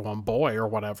everyone boy or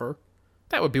whatever.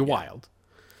 That would be wild.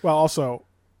 Well, also,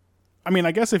 I mean,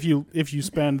 I guess if you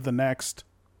spend the next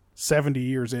 70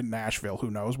 years in Nashville,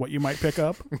 who knows what you might pick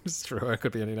up. It's true. It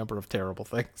could be any number of terrible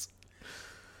things.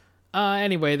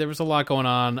 Anyway, there was a lot going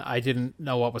on. I didn't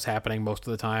know what was happening most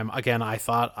of the time. Again, I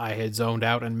thought I had zoned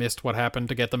out and missed what happened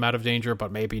to get them out of danger, but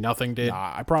maybe nothing did.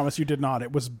 I promise you did not.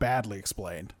 It was badly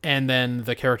explained. And then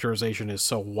the characterization is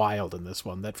so wild in this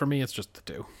one that for me it's just the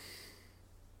two.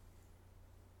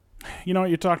 You know what?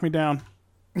 You talked me down.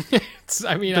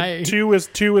 Two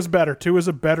is better. 2 is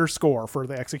a better score for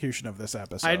the execution of this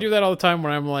episode. I do that all the time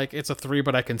where I'm like, it's a 3,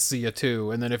 but I can see a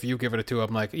 2. And then if you give it a 2,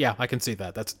 I'm like, yeah, I can see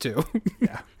that. That's a 2.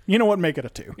 Yeah. You know what? Make it a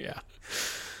 2. Yeah.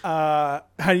 How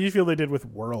do you feel they did with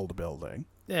world building?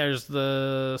 There's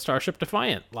the Starship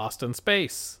Defiant, Lost in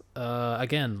Space.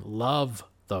 Again, love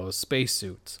those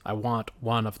spacesuits. I want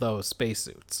one of those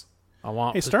spacesuits. Hey,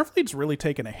 Starfleet's really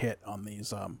taken a hit on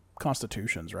these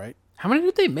constitutions, right? How many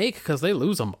did they make? Because they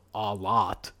lose them a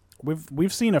lot.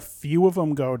 We've seen a few of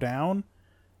them go down.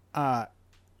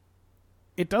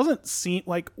 It doesn't seem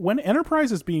like when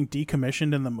Enterprise is being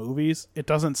decommissioned in the movies, it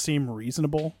doesn't seem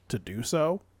reasonable to do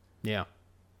so. Yeah.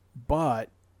 But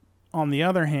on the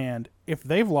other hand, if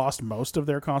they've lost most of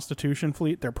their Constitution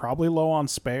fleet, they're probably low on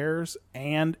spares.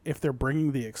 And if they're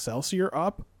bringing the Excelsior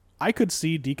up, I could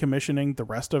see decommissioning the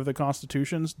rest of the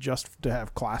Constitutions just to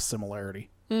have class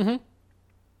similarity. Mm-hmm.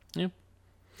 Yeah.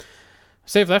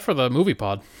 Save that for the movie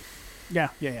pod. Yeah.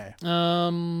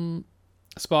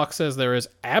 Spock says there is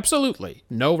absolutely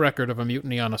no record of a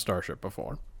mutiny on a starship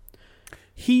before.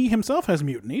 He himself has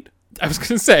mutinied. I was going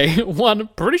to say, one,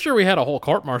 pretty sure we had a whole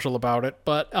court-martial about it,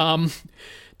 but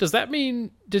does that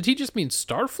mean, did he just mean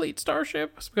Starfleet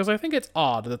starships? Because I think it's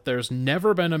odd that there's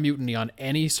never been a mutiny on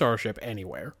any starship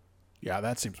anywhere. Yeah,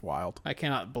 that seems wild. I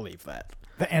cannot believe that.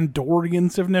 The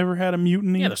Andorians have never had a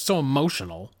mutiny. Yeah, they're so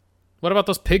emotional. What about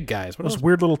those pig guys? What Those else?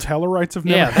 weird little Tellarites have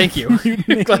never Yeah, had thank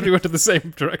you. Glad we went to the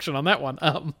same direction on that one.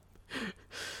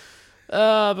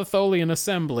 The Tholian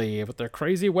Assembly with their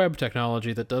crazy web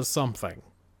technology that does something.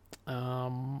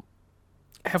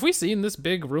 Have we seen this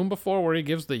big room before where he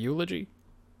gives the eulogy?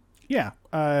 Yeah,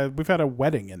 we've had a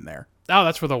wedding in there. Oh,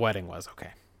 that's where the wedding was.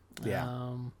 Okay.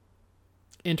 Yeah.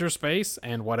 Interspace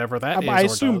and whatever that is. I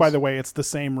assume, does. by the way, it's the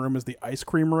same room as the ice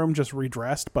cream room, just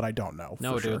redressed, but I don't know.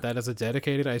 No, for dude, sure. that is a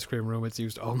dedicated ice cream room. It's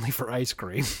used only for ice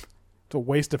cream. It's a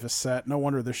waste of a set. No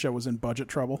wonder this show was in budget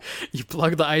trouble. You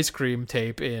plug the ice cream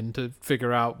tape in to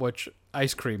figure out which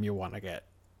ice cream you want to get.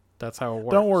 That's how it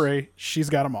works. Don't worry, she's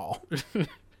got them all.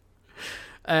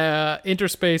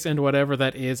 Interspace and whatever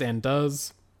that is and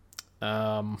does.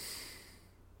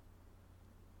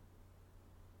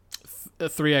 A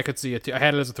 3, I could see a 2. I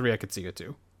had it as a 3, I could see a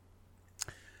 2.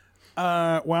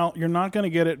 Well, you're not going to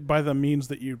get it by the means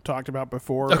that you talked about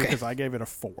before, Okay. because I gave it a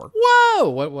 4. Whoa!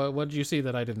 What did you see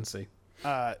that I didn't see?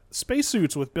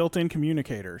 Spacesuits with built-in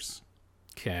communicators.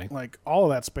 Okay. Like, all of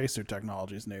that spacesuit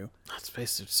technology is new. That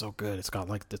spacesuit's so good. It's got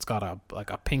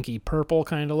a pinky purple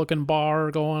kind of looking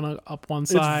bar going up one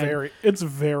side. It's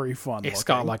very fun. It's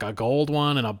looking. got like a gold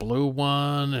one and a blue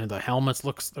one, and the helmets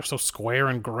they're so square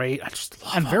and great. I just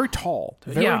love and them. very tall.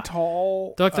 Very Yeah.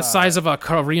 tall. They're like the size of a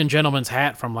Korean gentleman's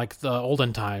hat from like the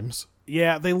olden times.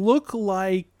 Yeah, they look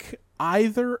like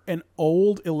either an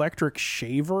old electric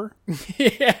shaver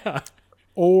Yeah.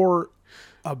 or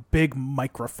a big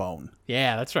microphone.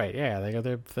 Yeah, that's right. Yeah, they have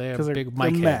Because big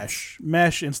they're mic heads.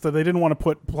 mesh. Instead, they didn't want to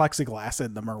put plexiglass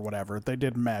in them or whatever. They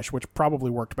did mesh, which probably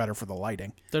worked better for the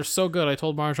lighting. They're so good. I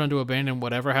told Marjan to abandon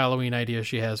whatever Halloween idea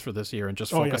she has for this year and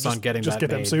just focus on getting just that get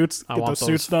them made. suits. I Get want those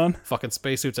suits done. Fucking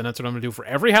spacesuits, and that's what I'm gonna do for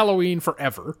every Halloween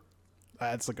forever.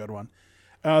 That's a good one.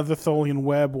 The Tholian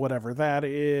web, whatever that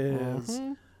is.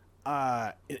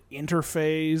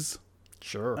 Interphase.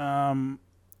 Sure.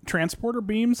 Transporter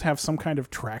beams have some kind of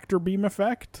tractor beam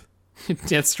effect.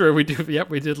 That's true. We do.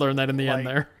 Yep, we did learn that in the end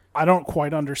Like, there. I don't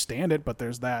quite understand it, but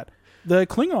there's that. The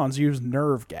Klingons use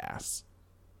nerve gas.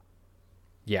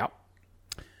 Yeah.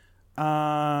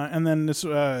 And then this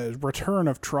return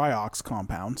of triox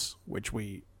compounds, which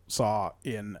we saw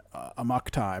in Amok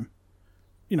Time,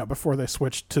 before they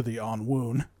switched to the On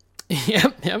Woon.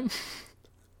 Yep. Yeah,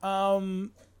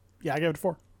 I gave it a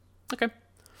 4. Okay.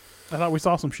 I thought we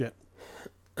saw some shit.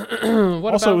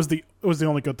 What Also, about? it was the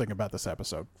only good thing about this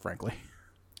episode, frankly.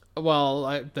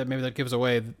 Well, maybe that gives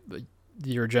away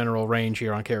your general range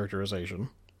here on characterization.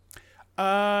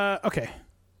 Okay.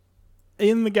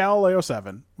 in the Galileo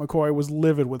 7, McCoy was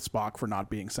livid with Spock for not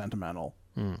being sentimental.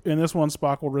 In this one,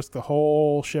 Spock will risk the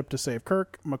whole ship to save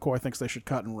Kirk. McCoy thinks they should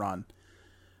cut and run.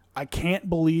 I can't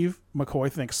believe McCoy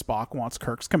thinks Spock wants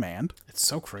Kirk's command. It's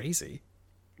so crazy.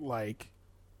 Like,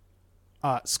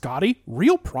 Scotty,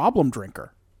 real problem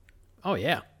drinker. Oh,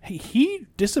 yeah. He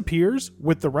disappears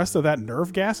with the rest of that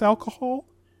nerve gas alcohol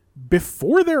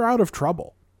before they're out of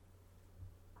trouble.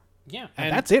 Yeah.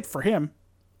 And that's it for him.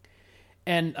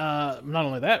 And not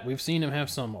only that, we've seen him have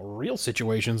some real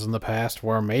situations in the past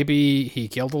where maybe he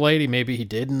killed a lady, maybe he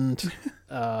didn't.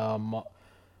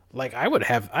 Like, I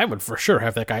would for sure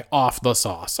have that guy off the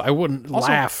sauce. I wouldn't Also,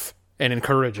 laugh and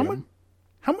encourage him.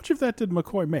 How much of that did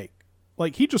McCoy make?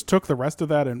 Like, he just took the rest of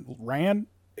that and ran.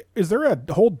 Is there a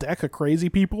whole deck of crazy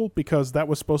people because that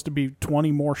was supposed to be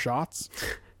 20 more shots?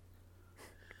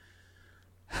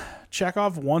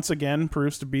 Chekhov once again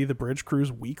proves to be the bridge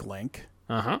crew's weak link.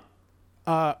 Uh-huh.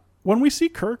 When we see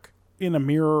Kirk in a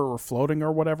mirror or floating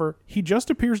or whatever, he just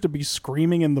appears to be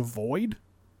screaming in the void.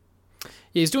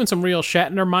 Yeah, he's doing some real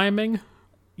Shatner miming.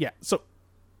 Yeah, so,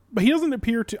 but he doesn't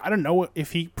appear to, I don't know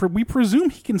if we presume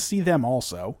he can see them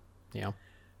also, Yeah.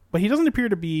 but he doesn't appear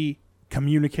to be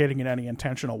communicating in any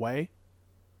intentional way.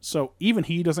 So even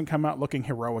he doesn't come out looking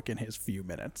heroic in his few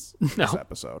minutes this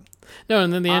episode. No,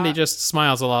 and then the end he just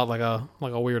smiles a lot like a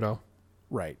weirdo.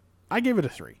 Right. I gave it a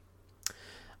 3.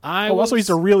 Also, Also,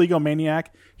 he's a real egomaniac.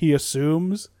 He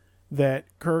assumes that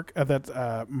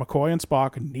McCoy and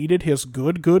Spock needed his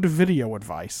good video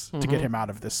advice to get him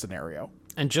out of this scenario.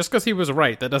 and just because he was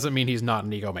right, that doesn't mean he's not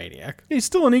an egomaniac. He's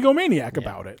still an egomaniac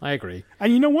about it. I agree.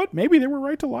 And you know what? Maybe they were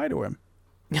right to lie to him.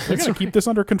 They're going to keep this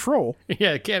under control.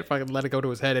 Yeah, it can't fucking let it go to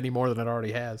his head any more than it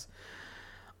already has.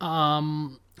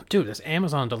 Dude, this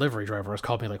Amazon delivery driver has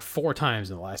called me like 4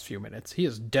 times in the last few minutes. He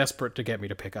is desperate to get me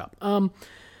to pick up.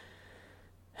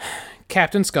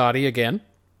 Captain Scotty again,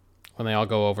 when they all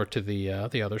go over to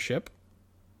the other ship.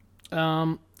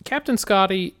 Captain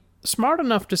Scotty, smart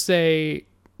enough to say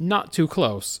not too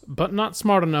close, but not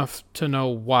smart enough to know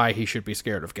why he should be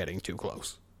scared of getting too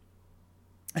close.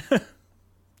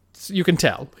 You can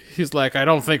tell. He's like, I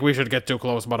don't think we should get too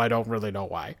close, but I don't really know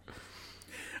why.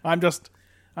 I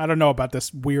don't know about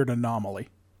this weird anomaly.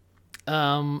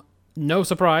 No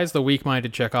surprise, the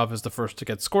weak-minded Chekhov is the first to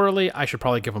get squirrely. I should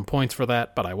probably give him points for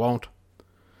that, but I won't.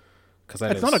 Because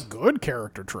It's not a good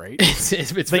character trait.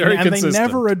 it's very consistent. They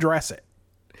never address it.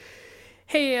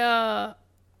 Hey,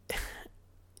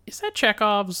 is that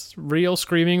Chekhov's real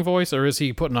screaming voice, or is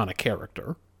he putting on a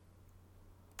character?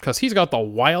 Because he's got the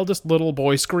wildest little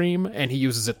boy scream, and he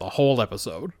uses it the whole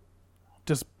episode.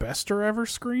 Does Bester ever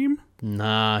scream?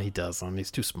 Nah, he doesn't. He's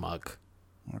too smug.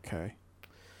 Okay.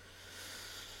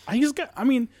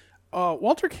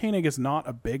 Walter Koenig is not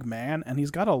a big man, and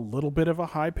he's got a little bit of a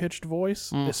high-pitched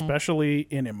voice, especially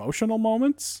in emotional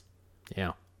moments.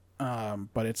 Yeah.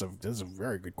 But this is a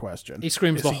very good question. He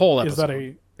screams the whole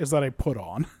episode. Is that a put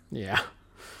on? Yeah.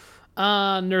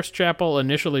 Nurse Chapel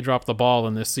initially dropped the ball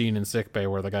in this scene in sickbay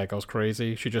where the guy goes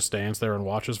crazy. She just stands there and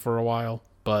watches for a while,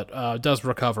 but does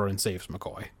recover and saves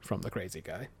McCoy from the crazy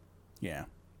guy. Yeah.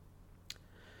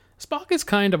 Spock is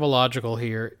kind of illogical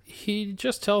here. He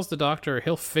just tells the doctor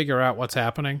he'll figure out what's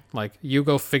happening. Like, you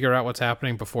go figure out what's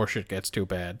happening before shit gets too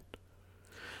bad.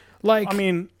 Like, I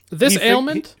mean, this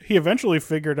ailment... He eventually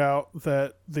figured out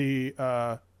that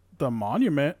the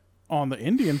monument on the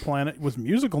Indian planet was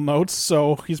musical notes,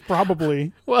 so he's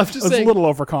probably Well, I'm just saying, a little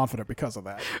overconfident because of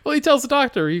that. Well, he tells the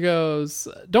doctor, he goes,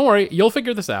 don't worry, you'll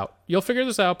figure this out. You'll figure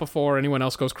this out before anyone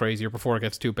else goes crazy or before it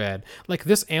gets too bad. Like,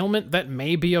 this ailment that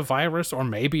may be a virus or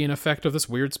may be an effect of this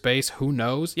weird space, who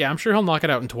knows? Yeah, I'm sure he'll knock it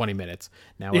out in 20 minutes.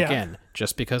 Now, again,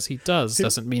 just because he does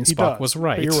doesn't mean Spock was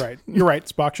right. You're right. You're right.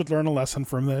 Spock should learn a lesson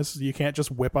from this. You can't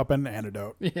just whip up an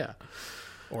antidote. Yeah.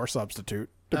 Or substitute,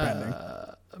 depending.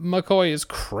 McCoy is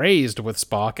crazed with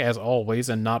Spock, as always,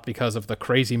 and not because of the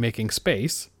crazy-making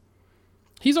space.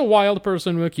 He's a wild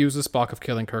person who accuses Spock of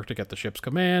killing Kirk to get the ship's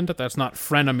command. That's not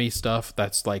frenemy stuff.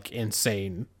 That's, like,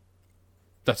 insane.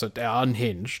 That's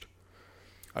unhinged.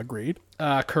 Agreed.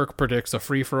 Kirk predicts a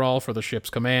free-for-all for the ship's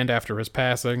command after his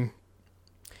passing.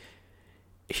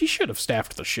 He should have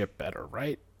staffed the ship better,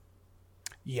 right?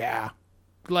 Yeah.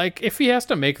 Like, if he has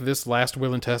to make this last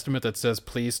will and testament that says,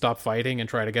 please stop fighting and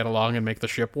try to get along and make the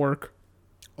ship work.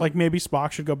 Like, maybe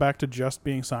Spock should go back to just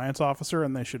being science officer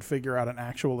and they should figure out an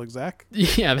actual exec.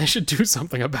 Yeah, they should do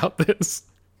something about this.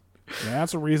 Yeah,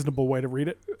 that's a reasonable way to read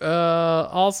it.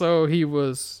 Also, he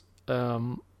was,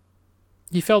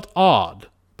 he felt awed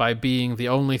by being the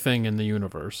only thing in the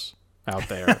universe out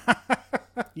there.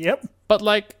 Yep. But,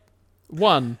 like,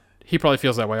 one, he probably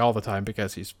feels that way all the time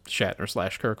because he's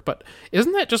Shatner / Kirk. But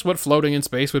isn't that just what floating in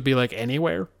space would be like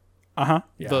anywhere? Uh-huh.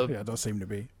 Yeah, The- yeah, it does seem to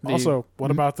be. Also,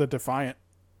 what about the Defiant?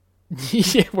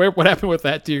 Yeah, what happened with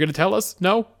that? You're going to tell us?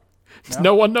 No?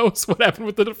 No one knows what happened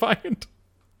with the Defiant.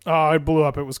 Oh, it blew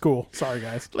up. It was cool. Sorry,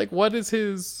 guys. Like, what is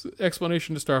his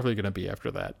explanation to Starfleet going to be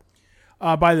after that?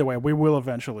 By the way, we will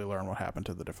eventually learn what happened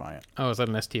to the Defiant. Oh, is that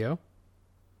an STO?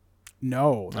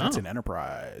 No, that's Oh. an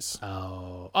Enterprise.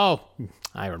 Oh,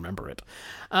 I remember it.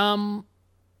 Again,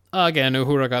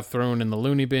 Uhura got thrown in the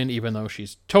loony bin, even though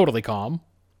she's totally calm.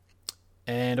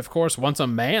 And of course, once a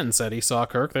man said he saw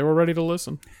Kirk, they were ready to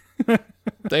listen.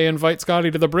 They invite Scotty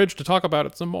to the bridge to talk about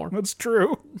it some more. That's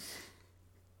true.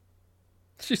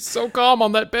 She's so calm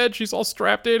on that bed. She's all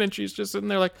strapped in, and she's just sitting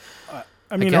there like,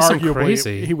 I mean, guess I'm arguably,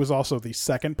 crazy. he was also the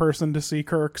second person to see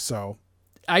Kirk, so...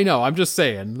 I know, I'm just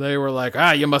saying. They were like,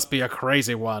 you must be a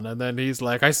crazy one. And then he's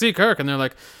like, I see Kirk. And they're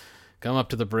like, come up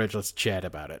to the bridge. Let's chat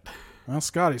about it. Well,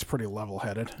 Scotty's pretty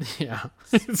level-headed. Yeah.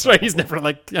 That's right. He's never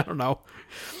like, I don't know,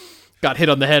 got hit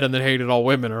on the head and then hated all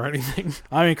women or anything.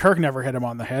 I mean, Kirk never hit him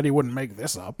on the head. He wouldn't make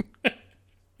this up.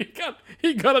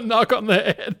 He got a knock on the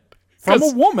head. From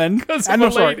a woman. 'cause And of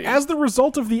I'm a sorry, lady. as the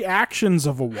result of the actions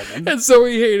of a woman. And so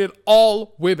he hated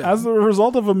all women. As the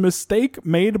result of a mistake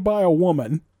made by a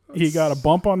woman, he got a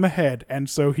bump on the head, and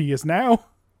so he is now...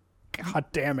 God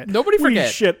damn it. Nobody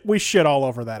forget. We shit all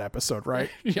over that episode, right?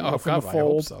 Oh, From God, the I hope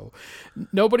fold. so.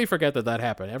 Nobody forget that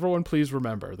happened. Everyone please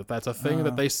remember that that's a thing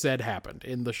that they said happened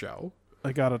in the show.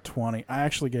 I got a 20. I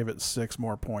actually gave it 6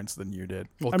 more points than you did.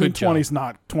 Well, I mean, good job.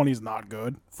 20's not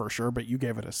good, for sure, but you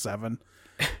gave it a 7,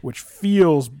 which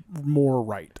feels more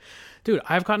right. Dude,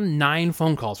 I've gotten 9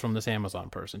 phone calls from this Amazon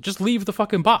person. Just leave the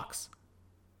fucking box.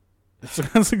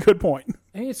 That's a good point.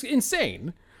 It's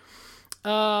insane.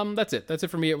 That's it. That's it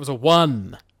for me. It was a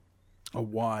 1. A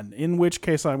 1. In which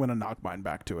case, I'm going to knock mine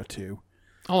back to a 2.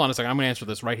 Hold on a second. I'm going to answer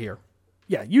this right here.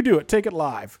 Yeah, you do it. Take it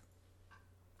live.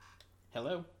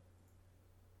 Hello?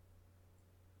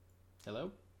 Hello?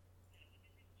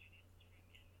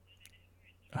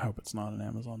 I hope it's not an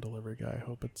Amazon delivery guy. I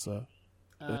hope it's a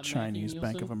Matthew Chinese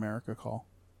Bank Nielsen? of America call.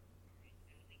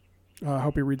 I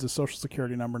hope he reads his social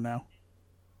security number now.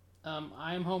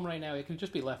 I am home right now. It can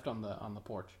just be left on the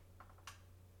porch.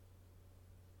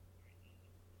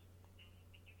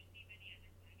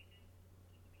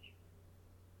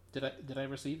 Did I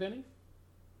receive any?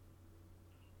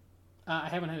 I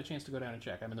haven't had a chance to go down and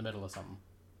check. I'm in the middle of something.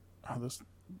 Oh,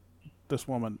 this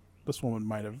woman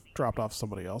might have dropped off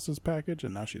somebody else's package,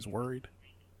 and now she's worried.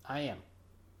 I am.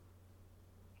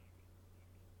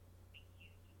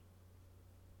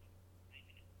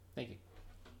 Thank you.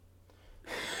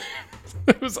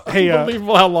 It was Hey,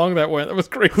 unbelievable how long that went. That was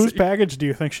crazy. Whose package do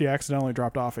you think she accidentally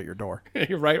dropped off at your door?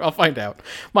 You're right. I'll find out.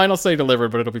 Mine will say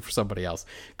delivered, but it'll be for somebody else.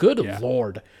 Good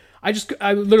Lord. I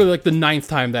literally, like, the 9th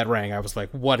time that rang, I was like,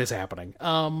 what is happening?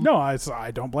 No,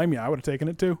 I don't blame you. I would have taken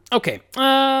it too. Okay.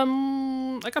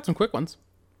 I got some quick ones.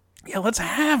 Yeah, let's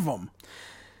have them.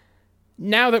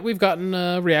 Now that we've gotten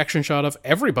a reaction shot of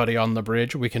everybody on the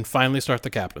bridge, we can finally start the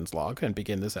captain's log and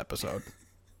begin this episode.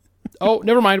 Oh,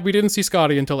 never mind. We didn't see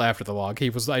Scotty until after the log. I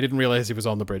didn't realize he was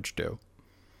on the bridge too.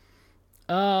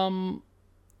 The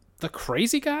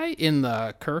crazy guy in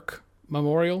the Kirk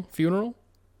memorial funeral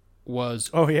was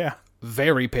Oh yeah.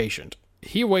 very patient.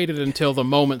 He waited until the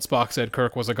moment Spock said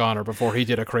Kirk was a goner before he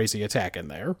did a crazy attack in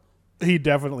there. He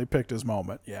definitely picked his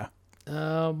moment. Yeah.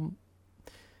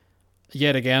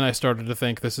 Yet again, I started to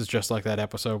think this is just like that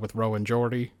episode with Ro and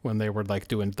Geordi when they were like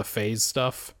doing the phase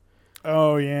stuff.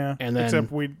 Oh yeah. And then-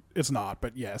 except it's not,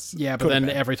 but yes. Yeah, but Could've then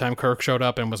been. every time Kirk showed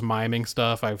up and was miming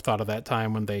stuff, I've thought of that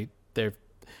time when they're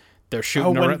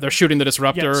shooting they're shooting the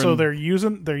disruptor. Yeah, so and,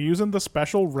 they're using the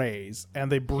special rays,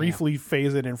 and they briefly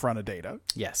phase it in front of Data.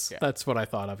 yes, that's what I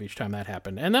thought of each time that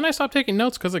happened. And then I stopped taking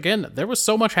notes because again, there was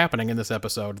so much happening in this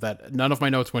episode that none of my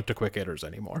notes went to quick hitters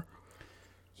anymore.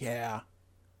 Yeah.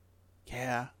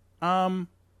 Yeah.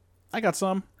 I got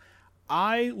some.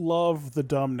 I love the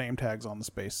dumb name tags on the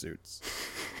spacesuits.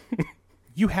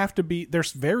 You have to be... They're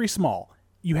very small.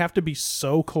 You have to be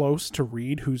so close to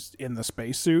read who's in the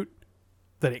spacesuit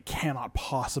that it cannot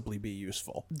possibly be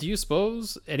useful. Do you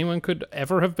suppose anyone could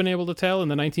ever have been able to tell in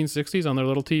the 1960s on their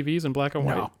little TVs in black and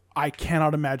white? No, I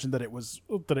cannot imagine that it was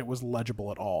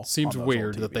legible at all. Seems on those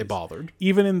weird old that they TVs. bothered.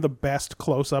 Even in the best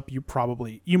close-up,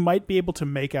 you might be able to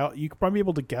make out... You could probably be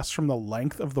able to guess from the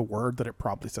length of the word that it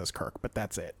probably says Kirk, but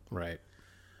that's it. Right.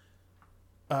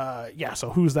 Yeah,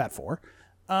 so who's that for?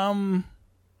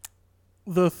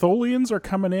 The Tholians are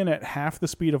coming in at half the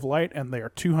speed of light, and they are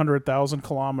 200,000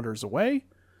 kilometers away.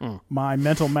 My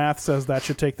mental math says that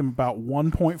should take them about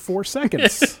 1.4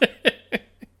 seconds.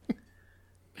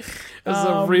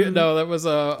 that was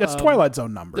a... It's Twilight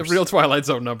Zone numbers. The real Twilight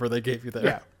Zone number they gave you there.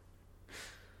 Yeah.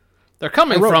 They're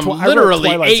coming I wrote from literally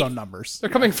Twilight Zone numbers. They're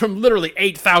coming from literally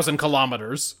 8,000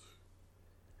 kilometers.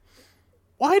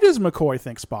 Why does McCoy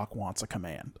think Spock wants a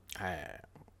command? I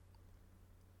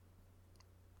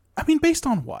mean, based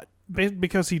on what?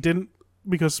 Because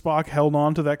Spock held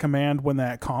on to that command when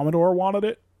that Commodore wanted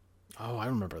it? Oh, I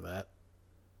remember that.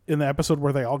 In the episode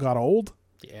where they all got old?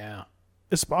 Yeah.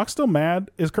 Is Spock still mad?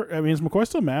 Is McCoy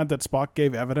still mad that Spock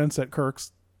gave evidence at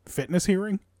Kirk's fitness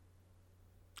hearing?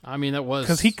 I mean, that was...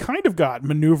 Because he kind of got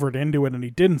maneuvered into it and he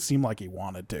didn't seem like he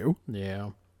wanted to. Yeah.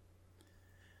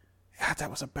 God, that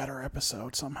was a better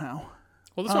episode somehow.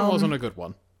 Well, this one wasn't a good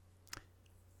one.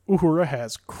 Uhura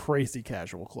has crazy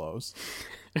casual clothes.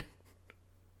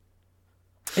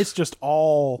 It's just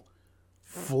all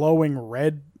flowing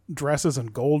red dresses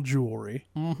and gold jewelry.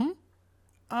 Mm-hmm.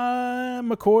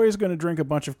 McCoy is going to drink a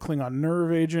bunch of Klingon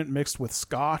nerve agent mixed with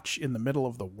scotch in the middle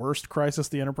of the worst crisis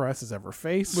the Enterprise has ever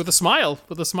faced. With a smile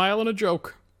and a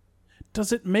joke.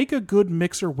 Does it make a good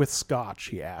mixer with scotch,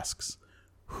 he asks.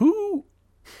 Who...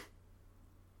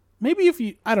 Maybe if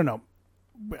you... I don't know.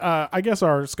 I guess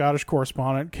our Scottish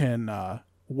correspondent can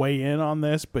weigh in on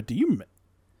this, but do you...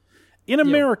 In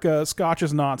America, scotch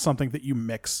is not something that you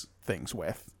mix things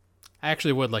with. I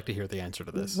actually would like to hear the answer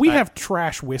to this. We have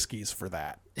trash whiskeys for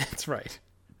that. That's right.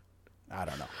 I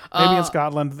don't know. Maybe in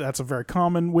Scotland, that's a very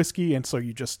common whiskey, and so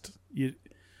I just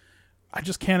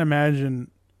can't imagine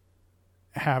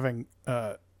having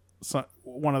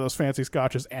one of those fancy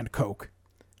scotches and Coke.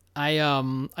 I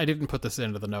didn't put this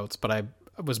into the notes, but I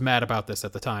was mad about this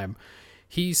at the time.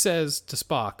 He says to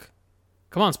Spock,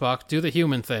 "Come on, Spock, do the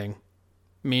human thing,"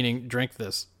 meaning drink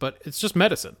this, but it's just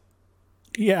medicine.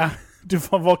 Yeah,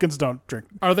 Vulcans don't drink.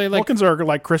 Are they like Vulcans are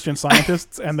like Christian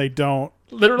scientists, and they don't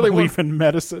believe in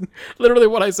medicine. Literally,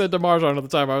 what I said to Marjan at the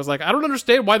time, I was like, I don't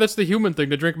understand why that's the human thing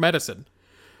to drink medicine.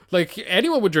 Like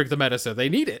anyone would drink the medicine; they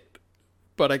need it.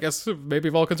 But I guess maybe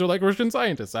Vulcans are like Christian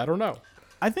scientists. I don't know.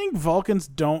 I think Vulcans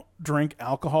don't drink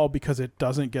alcohol because it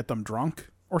doesn't get them drunk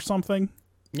or something.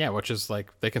 Yeah, which is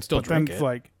like they can still drink it.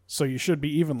 Like, so you should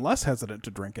be even less hesitant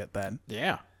to drink it then.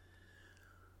 Yeah.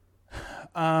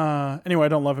 Anyway, I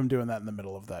don't love him doing that in the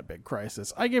middle of that big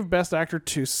crisis. I give Best Actor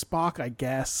to Spock, I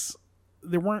guess.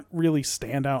 There weren't really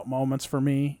standout moments for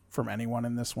me from anyone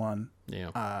in this one.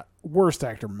 Yeah. Worst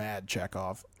Actor, Mad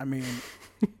Chekhov. I mean,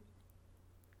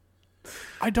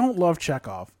 I don't love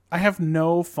Chekhov. I have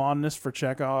no fondness for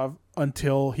Chekhov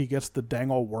until he gets the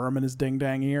dang old worm in his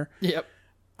ding-dang ear. Yep.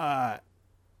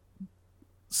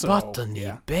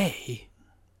 Botany Bay?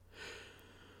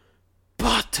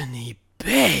 Botany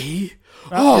Bay?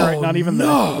 Oh, you're right, not even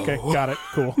no. There. Okay, got it.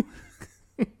 Cool.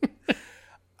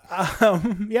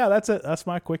 Yeah, that's it. That's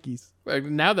my quickies.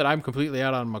 Now that I'm completely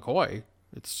out on McCoy,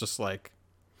 it's just like...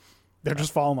 They're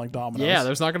just falling like dominoes. Yeah,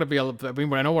 there's not going to be...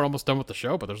 I know we're almost done with the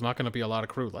show, but there's not going to be a lot of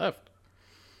crew left.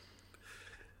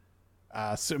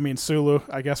 Sulu,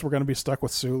 I guess we're going to be stuck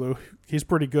with Sulu. He's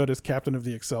pretty good as captain of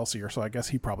the Excelsior, so I guess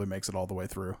he probably makes it all the way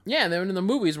through. Yeah, and then in the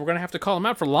movies, we're going to have to call him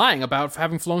out for lying about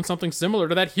having flown something similar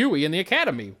to that Huey in the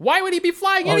Academy. Why would he be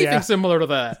flying anything similar to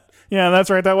that? Yeah, that's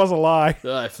right. That was a lie.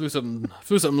 I flew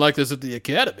something like this at the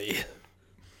Academy. Is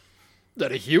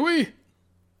that a Huey?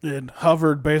 It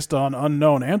hovered based on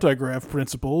unknown anti-grav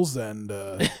principles, and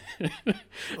it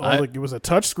was a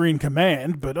touchscreen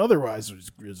command, but otherwise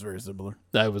it was very similar.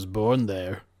 I was born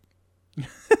there.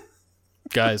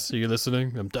 Guys, are you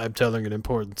listening? I'm telling an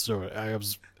important story.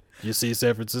 You see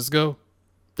San Francisco?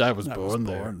 I was born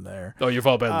there. Oh, you've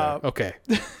all been there. Okay.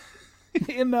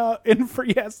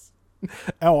 Yes.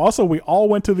 Oh, also, we all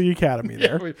went to the Academy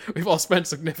there. Yeah, we've all spent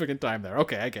significant time there.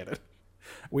 Okay, I get it.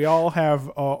 We all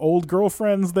have old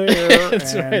girlfriends there.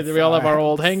 That's right. We all have our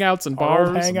old hangouts and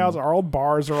bars. Our old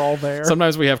bars are all there.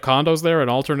 Sometimes we have condos there and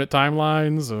alternate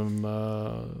timelines. And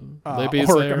Libby's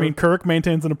there. I mean, Kirk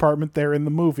maintains an apartment there in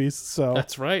the movies. So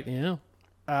that's right. Yeah.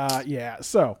 Yeah.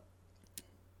 So,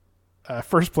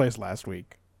 first place last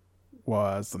week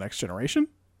was The Next Generation.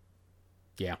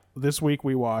 Yeah. This week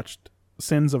we watched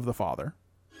Sins of the Father.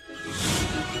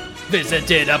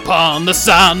 Visited upon the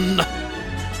sun.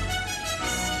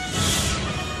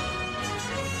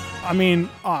 I mean,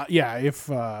 yeah, if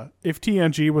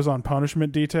TNG was on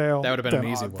Punishment Detail, that would have been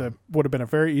an easy one. That would have been a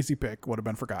very easy pick. Would have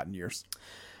been Forgotten Years.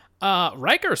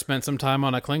 Riker spent some time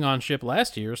on a Klingon ship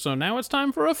last year, so now it's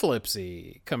time for a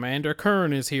flipsy. Commander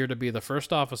Kern is here to be the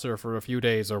first officer for a few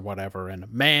days or whatever,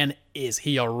 and man, is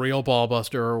he a real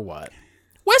ballbuster or what?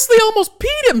 Wesley almost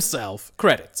peed himself.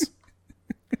 Credits.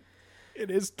 It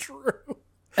is true.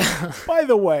 By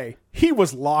the way, he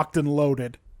was locked and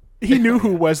loaded. He knew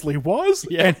who Wesley was,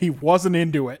 Yeah. and he wasn't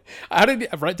into it. How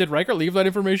did Riker leave that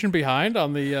information behind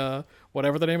on the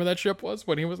whatever the name of that ship was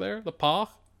when he was there? The Pa?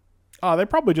 They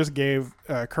probably just gave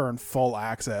Kern full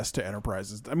access to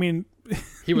Enterprises. I mean,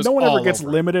 He was no one ever all gets over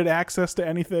it. limited access to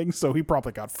anything, so he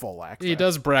probably got full access. He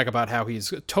does brag about how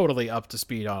he's totally up to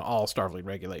speed on all Starfleet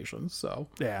regulations. So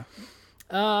Yeah.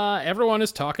 everyone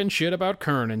is talking shit about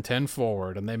Kern in 10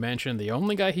 Forward, and they mention the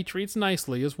only guy he treats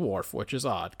nicely is Worf, which is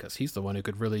odd because he's the one who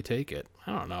could really take it.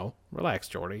 I don't know. Relax,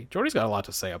 Geordi. Geordi's got a lot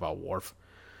to say about Worf.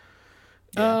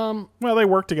 Well, they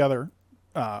worked together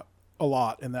a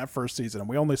lot in that first season, and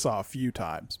we only saw a few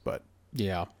times, but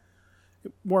Yeah.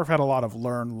 Worf had a lot of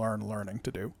learning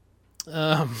to do.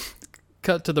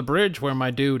 Cut to the bridge where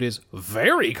my dude is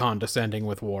very condescending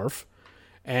with Worf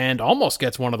and almost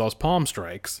gets one of those palm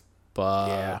strikes.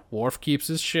 But Worf keeps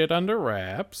his shit under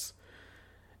wraps.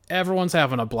 Everyone's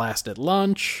having a blast at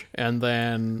lunch, and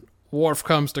then Worf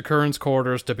comes to Kern's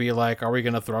quarters to be like, are we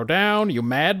going to throw down? You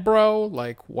mad, bro?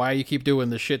 Like, why you keep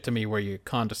doing this shit to me where you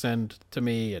condescend to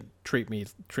me and treat me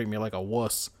like a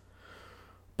wuss?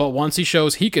 But once he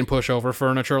shows he can push over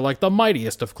furniture like the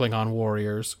mightiest of Klingon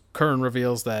warriors, Kern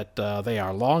reveals that they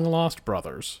are long-lost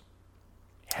brothers.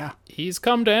 Yeah. He's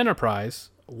come to Enterprise,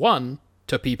 1,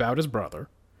 to peep out his brother,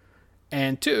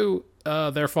 and 2,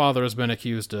 their father has been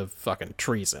accused of fucking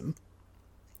treason.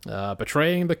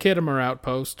 Betraying the Khitomer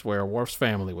outpost where Worf's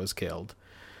family was killed.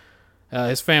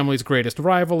 His family's greatest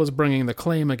rival is bringing the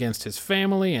claim against his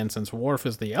family, and since Worf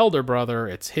is the elder brother,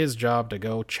 it's his job to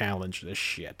go challenge this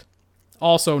shit.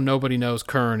 Also, nobody knows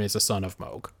Kern is a son of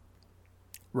Moog.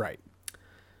 Right.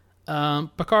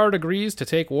 Picard agrees to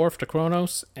take Worf to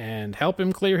Kronos and help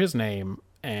him clear his name,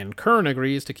 and Kern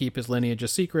agrees to keep his lineage a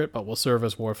secret, but will serve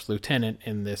as Worf's lieutenant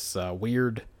in this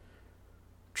weird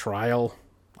trial,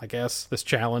 I guess, this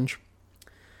challenge.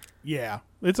 Yeah.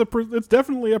 It's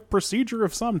definitely a procedure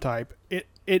of some type.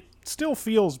 It still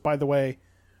feels, by the way,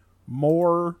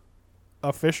 more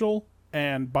official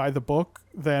and by the book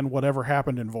than whatever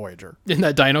happened in Voyager. In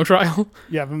that dino trial?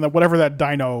 Yeah, than whatever that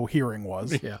dino hearing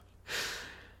was. Yeah.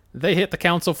 They hit the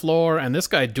council floor, and this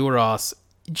guy Duras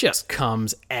just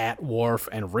comes at Worf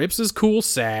and rips his cool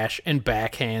sash and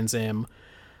backhands him.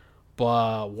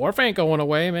 But Worf ain't going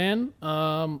away, man.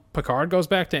 Picard goes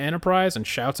back to Enterprise and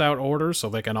shouts out orders so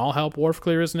they can all help Worf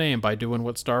clear his name by doing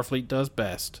what Starfleet does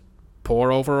best.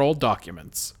 Pour over old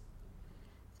documents.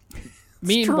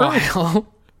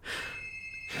 Meanwhile,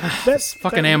 That's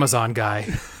fucking Amazon guy.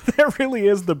 That really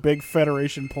is the big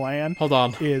Federation plan. Hold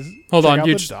on. Is Hold check on. out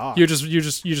You the just, dock.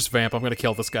 you just vamp. I'm gonna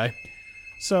kill this guy.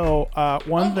 So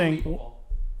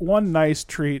one nice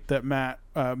treat that Matt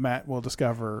will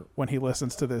discover when he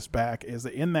listens to this back is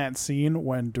that in that scene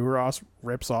when Duras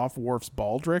rips off Worf's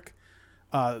baldric,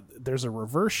 there's a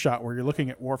reverse shot where you're looking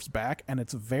at Worf's back, and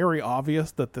it's very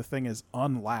obvious that the thing is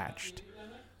unlatched.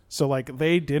 So like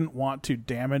they didn't want to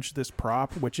damage this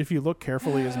prop, which if you look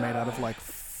carefully is made out of like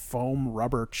foam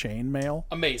rubber chainmail.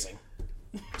 Amazing.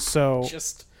 So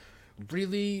Just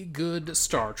really good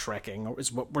Star Trekking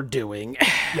is what we're doing.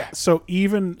 yeah, so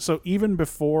even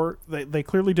before they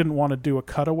clearly didn't want to do a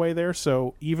cutaway there,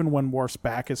 so even when Worf's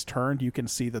back is turned, you can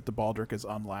see that the baldric is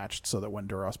unlatched so that when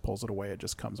Duras pulls it away, it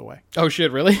just comes away. Oh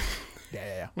shit, really?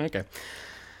 Yeah. Okay.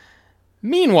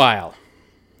 Meanwhile,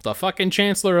 the fucking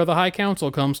Chancellor of the High Council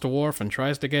comes to Worf and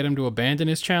tries to get him to abandon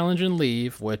his challenge and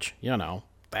leave, which, you know,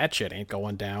 that shit ain't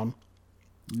going down.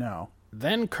 No.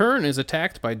 Then Kern is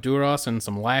attacked by Duras and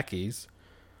some lackeys.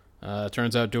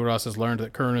 Turns out Duras has learned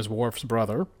that Kern is Worf's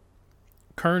brother.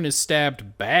 Kern is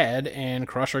stabbed bad, and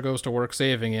Crusher goes to work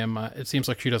saving him. It seems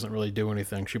like she doesn't really do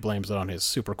anything. She blames it on his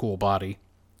super cool body.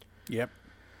 Yep.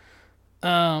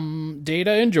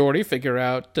 Data and Geordi figure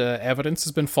out evidence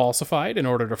has been falsified in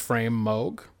order to frame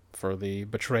Moog for the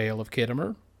betrayal of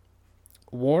Khitomer.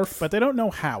 Worf... But they don't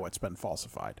know how it's been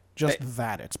falsified. Just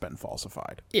that it's been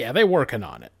falsified. Yeah, they're working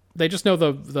on it. They just know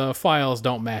the files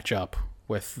don't match up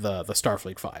with the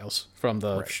Starfleet files from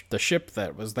the ship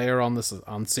that was there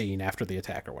on scene after the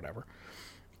attack or whatever.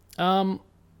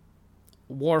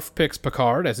 Worf picks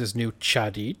Picard as his new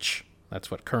Chadich.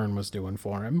 That's what Kern was doing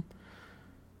for him.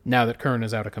 Now that Kern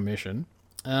is out of commission.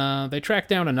 They track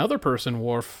down another person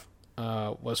Worf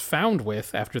was found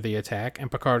with after the attack, and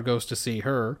Picard goes to see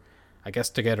her, I guess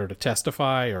to get her to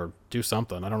testify or do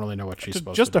something. I don't really know what she's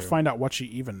supposed Just to to do. find out what she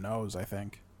even knows, I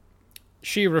think.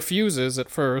 She refuses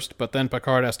at first, but then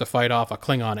Picard has to fight off a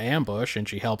Klingon ambush, and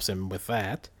she helps him with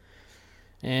that.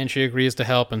 And she agrees to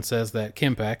help and says that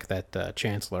Kimpek, that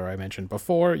Chancellor I mentioned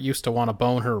before, used to want to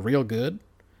bone her real good.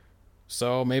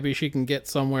 So maybe she can get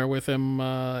somewhere with him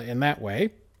in that way,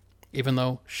 even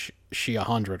though she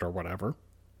 100 or whatever.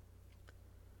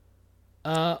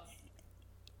 For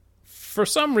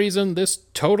some reason, this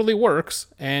totally works,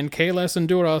 and Kahless and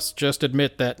Duras just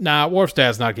admit that, nah, Worf's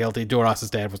dad's not guilty. Duras'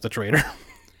 dad was the traitor.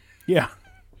 Yeah.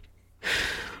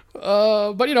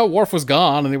 But, Worf was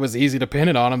gone, and it was easy to pin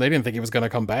it on him. They didn't think he was going to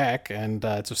come back, and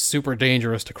it's just super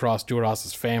dangerous to cross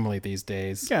Duras' family these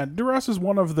days. Yeah, Duras is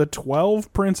one of the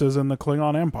 12 princes in the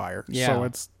Klingon Empire. Yeah. So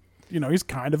it's, he's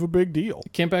kind of a big deal.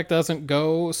 Kimpek doesn't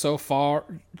go so far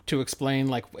to explain,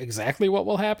 exactly what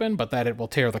will happen, but that it will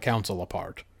tear the council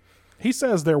apart. He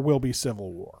says there will be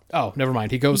civil war. Oh, never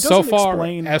mind. He goes He so doesn't far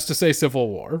explain- as to say civil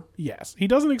war. Yes. He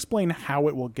doesn't explain how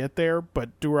it will get there,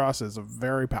 but Duras is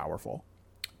very powerful.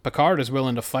 Picard is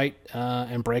willing to fight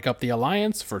and break up the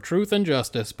alliance for truth and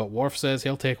justice, but Worf says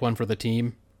he'll take one for the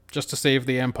team just to save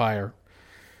the Empire.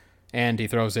 And he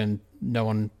throws in, no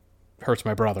one hurts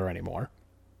my brother anymore.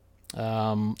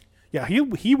 Yeah,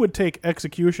 he would take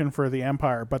execution for the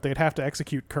Empire, but they'd have to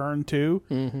execute Kern too.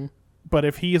 Mm-hmm. But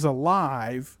if he's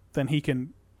alive, then he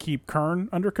can keep Kern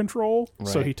under control,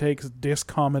 so Right. he takes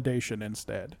discommendation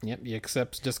instead. Yep, he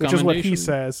accepts Which discommendation. is what he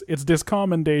says. It's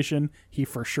discommendation. He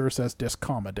for sure says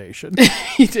discommendation.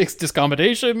 He takes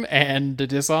discommendation and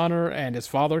dishonor, and his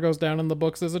father goes down in the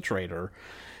books as a traitor.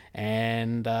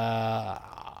 And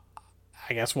I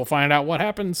guess we'll find out what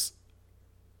happens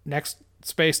next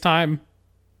space-time,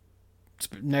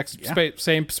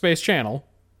 same space channel.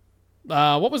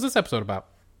 What was this episode about?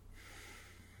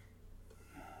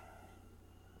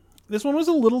 This one was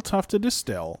a little tough to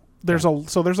distill. There's a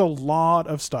lot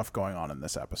of stuff going on in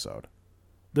this episode.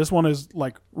 This one is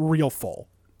real full.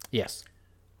 Yes.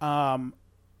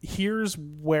 Here's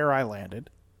where I landed.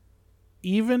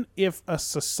 Even if a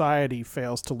society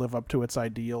fails to live up to its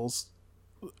ideals,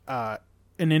 an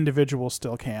individual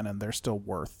still can, and they're still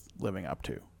worth living up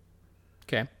to.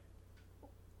 Okay.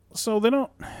 So they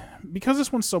don't, because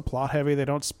this one's so plot heavy, they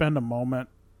don't spend a moment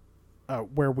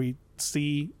where we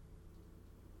see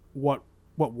what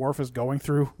Worf is going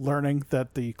through, learning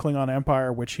that the Klingon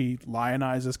Empire, which he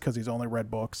lionizes because he's only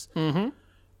read books,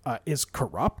 is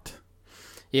corrupt.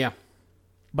 Yeah.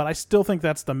 But I still think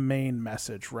that's the main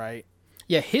message, right?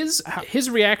 Yeah, his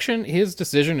reaction, his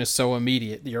decision is so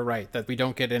immediate, you're right, that we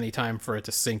don't get any time for it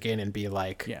to sink in and be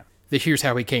like, Yeah. Here's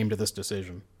how he came to this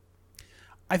decision.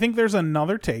 I think there's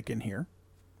another take in here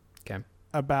Okay.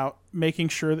 about making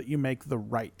sure that you make the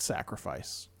right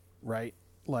sacrifice, right?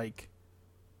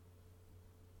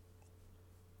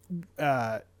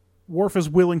 Worf is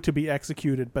willing to be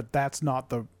executed, but that's not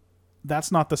the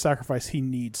sacrifice he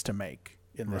needs to make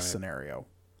in this scenario.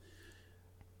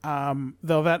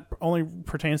 Though that only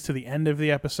pertains to the end of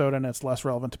the episode, and it's less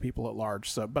relevant to people at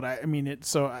large. So, but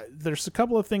there's a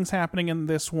couple of things happening in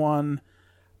this one.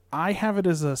 I have it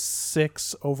as a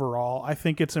 6 overall. I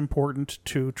think it's important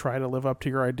to try to live up to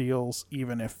your ideals,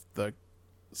 even if the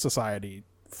society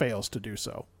fails to do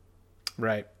so.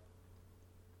 Right.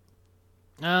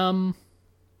 I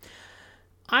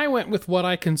went with what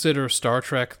I consider Star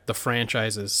Trek, the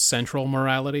franchise's central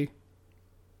morality,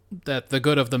 that the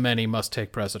good of the many must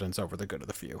take precedence over the good of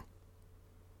the few.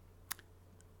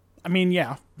 I mean,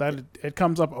 yeah, that it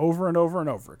comes up over and over and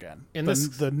over again.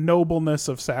 The nobleness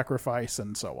of sacrifice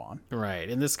and so on. Right.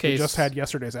 In this We case, just had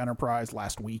yesterday's Enterprise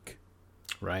last week.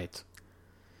 right.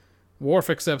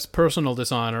 Worf accepts personal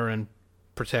dishonor and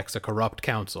protects a corrupt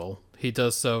council. He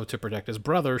does so to protect his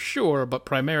brother, sure, but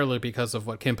primarily because of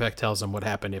what Kimpek tells him would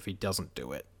happen if he doesn't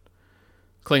do it.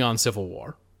 Klingon Civil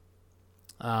War.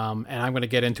 And I'm going to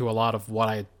get into a lot of what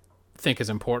I think is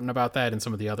important about that in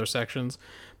some of the other sections.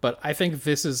 But I think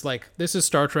this is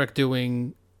Star Trek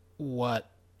doing what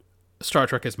Star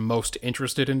Trek is most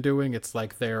interested in doing. It's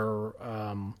like their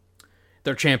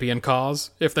champion cause,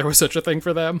 if there was such a thing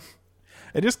for them.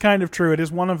 It is kind of true. It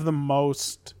is one of the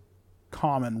most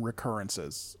common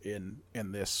recurrences in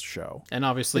this show. And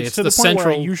obviously it's to the the point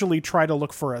central... where I usually try to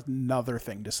look for another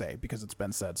thing to say because it's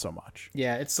been said so much.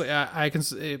 Yeah, it's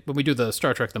when we do the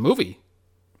Star Trek the movie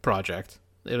project,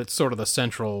 it's sort of the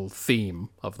central theme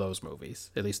of those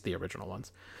movies, at least the original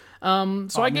ones.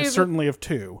 So I gave certainly of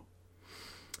 2.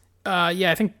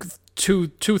 I think 2,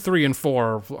 3, and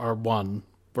 4 are one,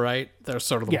 right? They're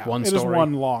sort of the one it story. is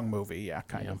one long movie,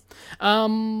 kind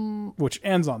of. Which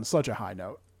ends on such a high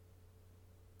note.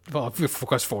 Well, of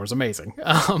course, 4 is amazing.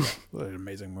 An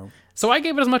amazing movie. So I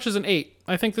gave it as much as an 8.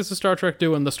 I think this is Star Trek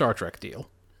doing the Star Trek deal.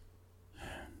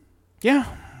 Yeah.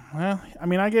 Well, I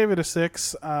mean, I gave it a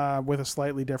 6 with a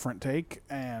slightly different take,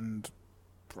 and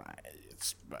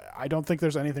I don't think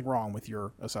there's anything wrong with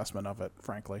your assessment of it,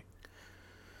 frankly.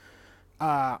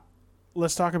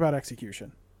 Let's talk about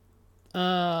execution.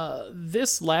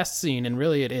 This last scene, and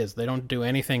really it is, they don't do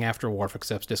anything after Worf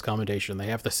accepts discommendation. They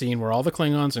have the scene where all the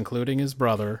Klingons, including his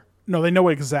brother, No, they know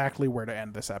exactly where to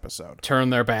end this episode. turn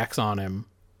their backs on him,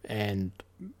 and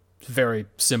it's very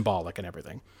symbolic and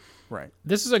everything. Right.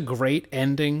 This is a great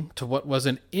ending to what was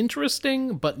an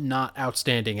interesting but not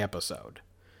outstanding episode.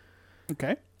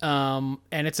 Okay. And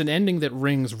it's an ending that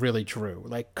rings really true.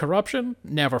 Like, corruption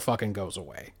never fucking goes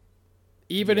away.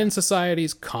 Even in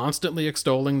societies constantly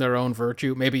extolling their own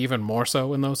virtue, maybe even more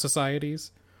so in those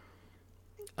societies.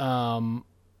 And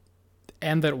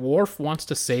that Worf wants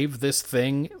to save this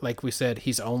thing, like we said,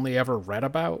 he's only ever read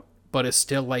about, but is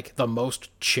still, like, the most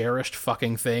cherished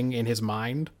fucking thing in his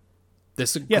mind.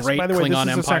 This Yes, great by the way, Klingon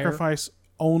this is empire. a sacrifice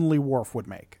only Worf would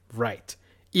make. Right.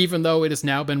 Even though it has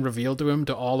now been revealed to him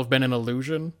to all have been an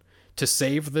illusion, to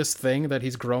save this thing that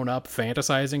he's grown up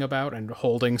fantasizing about and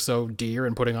holding so dear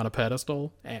and putting on a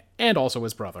pedestal, and also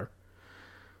his brother,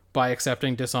 by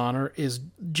accepting dishonor, is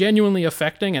genuinely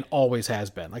affecting and always has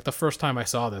been. Like, the first time I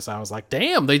saw this, I was like,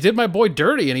 damn, they did my boy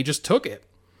dirty and he just took it.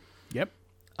 Yep.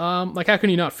 Like, how can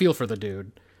you not feel for the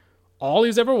dude? All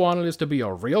he's ever wanted is to be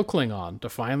a real Klingon, to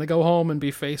finally go home and be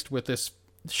faced with this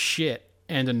shit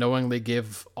and to knowingly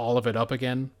give all of it up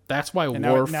again. That's why And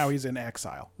Worf... now he's in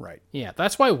exile. Right. Yeah,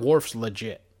 that's why Worf's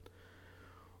legit.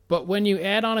 But when you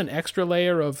add on an extra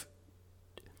layer of...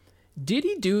 Did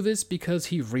he do this because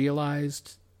he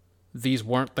realized these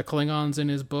weren't the Klingons in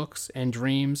his books and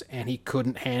dreams, and he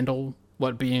couldn't handle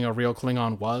what being a real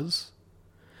Klingon was?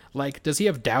 Like, does he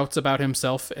have doubts about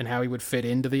himself and how he would fit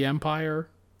into the Empire?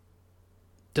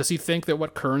 Does he think that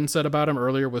what Kern said about him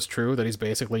earlier was true, that he's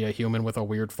basically a human with a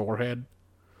weird forehead?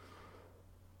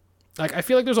 Like, I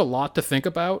feel like there's a lot to think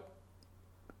about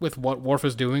with what Worf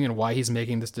is doing and why he's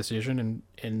making this decision,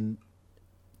 and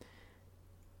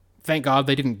thank God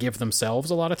they didn't give themselves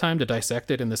a lot of time to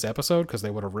dissect it in this episode, because they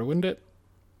would have ruined it.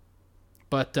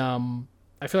 But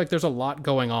I feel like there's a lot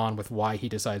going on with why he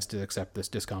decides to accept this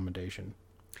discommendation.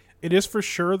 It is for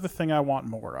sure the thing I want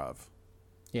more of.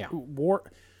 Yeah.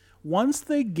 Once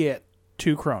they get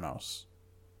to Kronos,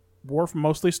 Worf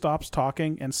mostly stops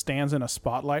talking and stands in a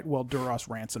spotlight while Duras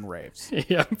rants and raves.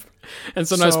 Yep. And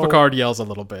sometimes So- Picard yells a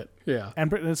little bit. Yeah.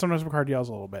 And sometimes Picard yells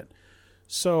a little bit.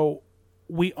 So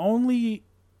we only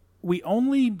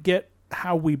get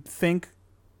how we think,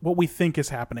 what we think is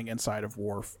happening inside of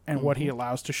Worf and what he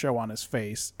allows to show on his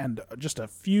face, and just a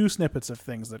few snippets of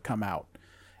things that come out.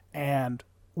 And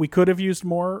we could have used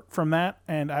more from that,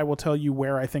 and I will tell you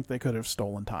where I think they could have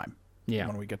stolen time. Yeah.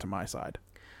 When we get to my side.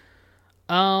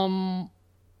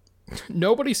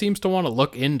 Nobody seems to want to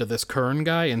look into this Kern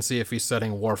guy and see if he's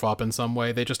setting Worf up in some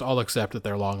way. They just all accept that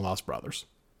they're long-lost brothers.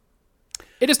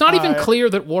 It is not even clear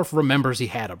that Worf remembers he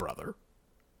had a brother.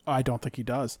 I don't think he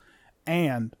does.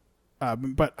 And,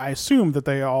 but I assume that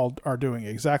they all are doing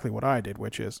exactly what I did,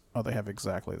 which is, they have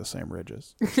exactly the same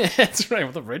ridges. That's right.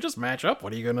 Well, the ridges match up.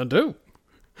 What are you going to do?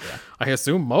 Yeah. I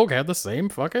assume Moog had the same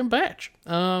fucking batch.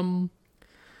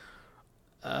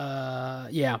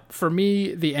 Yeah, for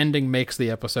me, the ending makes the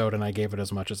episode, and I gave it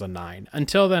as much as a 9.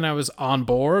 Until then, I was on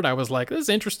board. I was like, this is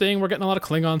interesting. We're getting a lot of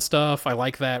Klingon stuff. I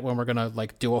like that when we're going to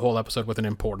like do a whole episode with an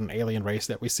important alien race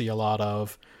that we see a lot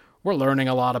of. We're learning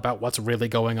a lot about what's really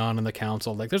going on in the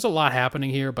council. Like, there's a lot happening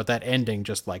here, but that ending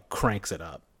just like cranks it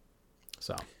up.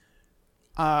 So,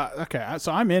 Okay,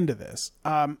 so I'm into this.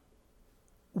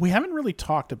 We haven't really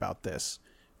talked about this.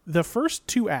 The first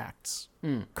 2 acts,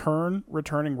 Kern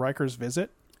returning Riker's visit,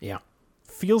 yeah.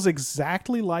 feels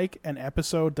exactly like an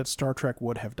episode that Star Trek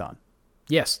would have done.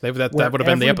 Yes, that would Where have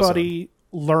been the episode. everybody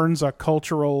learns a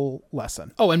cultural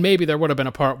lesson. Oh, and maybe there would have been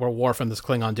a part where Worf and this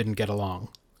Klingon didn't get along.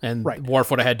 And Right.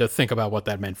 Worf would have had to think about what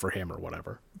that meant for him or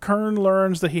whatever. Kern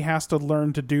learns that he has to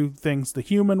learn to do things the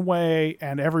human way,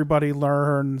 and everybody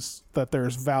learns that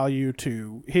there's value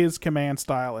to his command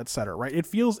style, etc. Right? It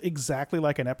feels exactly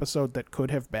like an episode that could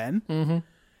have been,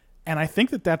 and I think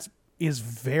that is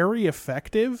very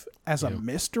effective as a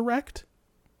misdirect.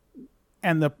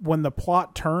 And when the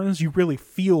plot turns, you really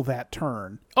feel that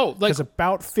turn. Oh, like Because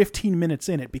about 15 minutes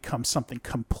in, it becomes something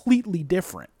completely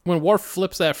different. when Worf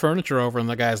flips that furniture over and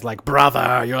the guy's like,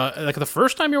 brother, you're like, the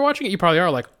first time you're watching it, you probably are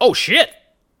like, oh shit.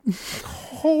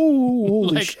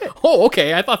 Holy Like, shit. oh,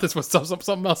 okay. I thought this was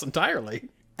something else entirely.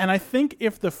 And I think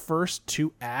if the first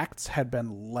 2 acts had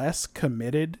been less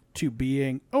committed to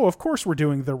being, of course we're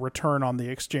doing the return on the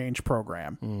exchange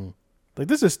program. Like,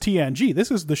 this is TNG. This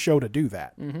is the show to do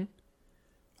that.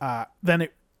 Then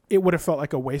it would have felt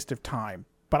like a waste of time.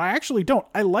 But I actually don't.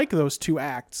 I like those 2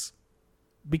 acts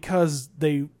because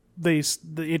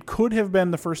it could have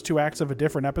been the first 2 acts of a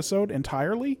different episode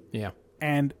entirely. Yeah.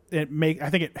 And I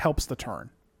think it helps the turn.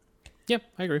 Yeah,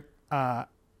 I agree. All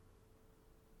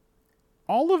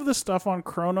of the stuff on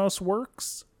Kronos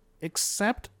works,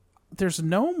 except there's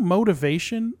no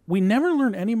motivation. We never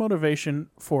learn any motivation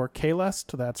for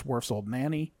Kaelest, that's Worf's old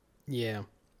nanny, Yeah.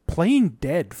 playing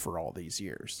dead for all these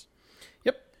years.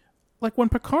 Yep. Like, when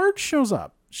Picard shows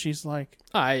up, she's like,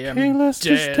 I am Kaelest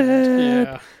is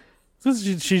dead.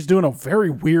 dead. She's doing a very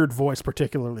weird voice,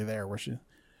 particularly there, where she...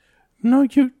 No,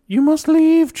 you must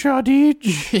leave,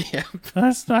 Chadij. Yeah.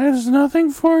 There's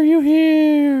nothing for you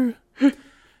here.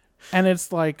 And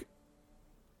it's like...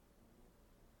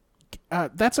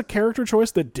 that's a character choice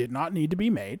that did not need to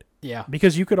be made. Yeah.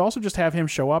 Because you could also just have him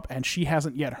show up, and she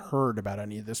hasn't yet heard about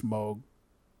any of this Moog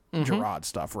Gerard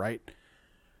stuff, right?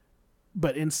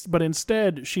 But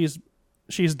instead, she's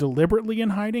deliberately in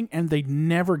hiding, and they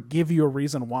never give you a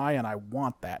reason why, and I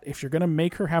want that. If you're going to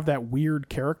make her have that weird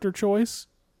character choice,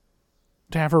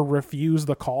 to have her refuse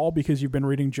the call because you've been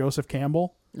reading Joseph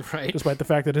Campbell, Right. despite the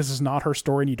fact that this is not her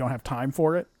story and you don't have time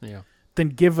for it, Yeah. then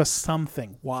give us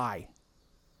something. Why?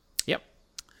 Yep.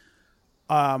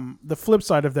 The flip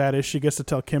side of that is she gets to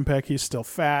tell Kimpek he's still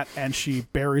fat, and she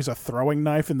buries a throwing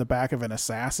knife in the back of an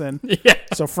assassin. Yeah.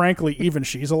 So frankly, even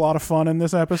she's a lot of fun in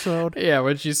this episode. Yeah,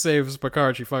 when she saves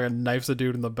Picard, she fucking knifes a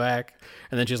dude in the back,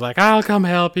 and then she's like, "I'll come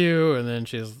help you," and then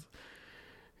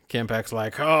Kimpek's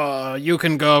like, "Oh, you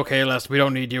can go, Kaelest. We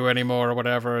don't need you anymore," or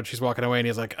whatever. And she's walking away, and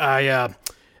he's like,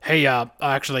 "Hey,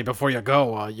 actually, before you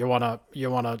go, you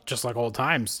wanna just like old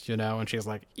times, you know?" And she's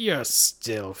like, "You're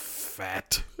still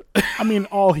fat." I mean,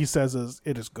 all he says is,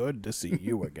 "It is good to see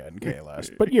you again,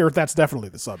 Kaelest." But that's definitely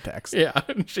the subtext. Yeah,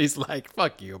 and she's like,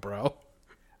 "Fuck you, bro."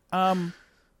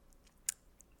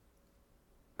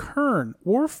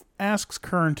 Worf asks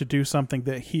Kurn to do something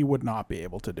that he would not be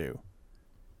able to do,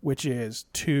 which is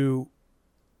to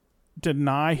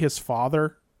deny his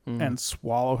father and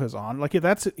swallow his honor. Like,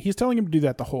 he's telling him to do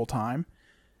that the whole time.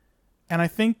 And I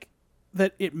think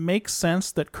that it makes sense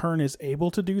that Kurn is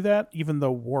able to do that, even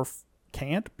though Worf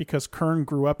can't, because Kurn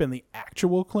grew up in the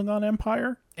actual Klingon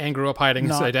Empire, And grew up hiding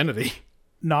his Not- identity.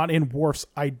 not in Worf's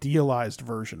idealized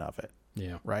version of it.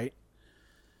 Yeah. Right?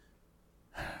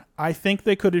 I think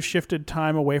they could have shifted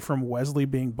time away from Wesley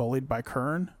being bullied by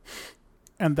Kurn,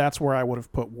 and that's where I would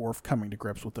have put Worf coming to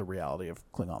grips with the reality of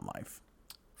Klingon life.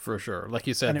 For sure. Like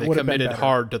you said, And it they would have been committed better.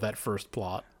 hard to that first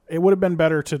plot. It would have been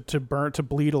better to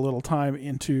bleed a little time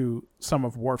into some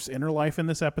of Worf's inner life in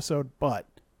this episode, but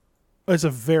it's a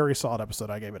very solid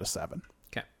episode. I gave it a 7.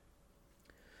 Okay.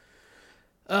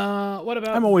 What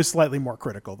about I'm always slightly more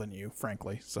critical than you,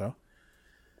 frankly. So,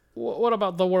 what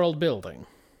about the world building?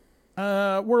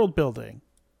 world building.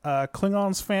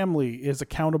 Klingon's family is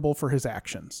accountable for his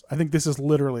actions. I think this is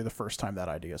literally the first time that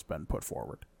idea has been put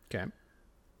forward. Okay.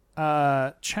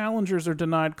 Challengers are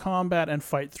denied combat and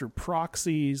fight through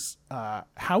proxies.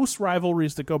 House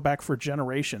rivalries that go back for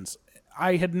generations.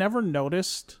 I had never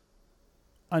noticed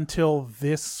until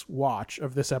this watch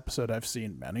of this episode, I've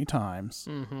seen many times,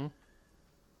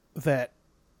 that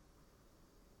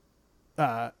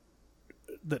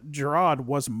Gerard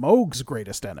was Moog's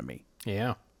greatest enemy.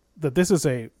 Yeah. That this is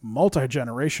a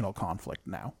multi-generational conflict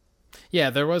now. Yeah,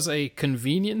 there was a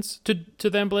convenience to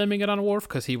them blaming it on Worf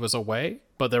because he was away,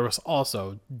 but there was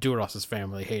also Duras'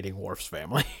 family hating Worf's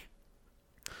family.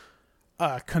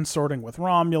 Consorting with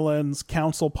Romulans,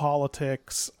 council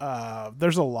politics.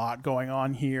 There's a lot going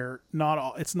on here.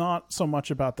 It's not so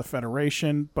much about the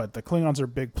Federation, but the Klingons are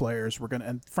big players.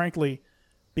 And frankly,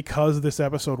 because this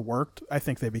episode worked, I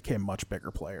think they became much bigger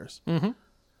players. Mm-hmm.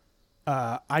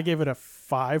 I gave it a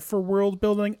 5 for world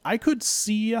building. I could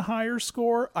see a higher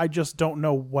score. I just don't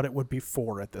know what it would be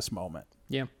for at this moment.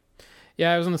 Yeah.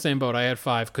 Yeah, I was in the same boat. I had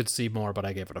 5, could see more, but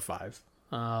I gave it a 5.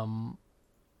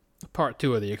 Part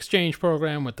 2 of the exchange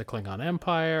program with the Klingon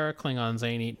Empire. Klingons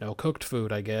ain't eat no cooked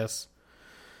food, I guess.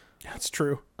 That's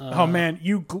true. Oh man,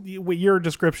 your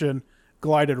description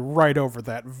glided right over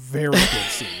that very good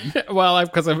scene. Well,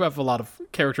 because I have a lot of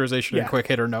characterization Yeah. and quick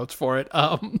hitter notes for it.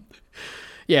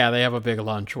 Yeah, they have a big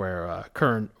lunch where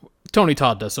Tony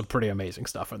Todd does some pretty amazing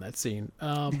stuff in that scene.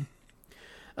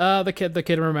 The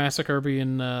Kidder massacre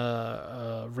being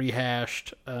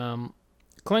rehashed.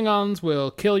 Klingons will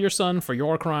kill your son for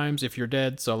your crimes if you're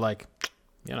dead. So,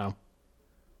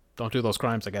 don't do those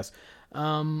crimes, I guess.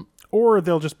 Or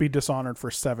they'll just be dishonored for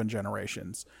 7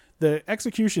 generations. The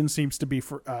execution seems to be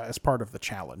for as part of the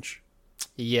challenge.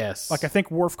 Yes. I think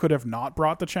Worf could have not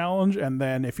brought the challenge, and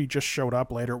then if he just showed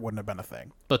up later, it wouldn't have been a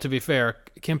thing. But to be fair,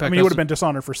 Kimpek He would have been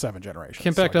dishonored for 7 generations.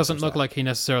 Kimpek so I guess doesn't there's look that. like he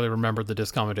necessarily remembered the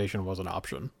discommodation was an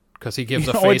option. Because he gives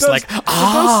a Oh, face like,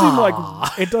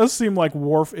 it does seem like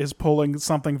Worf is pulling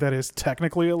something that is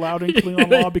technically allowed in Klingon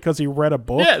law because he read a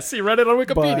book. yes, he read it on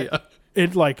Wikipedia. But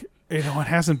it it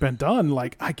hasn't been done.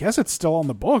 Like, I guess it's still on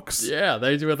the books. Yeah,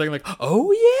 they do a thing like,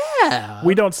 oh yeah.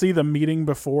 We don't see the meeting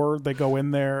before they go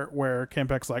in there where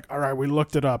Kempek's like, all right, we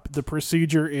looked it up. The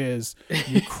procedure is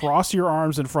you cross your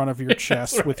arms in front of your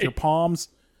chest with your palms,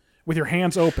 with your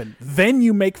hands open. Then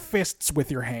you make fists with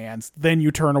your hands. Then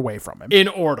you turn away from him. In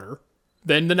order.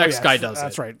 Then the next guy does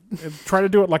that's it. right. Try to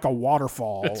do it like a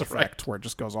waterfall That's effect right. where it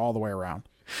just goes all the way around.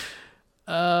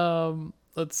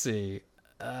 Let's see.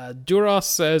 Duras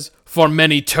says, for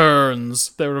many turns,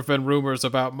 there have been rumors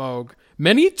about Moog.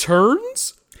 Many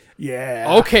turns? Yeah.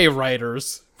 Okay,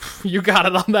 writers. You got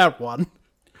it on that one.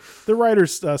 The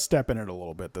writers step in it a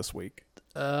little bit this week.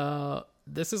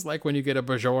 This is like when you get a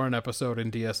Bajoran episode in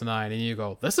DS9 and you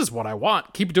go, this is what I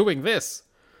want. Keep doing this.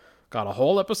 Got a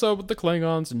whole episode with the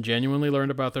Klingons and genuinely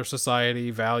learned about their society,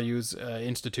 values,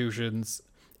 institutions.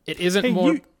 It isn't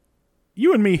more...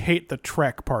 You and me hate the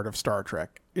Trek part of Star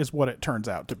Trek, is what it turns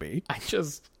out to be.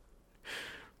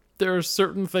 There are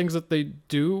certain things that they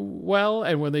do well,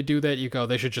 and when they do that, you go,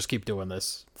 they should just keep doing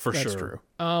this, for sure. That's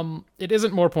true. It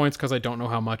isn't more points because I don't know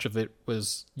how much of it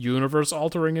was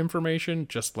universe-altering information,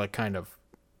 just like kind of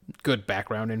good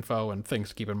background info and things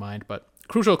to keep in mind, but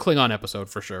crucial Klingon episode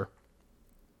for sure.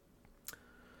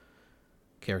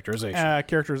 Characterization.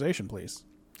 Characterization, please.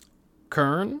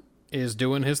 Kurn is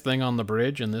doing his thing on the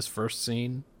bridge in this first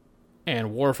scene,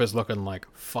 and Worf is looking like,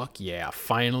 fuck yeah,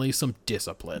 finally some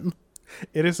discipline.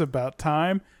 It is about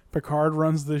time. Picard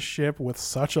runs this ship with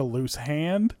such a loose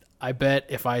hand. I bet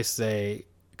if I say,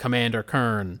 Commander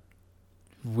Kurn,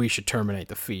 we should terminate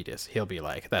the fetus, he'll be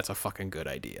like, that's a fucking good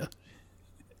idea.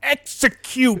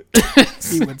 Execute,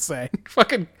 he would say.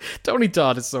 Fucking Tony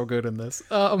Todd is so good in this.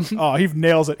 Oh, he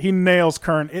nails it. He nails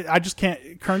Kurn. I just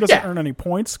can't. Kurn doesn't earn any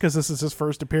points because this is his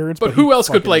first appearance. But who else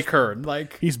could play Kurn?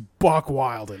 Like, he's buck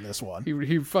wild in this one. He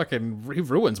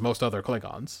ruins most other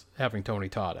Klingons, having Tony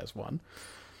Todd as one.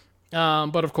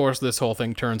 But of course, this whole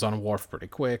thing turns on Worf pretty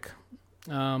quick.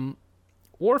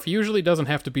 Worf usually doesn't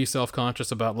have to be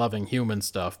self-conscious about loving human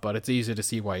stuff, but it's easy to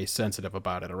see why he's sensitive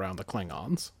about it around the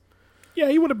Klingons. Yeah,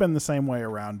 he would have been the same way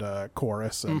around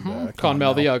Chorus and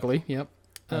Conmel the Ugly, yep.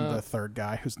 And the third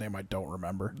guy, whose name I don't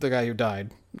remember. The guy who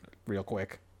died real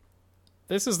quick.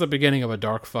 This is the beginning of a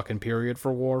dark fucking period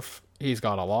for Worf. He's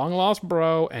got a long-lost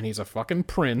bro, and he's a fucking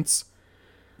prince.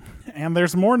 And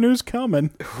there's more news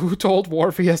coming. Who told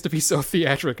Worf he has to be so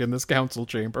theatric in this council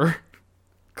chamber?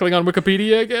 Klingon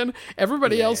Wikipedia again?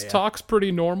 Everybody else talks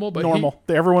pretty normal, but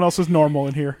everyone else is normal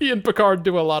in here. He and Picard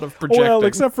do a lot of projecting. Well,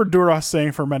 except for Duras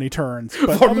saying for many turns.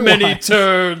 But for many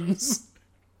turns!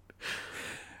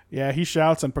 Yeah, he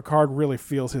shouts and Picard really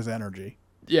feels his energy.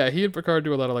 Yeah, he and Picard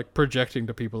do a lot of like projecting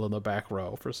to people in the back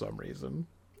row for some reason.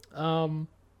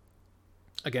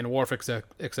 Again, Worf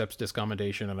accepts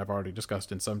discommendation, and I've already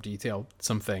discussed in some detail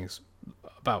some things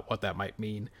about what that might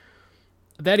mean.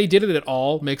 That he did it at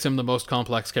all makes him the most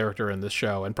complex character in this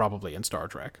show, and probably in Star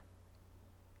Trek.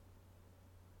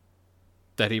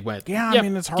 That he went... Yeah, I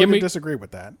mean, it's hard to disagree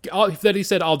with that. That he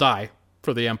said, I'll die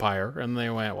for the Empire. And they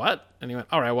went, what? And he went,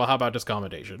 all right, well, how about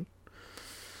discommendation?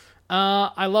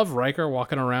 I love Riker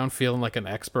walking around feeling like an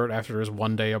expert after his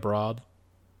one day abroad.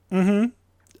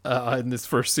 Mm-hmm. In this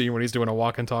first scene when he's doing a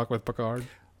walk and talk with Picard.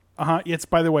 It's,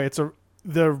 by the way,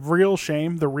 the real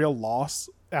shame, the real loss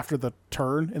after the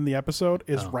turn in the episode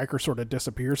is Riker sort of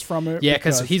disappears from it. Yeah,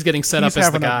 because he's getting set up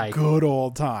as the guy. He's having a good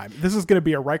old time. This is going to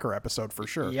be a Riker episode for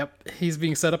sure. Yep. He's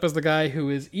being set up as the guy who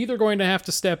is either going to have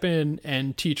to step in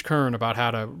and teach Kurn about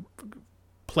how to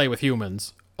play with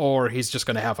humans, or he's just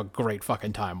going to have a great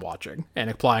fucking time watching and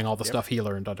applying all the stuff he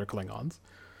learned under Klingons.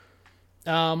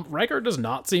 Riker does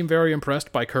not seem very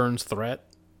impressed by Kurn's threat.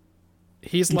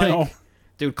 He's like... No.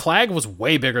 Dude, Clag was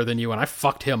way bigger than you, and I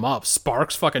fucked him up.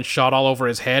 Sparks fucking shot all over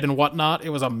his head and whatnot. It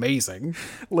was amazing.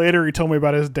 Later, he told me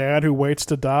about his dad who waits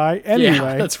to die. Anyway.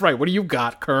 Yeah, that's right. What do you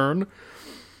got, Kurn?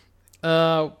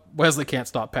 Wesley can't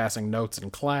stop passing notes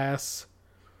in class.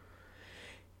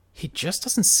 He just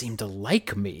doesn't seem to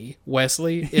like me.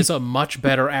 Wesley is a much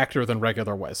better actor than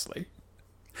regular Wesley.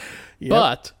 Yep.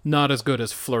 But not as good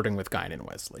as flirting with Guinan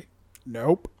Wesley.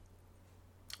 Nope.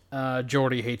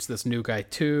 Geordi hates this new guy,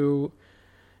 too.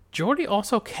 Geordi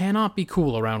also cannot be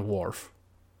cool around Worf.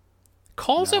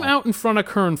 Calls him out in front of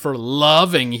Kurn for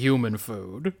loving human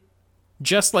food.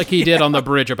 Just like he did on the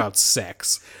bridge about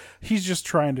sex. He's just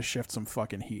trying to shift some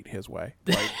fucking heat his way.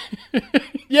 Like,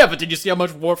 yeah, but did you see how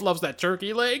much Worf loves that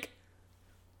turkey leg?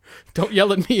 Don't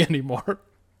yell at me anymore.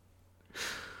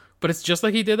 But it's just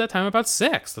like he did that time about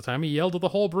sex. The time he yelled at the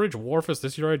whole bridge, Worf, is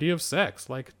this your idea of sex?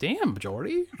 Like, damn,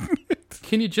 Geordi.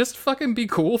 Can you just fucking be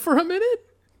cool for a minute?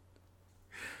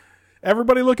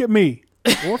 Everybody look at me.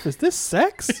 Worf, is this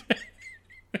sex?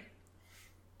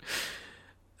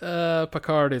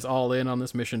 Picard is all in on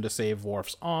this mission to save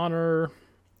Worf's honor.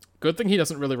 Good thing he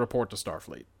doesn't really report to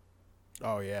Starfleet.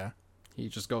 Oh, yeah. He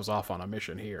just goes off on a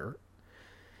mission here.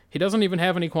 He doesn't even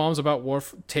have any qualms about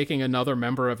Worf taking another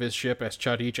member of his ship as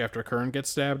Chadich after Kurn gets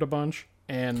stabbed a bunch,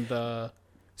 and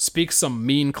speaks some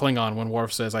mean Klingon when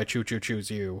Worf says, I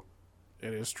choose you.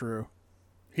 It is true.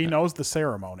 He knows the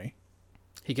ceremony.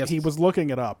 He was looking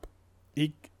it up.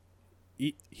 He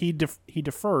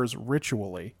defers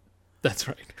ritually, That's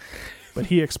right. but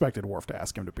he expected Worf to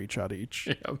ask him to be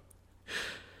Chadich.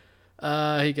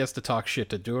 Yeah. He gets to talk shit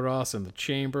to Duras in the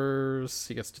chambers.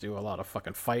 He gets to do a lot of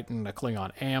fucking fighting, a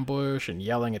Klingon ambush, and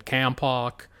yelling at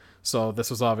Campok. So this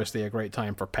was obviously a great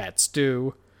time for Pat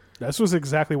Stew. This was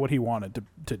exactly what he wanted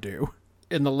to do.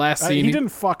 In the last scene... He didn't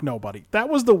fuck nobody. That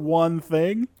was the one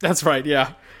thing. That's right,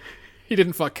 yeah. He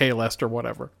didn't fuck K-Lest or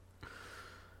whatever.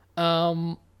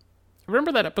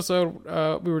 Remember that episode,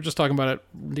 we were just talking about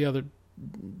it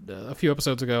a few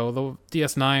episodes ago, the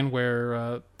DS9,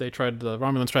 where the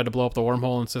Romulans tried to blow up the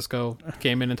wormhole and Sisko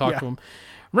came in and talked to him.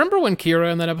 Remember when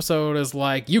Kira in that episode is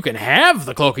like, you can have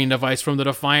the cloaking device from the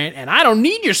Defiant, and I don't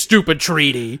need your stupid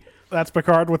treaty. That's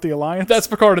Picard with the Alliance? That's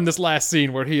Picard in this last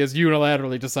scene where he has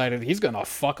unilaterally decided he's going to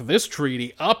fuck this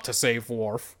treaty up to save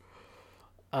Worf.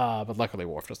 But luckily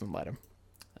Worf doesn't let him.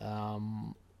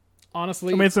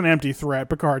 Honestly... I mean, it's an empty threat.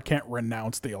 Picard can't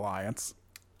renounce the Alliance.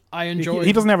 I enjoyed...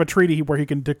 He doesn't have a treaty where he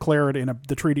can declare it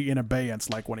the treaty in abeyance,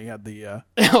 like when he had the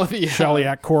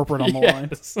Shaliak corporate on the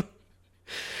line.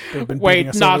 They've been beating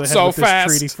us over the head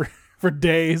with this treaty for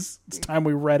days. It's time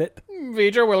we read it.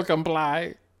 V'ger will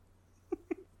comply.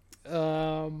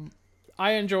 I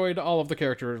enjoyed all of the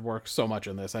character work so much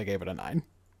in this. I gave it a 9.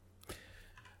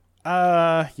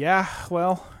 Yeah,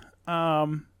 well,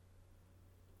 all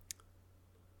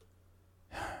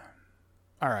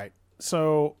right.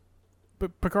 So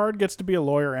Picard gets to be a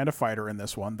lawyer and a fighter in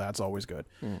this one. That's always good.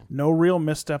 No real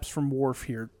missteps from Worf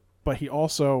here, but he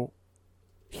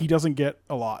doesn't get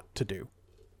a lot to do.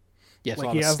 Yes,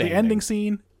 like he has the ending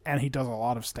scene, and he does a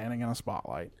lot of standing in a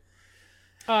spotlight.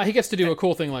 He gets to do a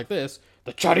cool thing like this.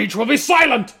 The Chadich will be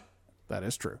silent! That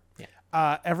is true.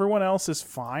 Yeah. Everyone else is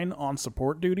fine on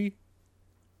support duty.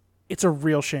 It's a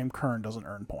real shame Kurn doesn't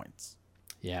earn points.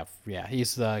 Yeah.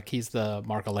 He's the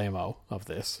Mark Alamo of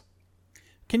this.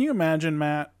 Can you imagine,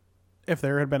 Matt, if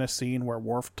there had been a scene where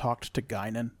Worf talked to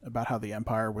Guinan about how the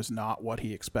Empire was not what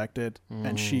he expected,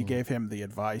 and she gave him the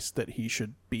advice that he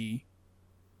should be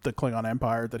the Klingon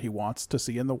Empire that he wants to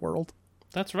see in the world?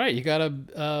 That's right. You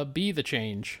gotta be the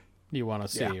change you want to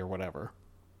see or whatever.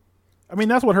 I mean,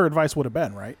 that's what her advice would have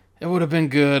been, right? It would have been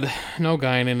good. No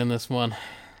Guinan in this one.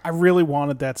 I really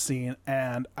wanted that scene,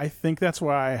 and I think that's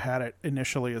why I had it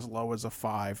initially as low as a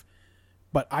 5.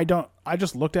 But I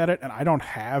just looked at it, and I don't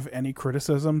have any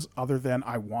criticisms other than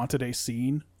I wanted a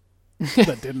scene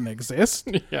that didn't exist.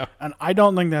 Yeah. And I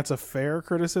don't think that's a fair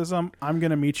criticism. I'm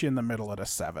going to meet you in the middle at a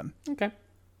 7. Okay.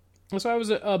 So I was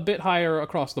a bit higher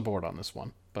across the board on this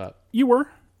one, but... You were.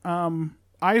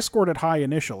 I scored it high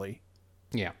initially.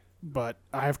 Yeah. But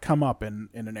I have come up in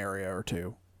an area or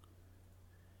two.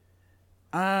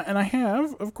 And I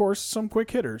have, of course, some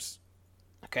quick hitters.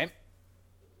 Okay.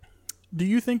 Do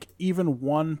you think even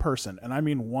one person, and I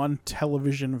mean one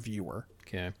television viewer,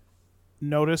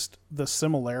 noticed the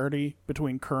similarity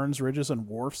between Kern's Ridges and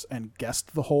Worf's and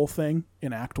guessed the whole thing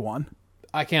in Act 1?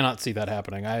 I cannot see that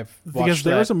happening. Because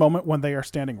there is a moment when they are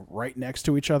standing right next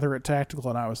to each other at Tactical,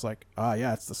 and I was like,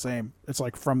 yeah, it's the same. It's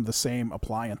like from the same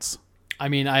appliance. I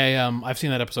mean, I've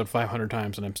seen that episode 500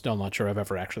 times, and I'm still not sure I've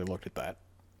ever actually looked at that.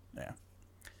 Yeah.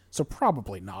 So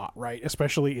probably not, right?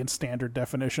 Especially in standard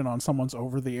definition on someone's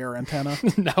over-the-air antenna.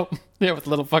 No. Yeah, with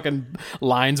little fucking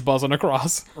lines buzzing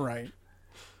across. Right.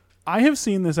 I have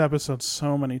seen this episode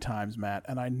so many times, Matt,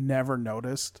 and I never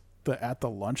noticed that at the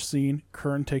lunch scene,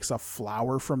 Kurn takes a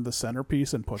flower from the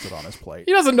centerpiece and puts it on his plate.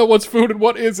 He doesn't know what's food and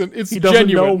what isn't. It's genuine.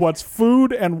 He doesn't know what's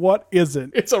food and what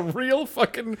isn't. It's a real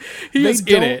fucking... He is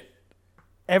in it.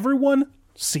 Everyone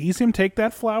sees him take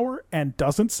that flower and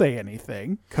doesn't say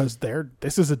anything because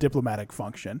this is a diplomatic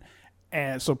function.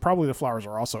 And so probably the flowers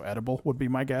are also edible, would be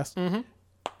my guess. Mm-hmm.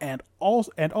 And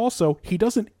also, he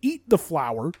doesn't eat the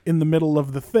flower in the middle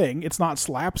of the thing. It's not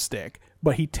slapstick,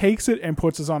 but he takes it and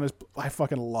puts it on his... I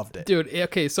fucking loved it. Dude,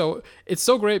 okay, so it's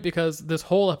so great because this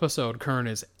whole episode, Kurn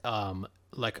is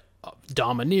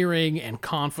domineering and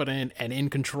confident and in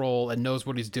control and knows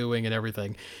what he's doing and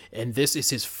everything. And this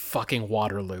is his fucking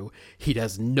Waterloo. He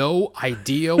has no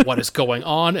idea what is going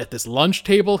on at this lunch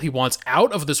table. He wants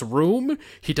out of this room.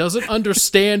 He doesn't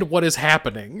understand what is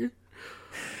happening.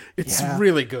 It's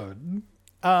really good.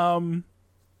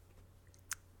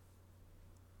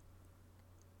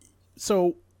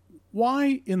 So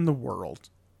Why in the world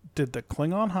did the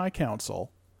Klingon High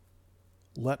Council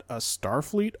let a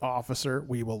Starfleet officer,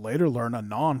 we will later learn a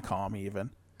non-com even,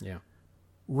 Yeah.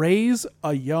 raise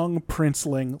a young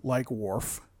princeling like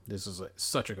Worf? This is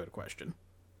such a good question.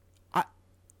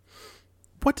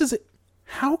 What does it...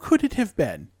 How could it have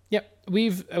been? Yep,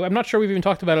 I'm not sure we've even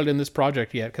talked about it in this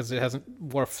project yet because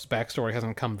Worf's backstory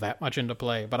hasn't come that much into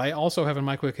play. But I also have in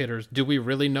my quick hitters, do we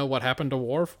really know what happened to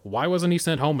Worf? Why wasn't he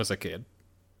sent home as a kid?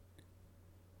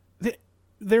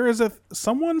 There is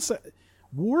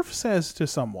Worf says to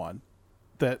someone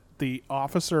that the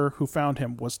officer who found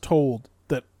him was told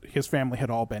that his family had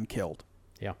all been killed.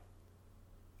 Yeah.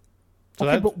 So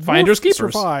Okay, that but finders Worf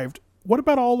keepers. survived. What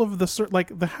about all of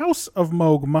the House of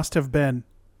Moog must have been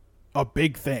a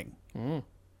big thing.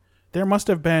 There must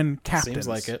have been captains Seems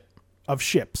like it. of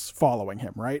ships following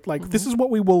him, right? Like, this is what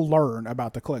we will learn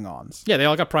about the Klingons, Yeah, they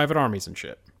all got private armies and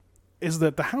shit. is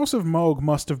that the House of Moog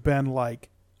must have been like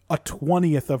a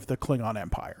 20th of the Klingon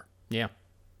Empire. Yeah.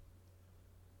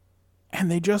 And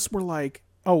they just were like,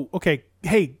 oh, okay,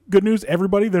 hey, good news,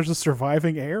 everybody, there's a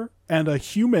surviving heir. And a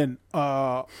human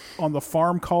on the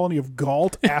farm colony of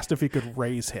Galt asked if he could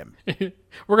raise him.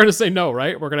 We're going to say no,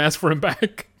 right? We're going to ask for him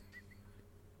back.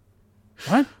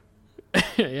 What?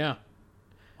 Yeah.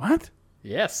 What?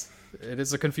 Yes. It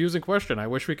is a confusing question. I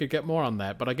wish we could get more on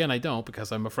that. But again, I don't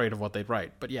because I'm afraid of what they'd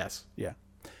write. But yes. Yeah.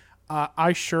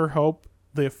 I sure hope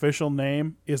the official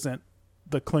name isn't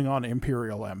the Klingon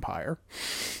Imperial Empire.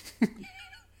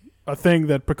 A thing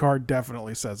that Picard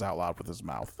definitely says out loud with his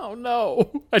mouth. Oh,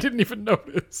 no. I didn't even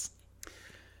notice.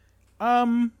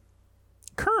 Kern.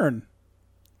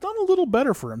 Done a little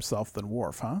better for himself than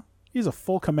Worf, huh? He's a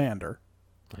full commander.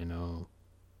 I know.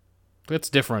 It's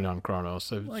different on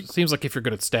Kronos. It seems like if you're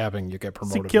good at stabbing, you get Was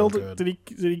he promoted. killed? Real good. Did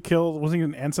he kill? Was he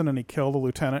an ensign and he killed a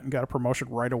lieutenant and got a promotion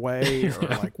right away? Or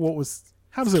like, what was?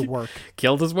 How does it work?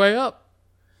 Killed his way up.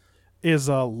 Is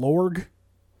Lorg?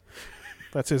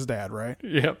 That's his dad, right?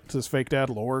 Yep. It's his fake dad,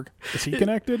 Lorg. Is he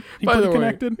connected? He By pretty the way,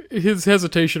 connected? his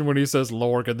hesitation when he says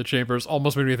Lorg in the chambers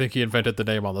almost made me think he invented the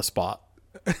name on the spot.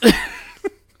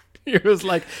 He was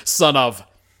like, son of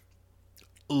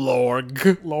Lorg.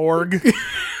 Lorg,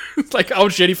 It's like, oh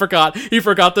shit, he forgot. He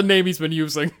forgot the name he's been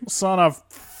using. son of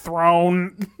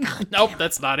Throne. Nope,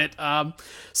 that's not it.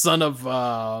 Son of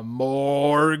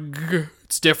Morg.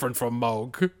 It's different from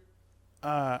Moog.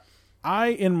 I,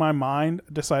 in my mind,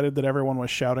 decided that everyone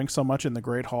was shouting so much in the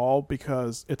Great Hall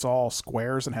because it's all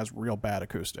squares and has real bad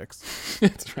acoustics.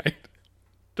 That's right.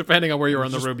 Depending on where you are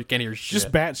in the room, you can't hear shit.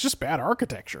 Just bad. It's just bad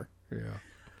architecture.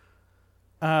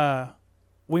 Yeah.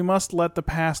 We must let the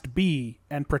past be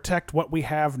and protect what we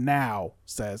have now,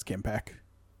 says Kimpek.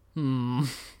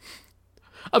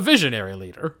 A visionary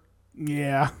leader.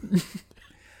 Yeah.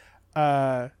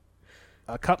 A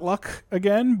cut luck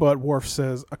again, but Worf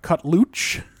says a cut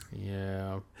looch.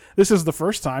 Yeah. This is the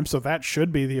first time, so that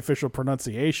should be the official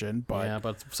pronunciation, but Yeah,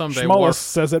 but someday Schmollis Worf...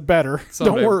 says it better.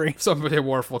 Someday, Don't worry. Someday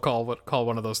Worf will call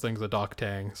one of those things a Doc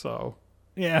Tang, so...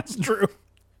 Yeah, it's true.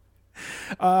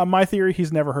 My theory,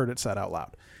 he's never heard it said out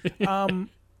loud.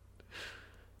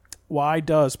 Why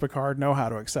does Picard know how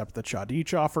to accept the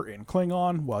Chadich offer in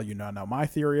Klingon? Well, you now know my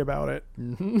theory about it.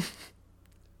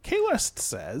 Kalest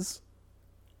says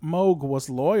Moog was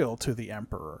loyal to the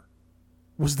Emperor.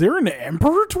 Was there an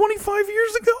Emperor 25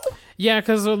 years ago? Yeah,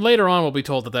 because later on we'll be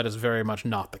told that is very much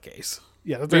not the case.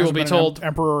 Yeah, that We will hasn't be been told- an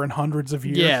Emperor in hundreds of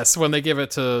years. Yes, when they give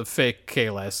it to fake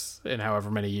Kalis in however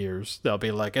many years, they'll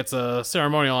be like, it's a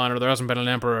ceremonial honor. There hasn't been an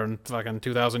emperor in fucking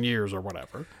 2,000 years or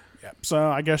whatever. Yeah. So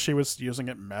I guess she was using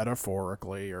it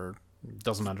metaphorically or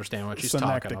Doesn't understand what she's talking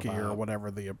synecdoche about. or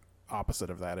whatever the opposite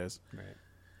of that is. Right.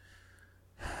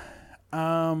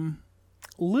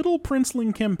 Little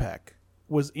Princeling Kimpek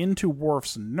was into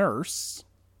Worf's nurse,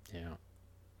 Yeah.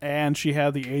 and she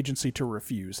had the agency to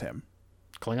refuse him.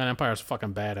 Klingon Empire's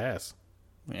fucking badass.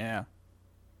 Yeah.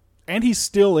 And he's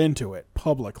still into it,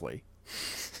 publicly.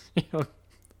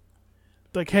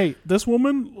 Like, hey, this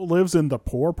woman lives in the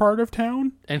poor part of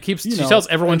town, And keeps You she know, tells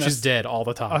everyone and she's dead all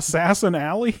the time. Assassin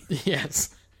Alley,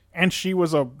 Yes. and she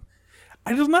was it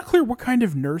is not clear what kind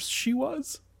of nurse she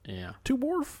was Yeah. to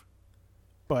Worf.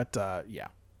 But, yeah.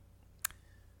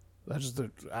 That's just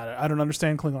I don't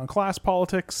understand Klingon class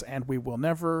politics, and we will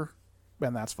never,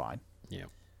 and that's fine. Yeah.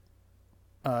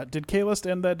 Did Kalist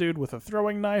end that dude with a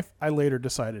throwing knife? I later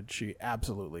decided she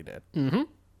absolutely did. Mm-hmm.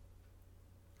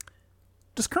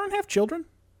 Does Kern have children?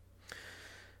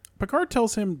 Picard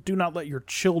tells him, do not let your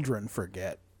children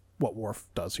forget what Worf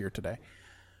does here today.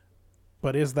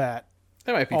 But is that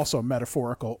That might be. also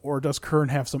metaphorical, or does Kern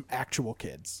have some actual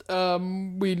kids?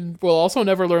 We will also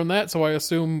never learn that, so I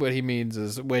assume what he means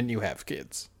is when you have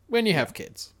kids. when you have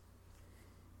kids.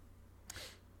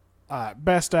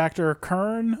 Best actor,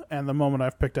 Kern, and the moment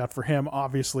I've picked out for him,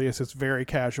 obviously, is his very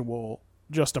casual,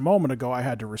 just a moment ago I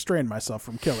had to restrain myself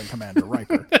from killing Commander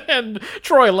Riker. And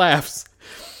Troy laughs.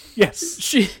 Yes.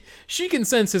 She can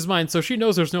sense his mind, so she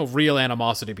knows there's no real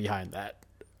animosity behind that.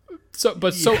 So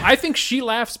I think she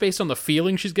laughs based on the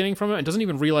feeling she's getting from it and doesn't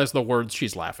even realize the words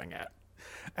she's laughing at.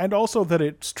 And also that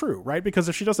it's true, right? Because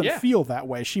if she doesn't Yeah. feel that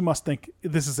way, she must think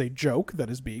this is a joke that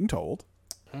is being told,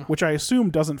 which I assume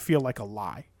doesn't feel like a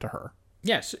lie to her.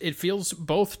 Yes, it feels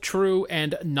both true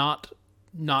and not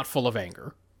full of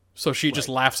anger. So she just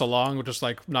laughs along, just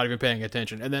like not even paying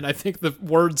attention. And then I think the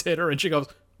words hit her and she goes,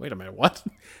 wait a minute, what?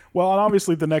 Well, and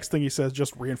obviously the next thing he says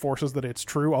just reinforces that it's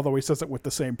true, although he says it with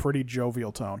the same pretty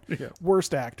jovial tone. Yeah.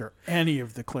 Worst actor, any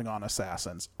of the Klingon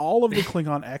assassins. All of the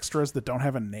Klingon extras that don't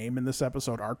have a name in this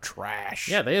episode are trash.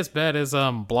 Yeah, they as bad as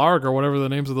Blarg or whatever the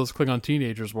names of those Klingon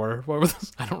teenagers were. What were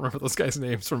those? I don't remember those guys'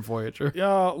 names from Voyager.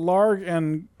 Larg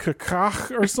and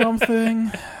Kakach or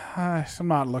something. I'm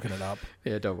not looking it up.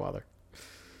 Yeah, don't bother.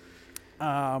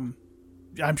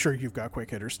 I'm sure you've got quick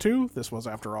hitters too. This was,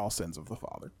 after all, Sins of the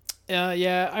Father.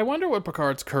 Yeah, I wonder what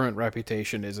Picard's current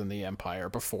reputation is in the Empire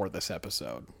before this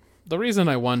episode. The reason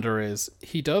I wonder is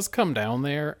he does come down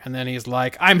there, and then he's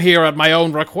like, I'm here at my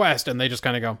own request, and they just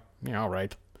kind of go, yeah, all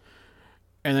right.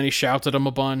 And then he shouts at him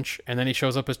a bunch, and then he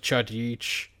shows up as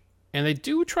Chadich, and they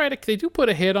do put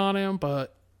a hit on him,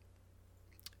 but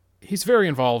he's very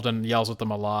involved and yells at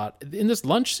them a lot. In this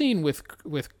lunch scene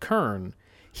with Kern,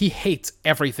 he hates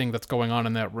everything that's going on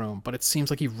in that room, but it seems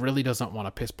like he really doesn't want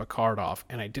to piss Picard off,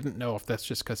 and I didn't know if that's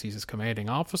just because he's his commanding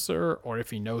officer, or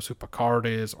if he knows who Picard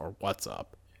is, or what's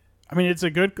up. I mean, it's a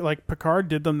good, like, Picard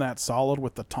did them that solid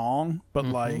with the tong, but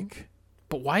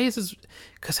But why is his...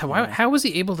 Because how was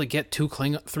he able to get three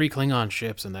Klingon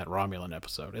ships in that Romulan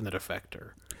episode, in the Defector?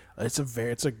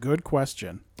 it's a good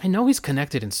question. I know he's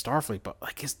connected in Starfleet, but,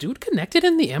 like, is dude connected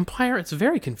in the Empire? It's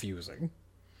very confusing.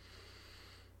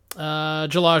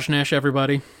 Jalaj Nesh,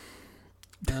 everybody.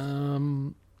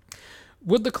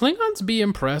 Would the Klingons be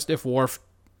impressed if Worf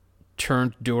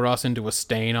turned Duras into a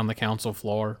stain on the council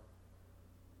floor?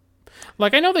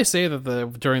 Like, I know they say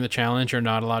that during the challenge you're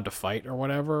not allowed to fight or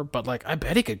whatever, but, like, I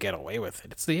bet he could get away with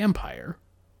it. It's the Empire.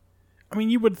 I mean,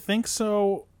 you would think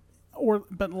so,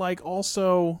 but, like,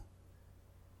 also,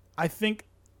 I think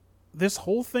this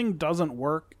whole thing doesn't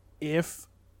work if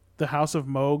the House of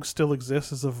Moog still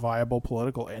exists as a viable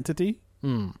political entity.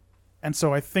 And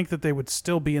so I think that they would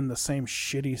still be in the same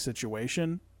shitty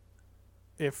situation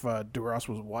if Duras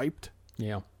was wiped.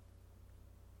 Yeah.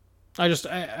 I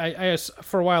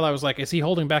for a while I was like, is he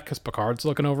holding back because Picard's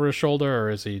looking over his shoulder,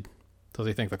 or does he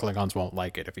think the Klingons won't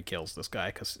like it if he kills this guy?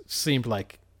 Because it seemed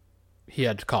like he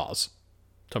had cause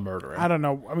to murder him. I don't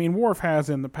know. I mean, Worf has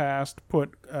in the past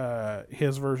put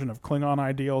his version of Klingon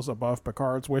ideals above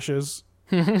Picard's wishes.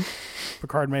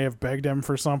 Picard may have begged him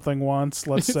for something once,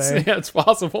 let's say. Yeah, it's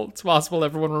possible. It's possible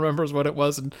everyone remembers what it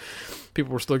was, and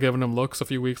people were still giving him looks a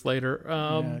few weeks later.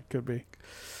 Yeah, it could be.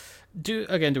 Do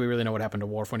we really know what happened to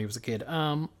Worf when he was a kid?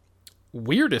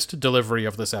 Weirdest delivery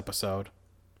of this episode.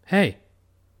 Hey,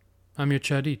 I'm your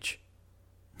Chadich.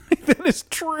 That is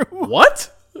true.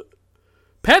 What?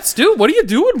 Pat Stu, what are you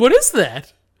doing? What is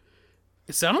that?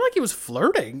 It sounded like he was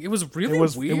flirting. It was really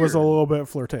weird. It was a little bit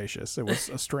flirtatious. It was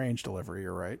a strange delivery,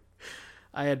 you're right.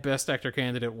 I had best actor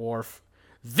candidate Worf.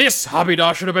 This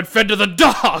Habidah should have been fed to the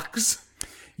dogs.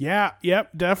 Yeah, yep,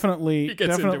 definitely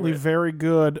into it. very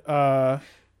good.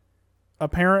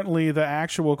 Apparently the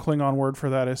actual Klingon word for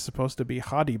that is supposed to be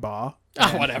Hadibah.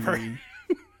 Whatever.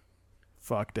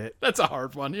 Fucked it. That's a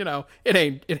hard one, you know. It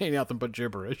ain't nothing but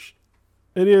gibberish.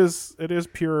 It is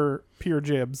pure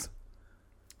jibs.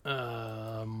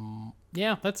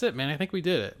 Yeah, that's it, man. I think we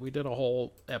did it. We did a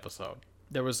whole episode.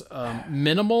 There was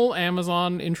minimal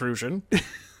Amazon intrusion.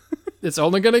 It's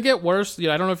only going to get worse.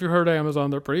 I don't know if you heard Amazon.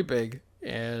 They're pretty big,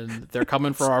 and they're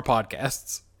coming for our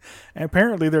podcasts. And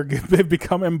apparently they've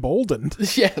become emboldened.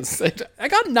 Yes. I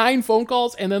got 9 phone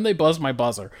calls, and then they buzzed my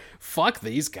buzzer. Fuck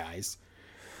these guys.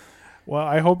 Well,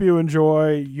 I hope you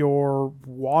enjoy your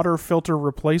water filter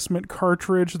replacement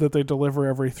cartridge that they deliver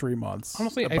every 3 months.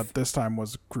 Honestly, but this time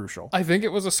was crucial. I think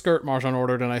it was a skirt Marjan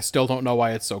ordered, and I still don't know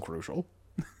why it's so crucial.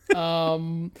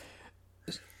 I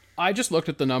just looked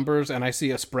at the numbers, and I see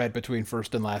a spread between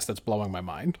first and last that's blowing my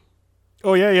mind.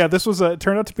 Oh yeah. This was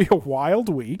turned out to be a wild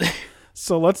week.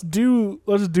 So let's do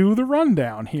the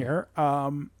rundown here.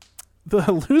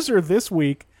 The loser this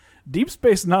week, Deep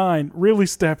Space Nine, really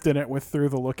stepped in it with Through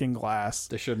the Looking Glass.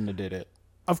 They shouldn't have did it.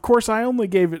 Of course, I only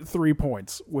gave it 3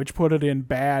 points, which put it in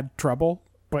bad trouble.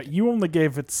 But you only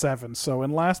gave it 7, so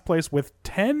in last place with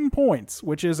 10 points,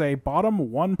 which is a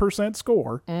bottom 1%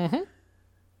 score,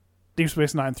 Deep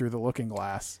Space Nine through the Looking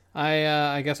Glass.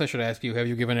 I guess I should ask you, have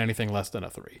you given anything less than a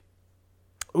 3?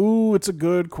 Ooh, it's a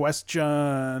good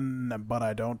question, but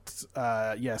I don't.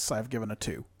 Yes, I've given a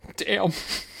 2. Damn.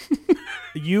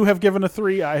 You have given a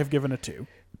 3, I have given a 2.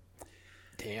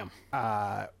 Damn.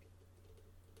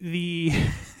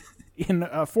 In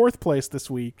fourth place this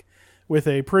week, with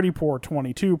a pretty poor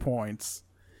 22 points,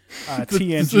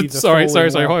 TNG. Sorry. Wait. Sorry.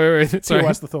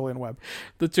 TOS, the Tholian Web.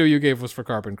 The 2 you gave was for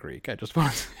Carbon Creek. I just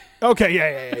wanted. Okay,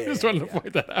 yeah. I just wanted to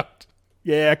point that out.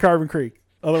 Yeah, Carbon Creek,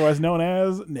 otherwise known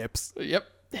as NIPS. Yep.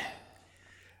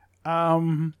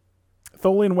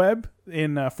 Tholian Web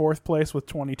in fourth place with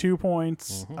 22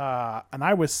 points, and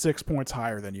I was 6 points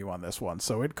higher than you on this one,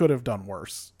 so it could have done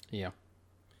worse. Yeah.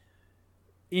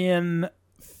 In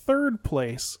third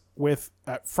place with,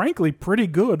 frankly, pretty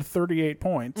good 38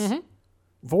 points,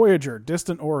 Voyager,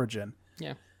 Distant Origin.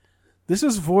 Yeah. This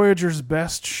is Voyager's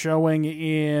best showing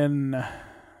in...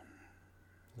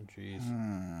 Oh,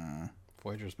 jeez.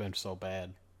 Voyager's been so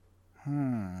bad.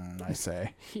 I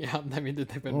say. Yeah, I mean,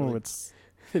 they've been Oh, really... it's...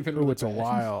 They've been really it's a bad.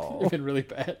 while. They've been really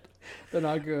bad. They're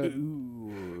not good.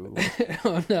 Ooh.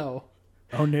 Oh, no.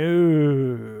 Oh,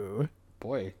 no.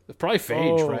 Boy. It's probably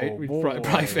Phage, right? We'd boy.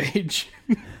 probably Phage.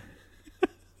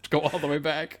 Go all the way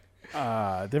back.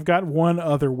 They've got one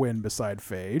other win beside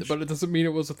Phage. But it doesn't mean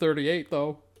it was a 38,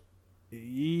 though.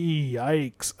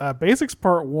 Yikes. Basics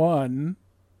Part 1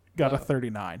 got a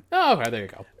 39. Oh, okay, there you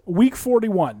go. Week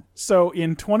 41. So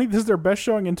in 20, this is their best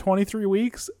showing in 23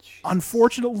 weeks.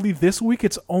 Unfortunately, this week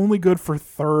it's only good for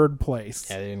third place.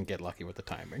 Yeah, they didn't get lucky with the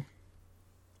timing.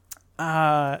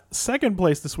 Second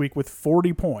place this week with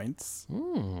 40 points.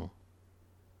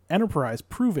 Enterprise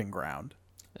Proving Ground.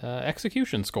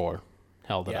 Execution score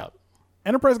held it up.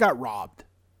 Enterprise got robbed,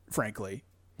 frankly.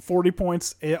 40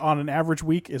 points on an average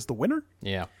week is the winner.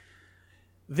 Yeah.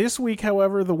 This week,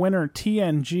 however, the winner,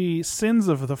 TNG, Sins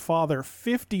of the Father,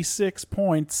 56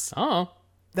 points. Oh.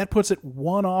 That puts it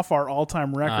one off our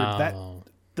all-time record.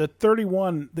 The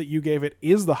 31 that you gave it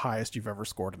is the highest you've ever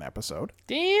scored an episode.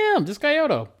 Damn, this guy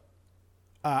Odo.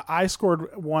 I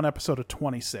scored one episode of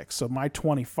 26, so my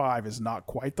 25 is not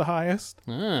quite the highest.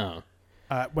 Oh.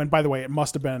 When, by the way, it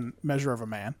must have been Measure of a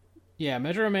Man. Yeah,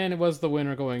 Measure of Man was the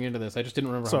winner going into this. I just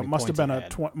didn't remember So how it many must have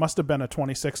points been must have been a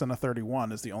 26 and a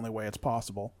 31 is the only way it's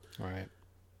possible. All right.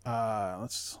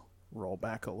 Let's roll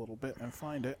back a little bit and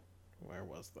find it. Where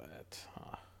was that?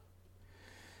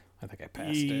 I think I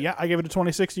passed it. Yeah, I gave it a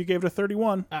 26. You gave it a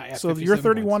 31. Yeah, so your 57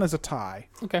 31 points. is a tie.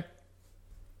 Okay.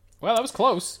 Well, that was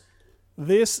close.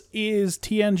 This is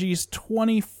TNG's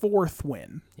 24th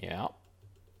win. Yeah.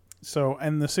 So,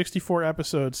 in the 64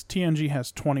 episodes, TNG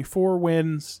has 24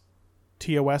 wins,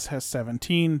 TOS has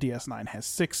 17, DS9 has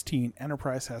 16,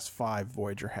 Enterprise has 5,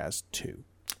 Voyager has 2.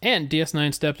 And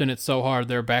DS9 stepped in it so hard,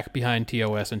 they're back behind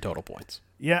TOS in total points.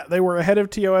 Yeah, they were ahead of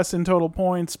TOS in total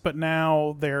points, but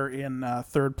now they're in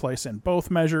third place in both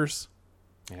measures.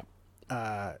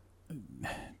 Yeah.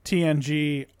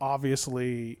 TNG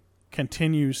obviously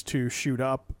continues to shoot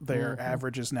up. Their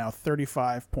average is now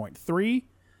 35.3.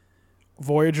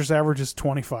 Voyager's average is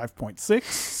 25.6.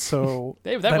 So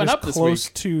Dave, that went is up this close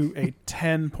week. to a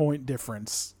 10-point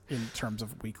difference in terms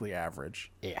of weekly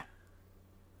average. Yeah.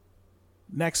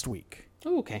 Next week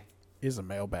Ooh, okay. is a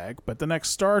mailbag, but the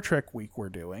next Star Trek week we're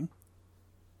doing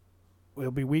will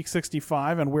be week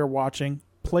 65, and we're watching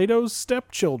Plato's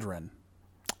Stepchildren.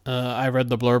 I read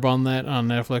the blurb on that on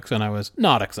Netflix, and I was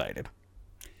not excited.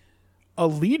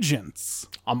 Allegiance.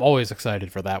 I'm always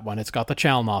excited for that one. It's got the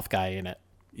Chalnoth guy in it.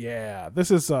 Yeah,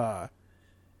 this is one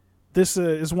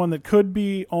that could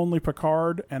be only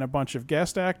Picard and a bunch of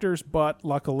guest actors, but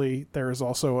luckily there is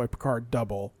also a Picard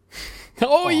double.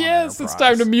 Oh, yes! Enterprise. It's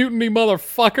time to mutiny,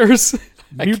 motherfuckers!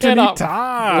 Mutiny I cannot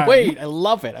time! wait. I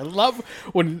love it. I love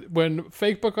when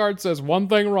fake Picard says one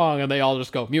thing wrong and they all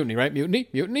just go, mutiny, right? Mutiny,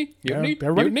 mutiny, mutiny,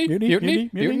 everybody, mutiny, mutiny, mutiny,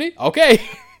 mutiny. mutiny. Okay.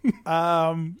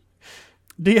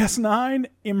 DS9,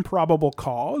 Improbable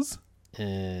Cause.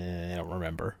 I don't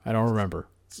remember.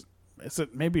 Is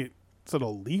it a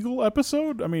legal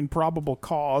episode? I mean, probable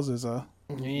cause is a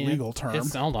legal term.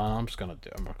 Hold on, I'm gonna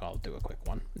do a quick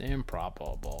one.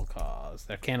 Improbable cause.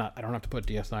 I don't have to put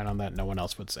DS9 on that. No one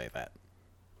else would say that.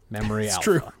 Memory It's Alpha.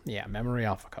 true. Yeah, Memory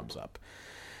Alpha comes up.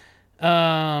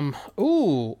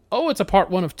 It's a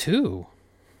part 1 of 2.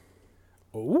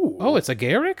 Ooh. Oh, it's a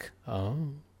Garrick?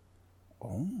 Oh.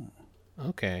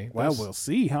 Okay. Well, that's we'll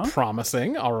see, huh?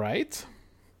 promising. All right.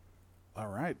 All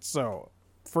right, so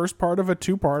first part of a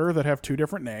two-parter that have two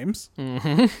different names.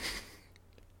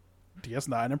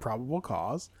 DS9 and Probable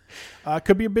Cause.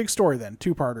 Could be a big story then.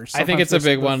 Two-parters. I think it's a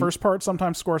big one. The first part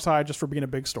sometimes scores high just for being a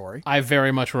big story. I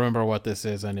very much remember what this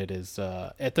is, and it is,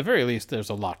 at the very least, there's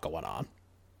a lot going on.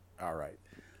 All right.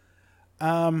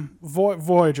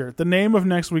 Voyager. The name of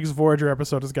next week's Voyager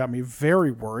episode has got me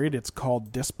very worried. It's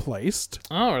called Displaced.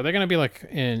 Oh, are they going to be like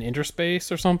in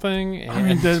interspace or something?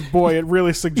 I mean, boy, it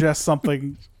really suggests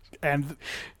something and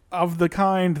of the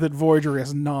kind that Voyager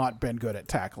has not been good at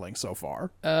tackling so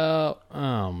far.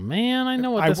 Oh man, I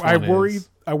know what this one is.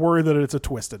 I worry that it's a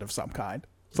twisted of some kind.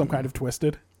 Some kind of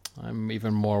twisted. I'm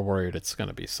even more worried it's going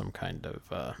to be some kind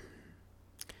of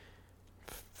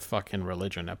fucking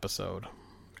religion episode.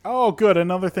 Oh, good.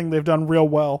 Another thing they've done real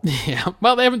well. Yeah,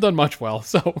 well, they haven't done much well,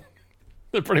 so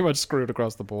they're pretty much screwed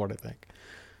across the board, I think.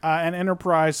 An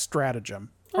Enterprise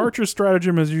stratagem. Archer's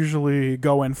stratagem is usually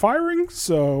go in firing,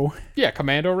 so... Yeah,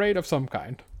 commando raid of some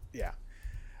kind. Yeah.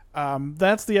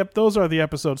 Those are the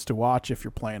episodes to watch if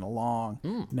you're playing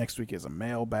along. Next week is a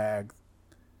mailbag.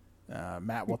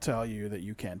 Matt will tell you that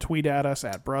you can tweet at us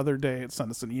at BrotherDate.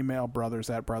 Send us an email,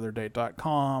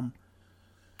 brothers@brotherdate.com.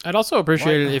 I'd also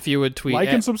appreciate it if you would tweet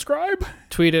and subscribe.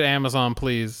 Tweet at Amazon,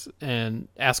 please, and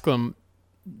ask them...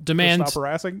 Stop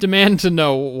harassing. Demand to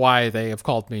know why they have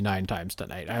called me 9 times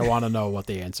tonight. I want to know what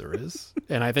the answer is,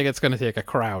 and I think it's going to take a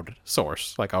crowd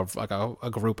source, like a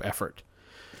group effort,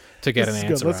 to get an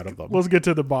answer out of them. Let's get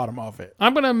to the bottom of it.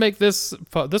 I'm going to make this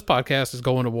podcast is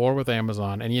going to war with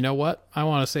Amazon, and you know what? I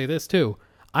want to say this too.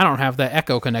 I don't have that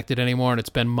Echo connected anymore, and it's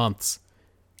been months,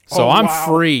 so I'm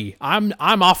free. I'm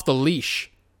off the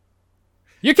leash.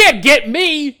 You can't get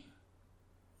me.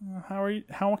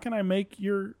 How can I make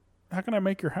your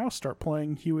house start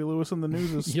playing Huey Lewis and the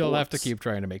News? You'll have to keep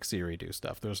trying to make Siri do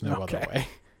stuff. There's no other way.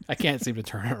 I can't seem to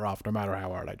turn her off no matter how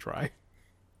hard I try.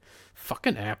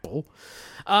 Fucking Apple.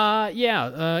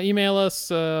 Email us.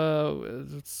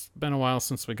 It's been a while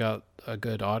since we got a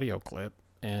good audio clip.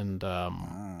 And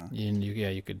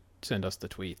you could send us the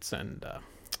tweets and to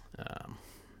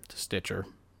Stitcher.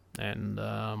 And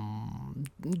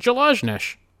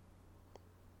Jalajnesh.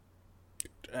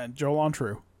 And Joel on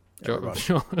True. Joel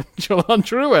on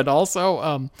True, and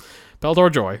also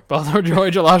Beldor Joy,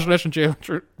 Jalajnesh, and Jalen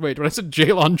True. Wait, when I said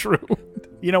Jalen True,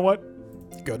 you know what?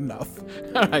 Good enough.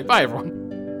 All right, bye everyone.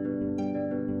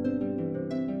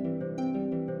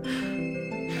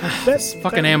 This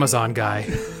fucking Amazon guy.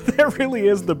 That really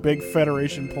is the big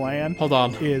Federation plan. Hold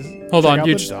on.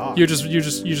 You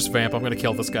just vamp. I'm gonna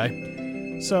kill this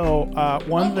guy. So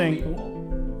one thing.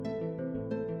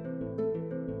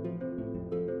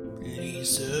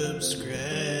 Please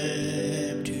subscribe.